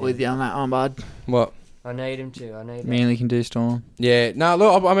Manly. I'm not with you on that one, bud. What? I need him to. I need him. Manly can do Storm. Yeah, no.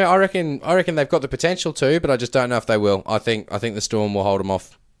 Look, I mean, I reckon they've got the potential to, but I just don't know if they will. I think the Storm will hold them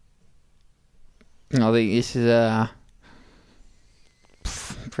off. I think this is a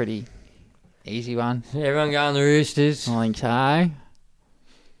pretty easy one. Everyone going the Roosters. I think so.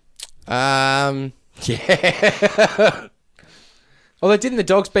 Yeah. Although, didn't the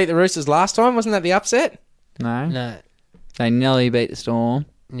Dogs beat the Roosters last time? Wasn't that the upset? No. No, They nearly beat the Storm.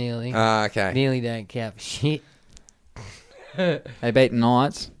 nearly. Okay. Nearly don't count for shit. They beat the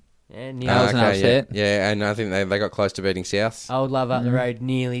Knights. Yeah, nearly. That was an upset. Yeah, and I think they got close to beating South. Old love up the road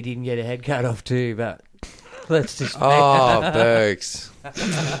nearly didn't get a head cut off too, but let's just. Oh, Bergs.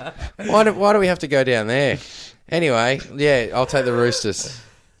 Why do we have to go down there? Anyway, yeah, I'll take the Roosters.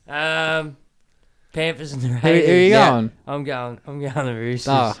 Panthers and the Who Raiders. are you Yeah. going? I'm going the Roosters.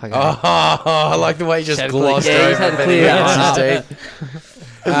 Oh, okay. Oh, I like the way you just Had to glossed clear- yeah, over had to Benny clear that Hansen's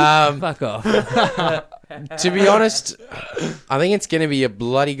team. Fuck off. To be honest, I think it's going to be a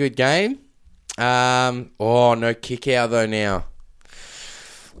bloody good game. No kick out though now.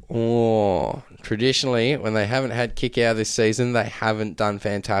 Oh, traditionally, when they haven't had kick out this season, they haven't done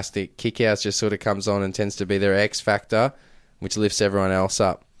fantastic. Kick outs just sort of comes on and tends to be their X factor, which lifts everyone else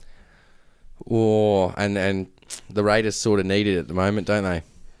up. Oh, and the Raiders sort of need it at the moment, don't they?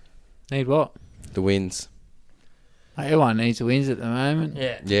 Need what? The wins. Everyone needs the wins at the moment.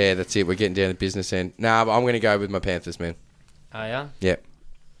 Yeah. Yeah, that's it. We're getting down to business end. Nah, but I'm going to go with my Panthers, man. Oh yeah. Yep.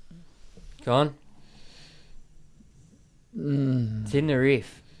 Go on. It's in the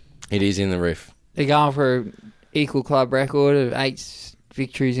riff. It is in the roof. They're going for an equal club record of 8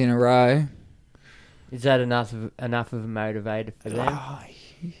 victories in a row. Is that enough of a motivator for them?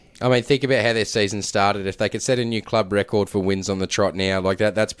 I mean, think about how their season started. If they could set a new club record for wins on the trot now, like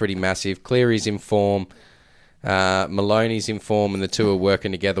that's pretty massive. Cleary's in form, Maloney's in form, and the two are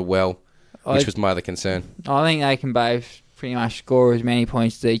working together well, which was my other concern. I think they can both pretty much score as many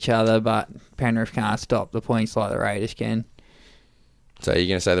points as each other, but Penrith can't stop the points like the Raiders can. So you're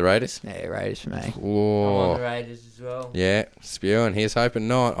going to say the Raiders? Yeah, Raiders for me. I Whoa. want the Raiders as well. Yeah, spewing. Here's hoping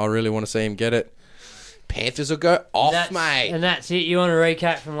not. I really want to see him get it. Panthers will go off, mate. And that's it. You want to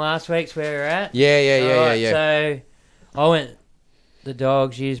recap from last week's where we're at? Yeah. Alright, so I went the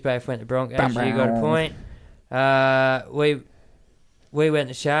Dogs. You both went the Broncos. So you got a point. We went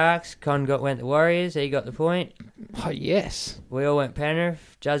the Sharks. Con went the Warriors. He got the point. Oh, yes. We all went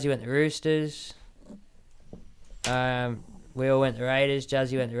Penrith. Juzzy went the Roosters. We all went the Raiders.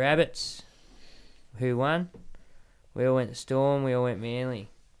 Juzzy went the Rabbits. Who won? We all went the Storm. We all went Manly.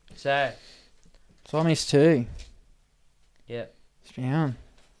 So I missed 2. yep. Yeah.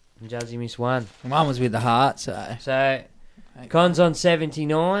 And Juzzy missed 1. One was with the Heart, so. So Con's on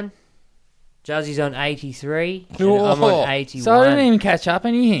 79. Juzzy's on 83. And Whoa. I'm on 81. So I didn't even catch up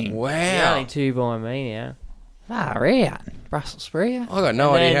anything. You're Wow. only 2 by me now. Far out. Brussels Sprea. I got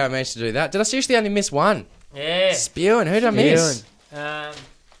no And idea then- how I managed to do that. Did I seriously only miss one? Yeah. Spewing. Who did I miss?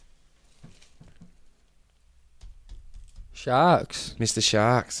 Sharks. Missed the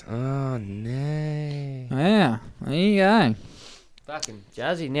Sharks. Oh, no. Yeah. There you go. Fucking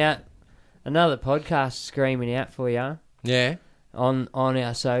Juzzy. Now, another podcast screaming out for you Yeah. on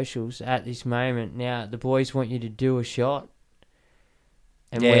our socials at this moment. Now, the boys want you to do a shot.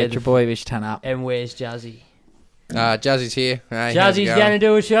 And Yeah, where the- Trebojevic turn up. And where's Juzzy? Juzzy's here. Hey, how's it Juzzy's going to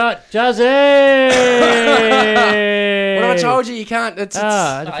do a shot. Juzzy! What have I told you? You can't. It's you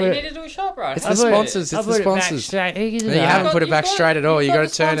need to do a shot, bro. the sponsors. It's the sponsors. Who gives a You fuck? haven't put it back straight at all. You got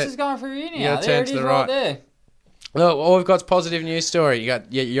to turn Sponsors it. going through you now. You gotta There turn it to is the right right. there. Look, all we've got's positive news story. You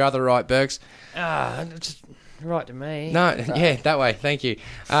got your other right, Bergs. Just right to me. No, yeah, that way. Thank you.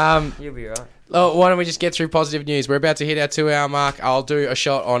 You'll be right. Oh, why don't we just get through positive news? We're about to hit our 2-hour mark. I'll do a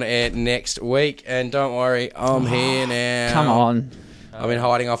shot on air next week, and don't worry, I'm here now. Come on. I've been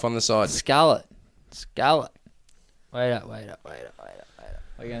hiding off on the side. Scull it. Wait up.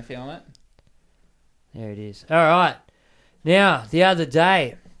 Are you going to film it? There it is. All right. Now, the other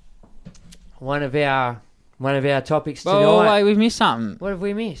day, one of our topics tonight. Oh, wait, we've missed something. What have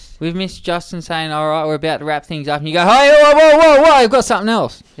we missed? We've missed Justin saying, all right, we're about to wrap things up. And you go, hey, whoa, I've got something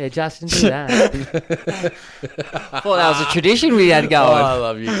else. Yeah, Justin, do that. Thought that was a tradition we had Oh, going. I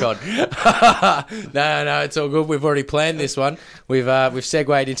love you, Con. No, it's all good. We've already planned this one. We've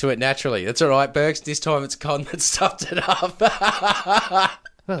segued into it naturally. That's all right, Bergs. This time it's Con that stuffed it up.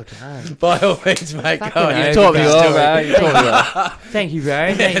 Well done. By all means, mate. Go on. hell, You Taught me guys well, do bro. it. You taught me well. Thank you,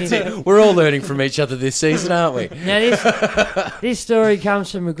 Barry. That's it. We're all learning from each other this season, aren't we? Now, this story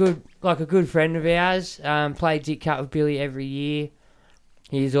comes from a good friend of ours. Played Dick Cup with Billy every year.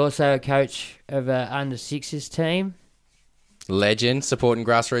 He's also a coach of an under-6s team. Legend, supporting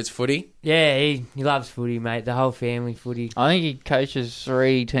grassroots footy. Yeah, he loves footy, mate. The whole family footy. I think he coaches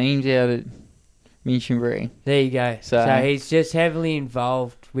 3 teams out at Minchinbury. There you go. So he's just heavily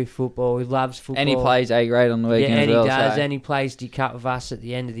involved with football. He loves football. And he plays A grade on the weekend and as well. he does, so. and he plays D Cup with us at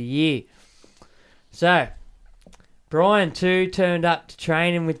the end of the year. So, Brian too turned up to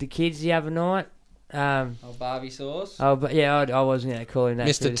training with the kids the other night. Barbie sauce. Oh, but yeah, I wasn't going to call him that.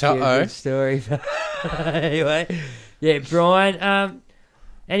 Mr. So Toto. Story. Anyway, yeah, Brian.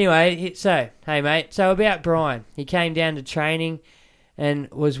 Anyway, so hey mate. So about Brian, he came down to training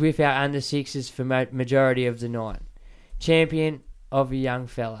and was with our under 6s for majority of the night. Champion of a young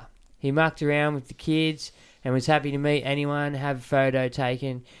fella. He mucked around with the kids and was happy to meet anyone, have a photo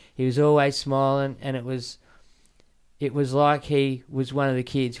taken. He was always smiling, and it was like he was one of the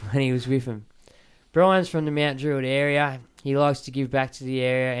kids when he was with them. Brian's from the Mount Druitt area. He likes to give back to the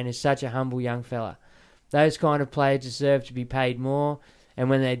area and is such a humble young fella. Those kind of players deserve to be paid more, and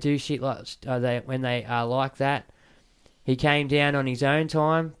when they do shit when they are like that, he came down on his own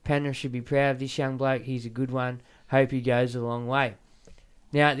time. Penrith should be proud of this young bloke. He's a good one. Hope he goes a long way.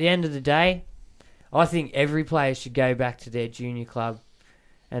 Now, at the end of the day, I think every player should go back to their junior club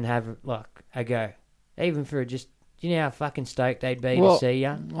and have a go, even for just. Do you know how fucking stoked they'd be to see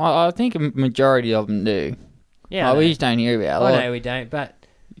you? I think a majority of them do. Yeah, we just don't hear about it. I know we don't, but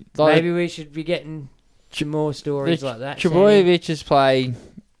maybe we should be getting more stories like that. Trebojevich's play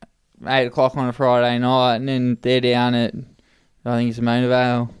 8 o'clock on a Friday night, and then they're down at, I think it's Mona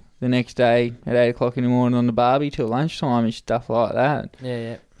Vale, the next day at 8 o'clock in the morning on the Barbie till lunchtime and stuff like that.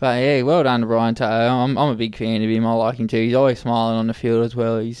 Yeah. But yeah, well done to Brian Toto. I'm a big fan of him. I like him too. He's always smiling on the field as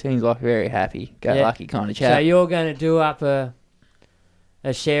well. He seems like a very happy, go-lucky kind of chap. So you're going to do up a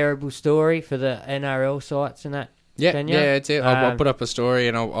shareable story for the NRL sites and that? Yeah, it's it. I'll put up a story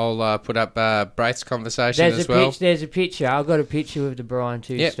and I'll put up Braith's conversation as well. There's a picture. I've got a picture with the Brian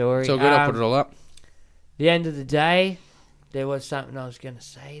 2 story. It's all good. I'll put it all up. The end of the day, there was something I was going to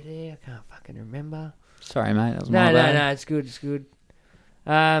say there. I can't fucking remember. Sorry, mate. That was my bad. No, it's good.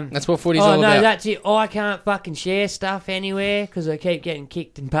 That's what footy's all about. Oh, no, that's it. I can't fucking share stuff anywhere because I keep getting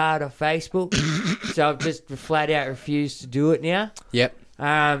kicked and barred off Facebook. So I've just flat out refused to do it now. Yep.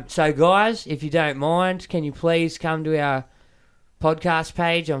 So, guys, if you don't mind, can you please come to our podcast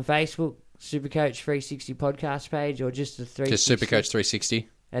page on Facebook, Supercoach 360 podcast page, or just the 360? Just Supercoach 360.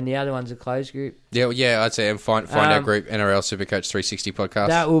 And the other one's a closed group. Yeah, I'd say and find our group, NRL Supercoach 360 podcast.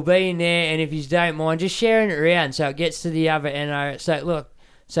 That will be in there, and if you don't mind, just sharing it around so it gets to the other NRL. So, look,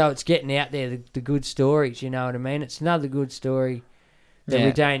 it's getting out there, the good stories, you know what I mean? It's another good story that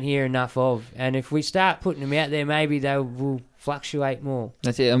we don't hear enough of. And if we start putting them out there, maybe they will fluctuate more.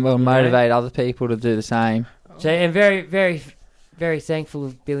 That's it, and we'll motivate other people to do the same. So, and very, very, very thankful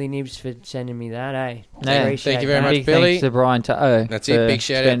of Billy Nibs for sending me that, eh? Yeah, thank you very much, Billy. Thanks to Brian Toto. That's it. Big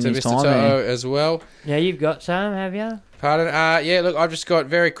shout out to Mr. Toto as well. Yeah, you've got some, have you? Pardon? Yeah, look, I've just got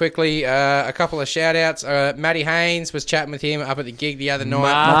very quickly a couple of shout outs. Matty Haynes was chatting with him up at the gig the other night.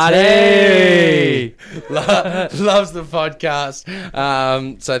 Marty! Loves the podcast.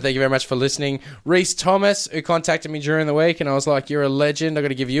 So thank you very much for listening. Reese Thomas, who contacted me during the week, and I was like, you're a legend. I've got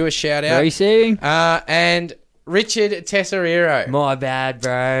to give you a shout out. Reese. And Richard Tesoriero. My bad,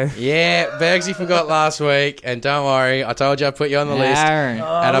 bro. Yeah, Bergsy forgot last week, and don't worry, I told you I'd put you on the list. And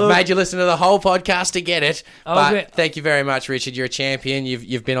I've made you listen to the whole podcast to get it. But thank you very much, Richard. You're a champion.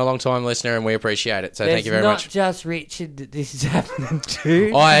 You've been a long time listener, and we appreciate it. So thank you very much. It's not just Richard that this is happening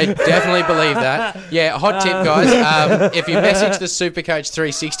to. I definitely believe that. Yeah, hot tip, guys. If you message the Supercoach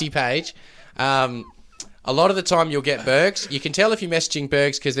 360 page, a lot of the time you'll get Bergs. You can tell if you're messaging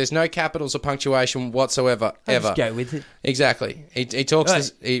Bergs because there's no capitals or punctuation whatsoever. Ever. Just go with it. Exactly. He talks.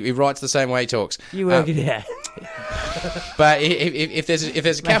 Right. He writes the same way he talks. You work it out. But if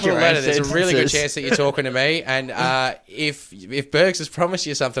there's a capital letter, there's a really good chance that you're talking to me. And if Bergs has promised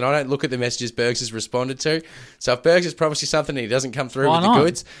you something, I don't look at the messages Bergs has responded to. So if Bergs has promised you something and he doesn't come through with the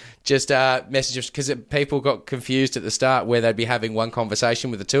goods, just message us, because people got confused at the start where they'd be having one conversation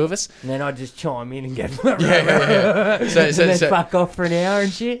with the two of us. And then I'd just chime in and go, yeah. So fuck off for an hour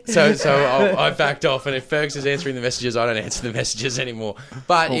and shit. So I backed off, and if Bergs is answering the messages, I don't answer the messages anymore.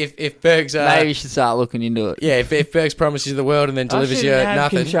 But if Bergs... maybe you should start looking into it. Yeah, if Bergs promises you the world and then delivers you nothing... I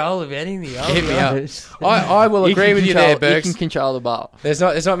shouldn't have control of anything. Hit me up. I will agree with you there, Bergs. You can control the ball. There's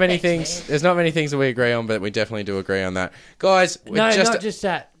not many things that we agree on, but we definitely do agree on that. Guys... not just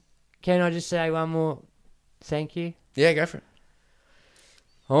that. Can I just say one more thank you? Yeah, go for it.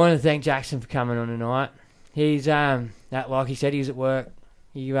 I want to thank Jackson for coming on tonight. He's like he said, he was at work.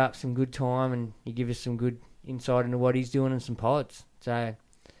 He gave up some good time and he gave us some good insight into what he's doing in some pods. So,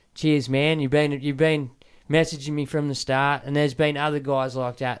 cheers, man. You've been messaging me from the start, and there's been other guys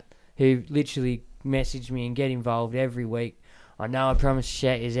like that who literally message me and get involved every week. I know I promised to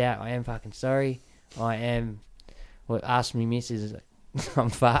shout yous out. I am fucking sorry. I am. Well, ask me, missus. I'm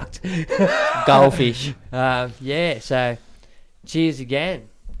fucked. Goldfish. Yeah. So, cheers again.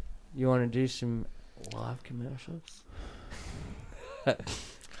 You want to do some live commercials?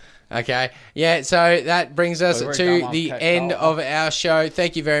 Okay. Yeah, so that brings us We're to going the on, end Carl. of our show.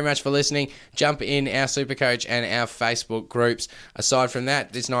 Thank you very much for listening. Jump in our Supercoach and our Facebook groups. Aside from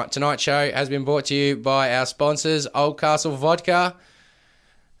that, tonight's show has been brought to you by our sponsors, Oldcastle Vodka,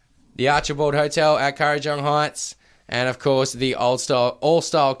 the Archibald Hotel at Currajong Heights, and of course the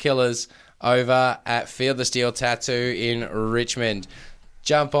All-Style Killers over at Field the Steel Tattoo in Richmond.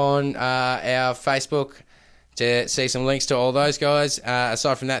 Jump on our Facebook to see some links to all those guys.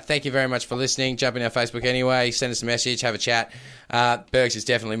 Aside from that, thank you very much for listening. Jump in our Facebook anyway. Send us a message. Have a chat. Bergs is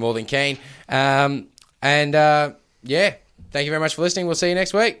definitely more than keen. Yeah, thank you very much for listening. We'll see you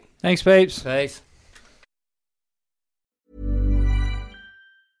next week. Thanks, peeps. Peace.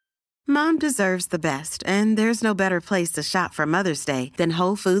 Mom deserves the best, and there's no better place to shop for Mother's Day than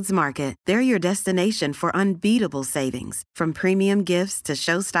Whole Foods Market. They're your destination for unbeatable savings, from premium gifts to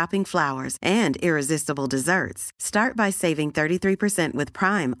show-stopping flowers and irresistible desserts. Start by saving 33% with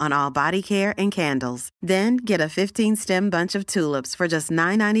Prime on all body care and candles. Then get a 15-stem bunch of tulips for just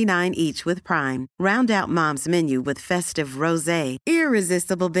 $9.99 each with Prime. Round out Mom's menu with festive rosé,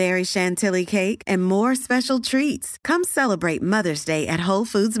 irresistible berry chantilly cake, and more special treats. Come celebrate Mother's Day at Whole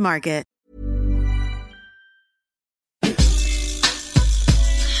Foods Market.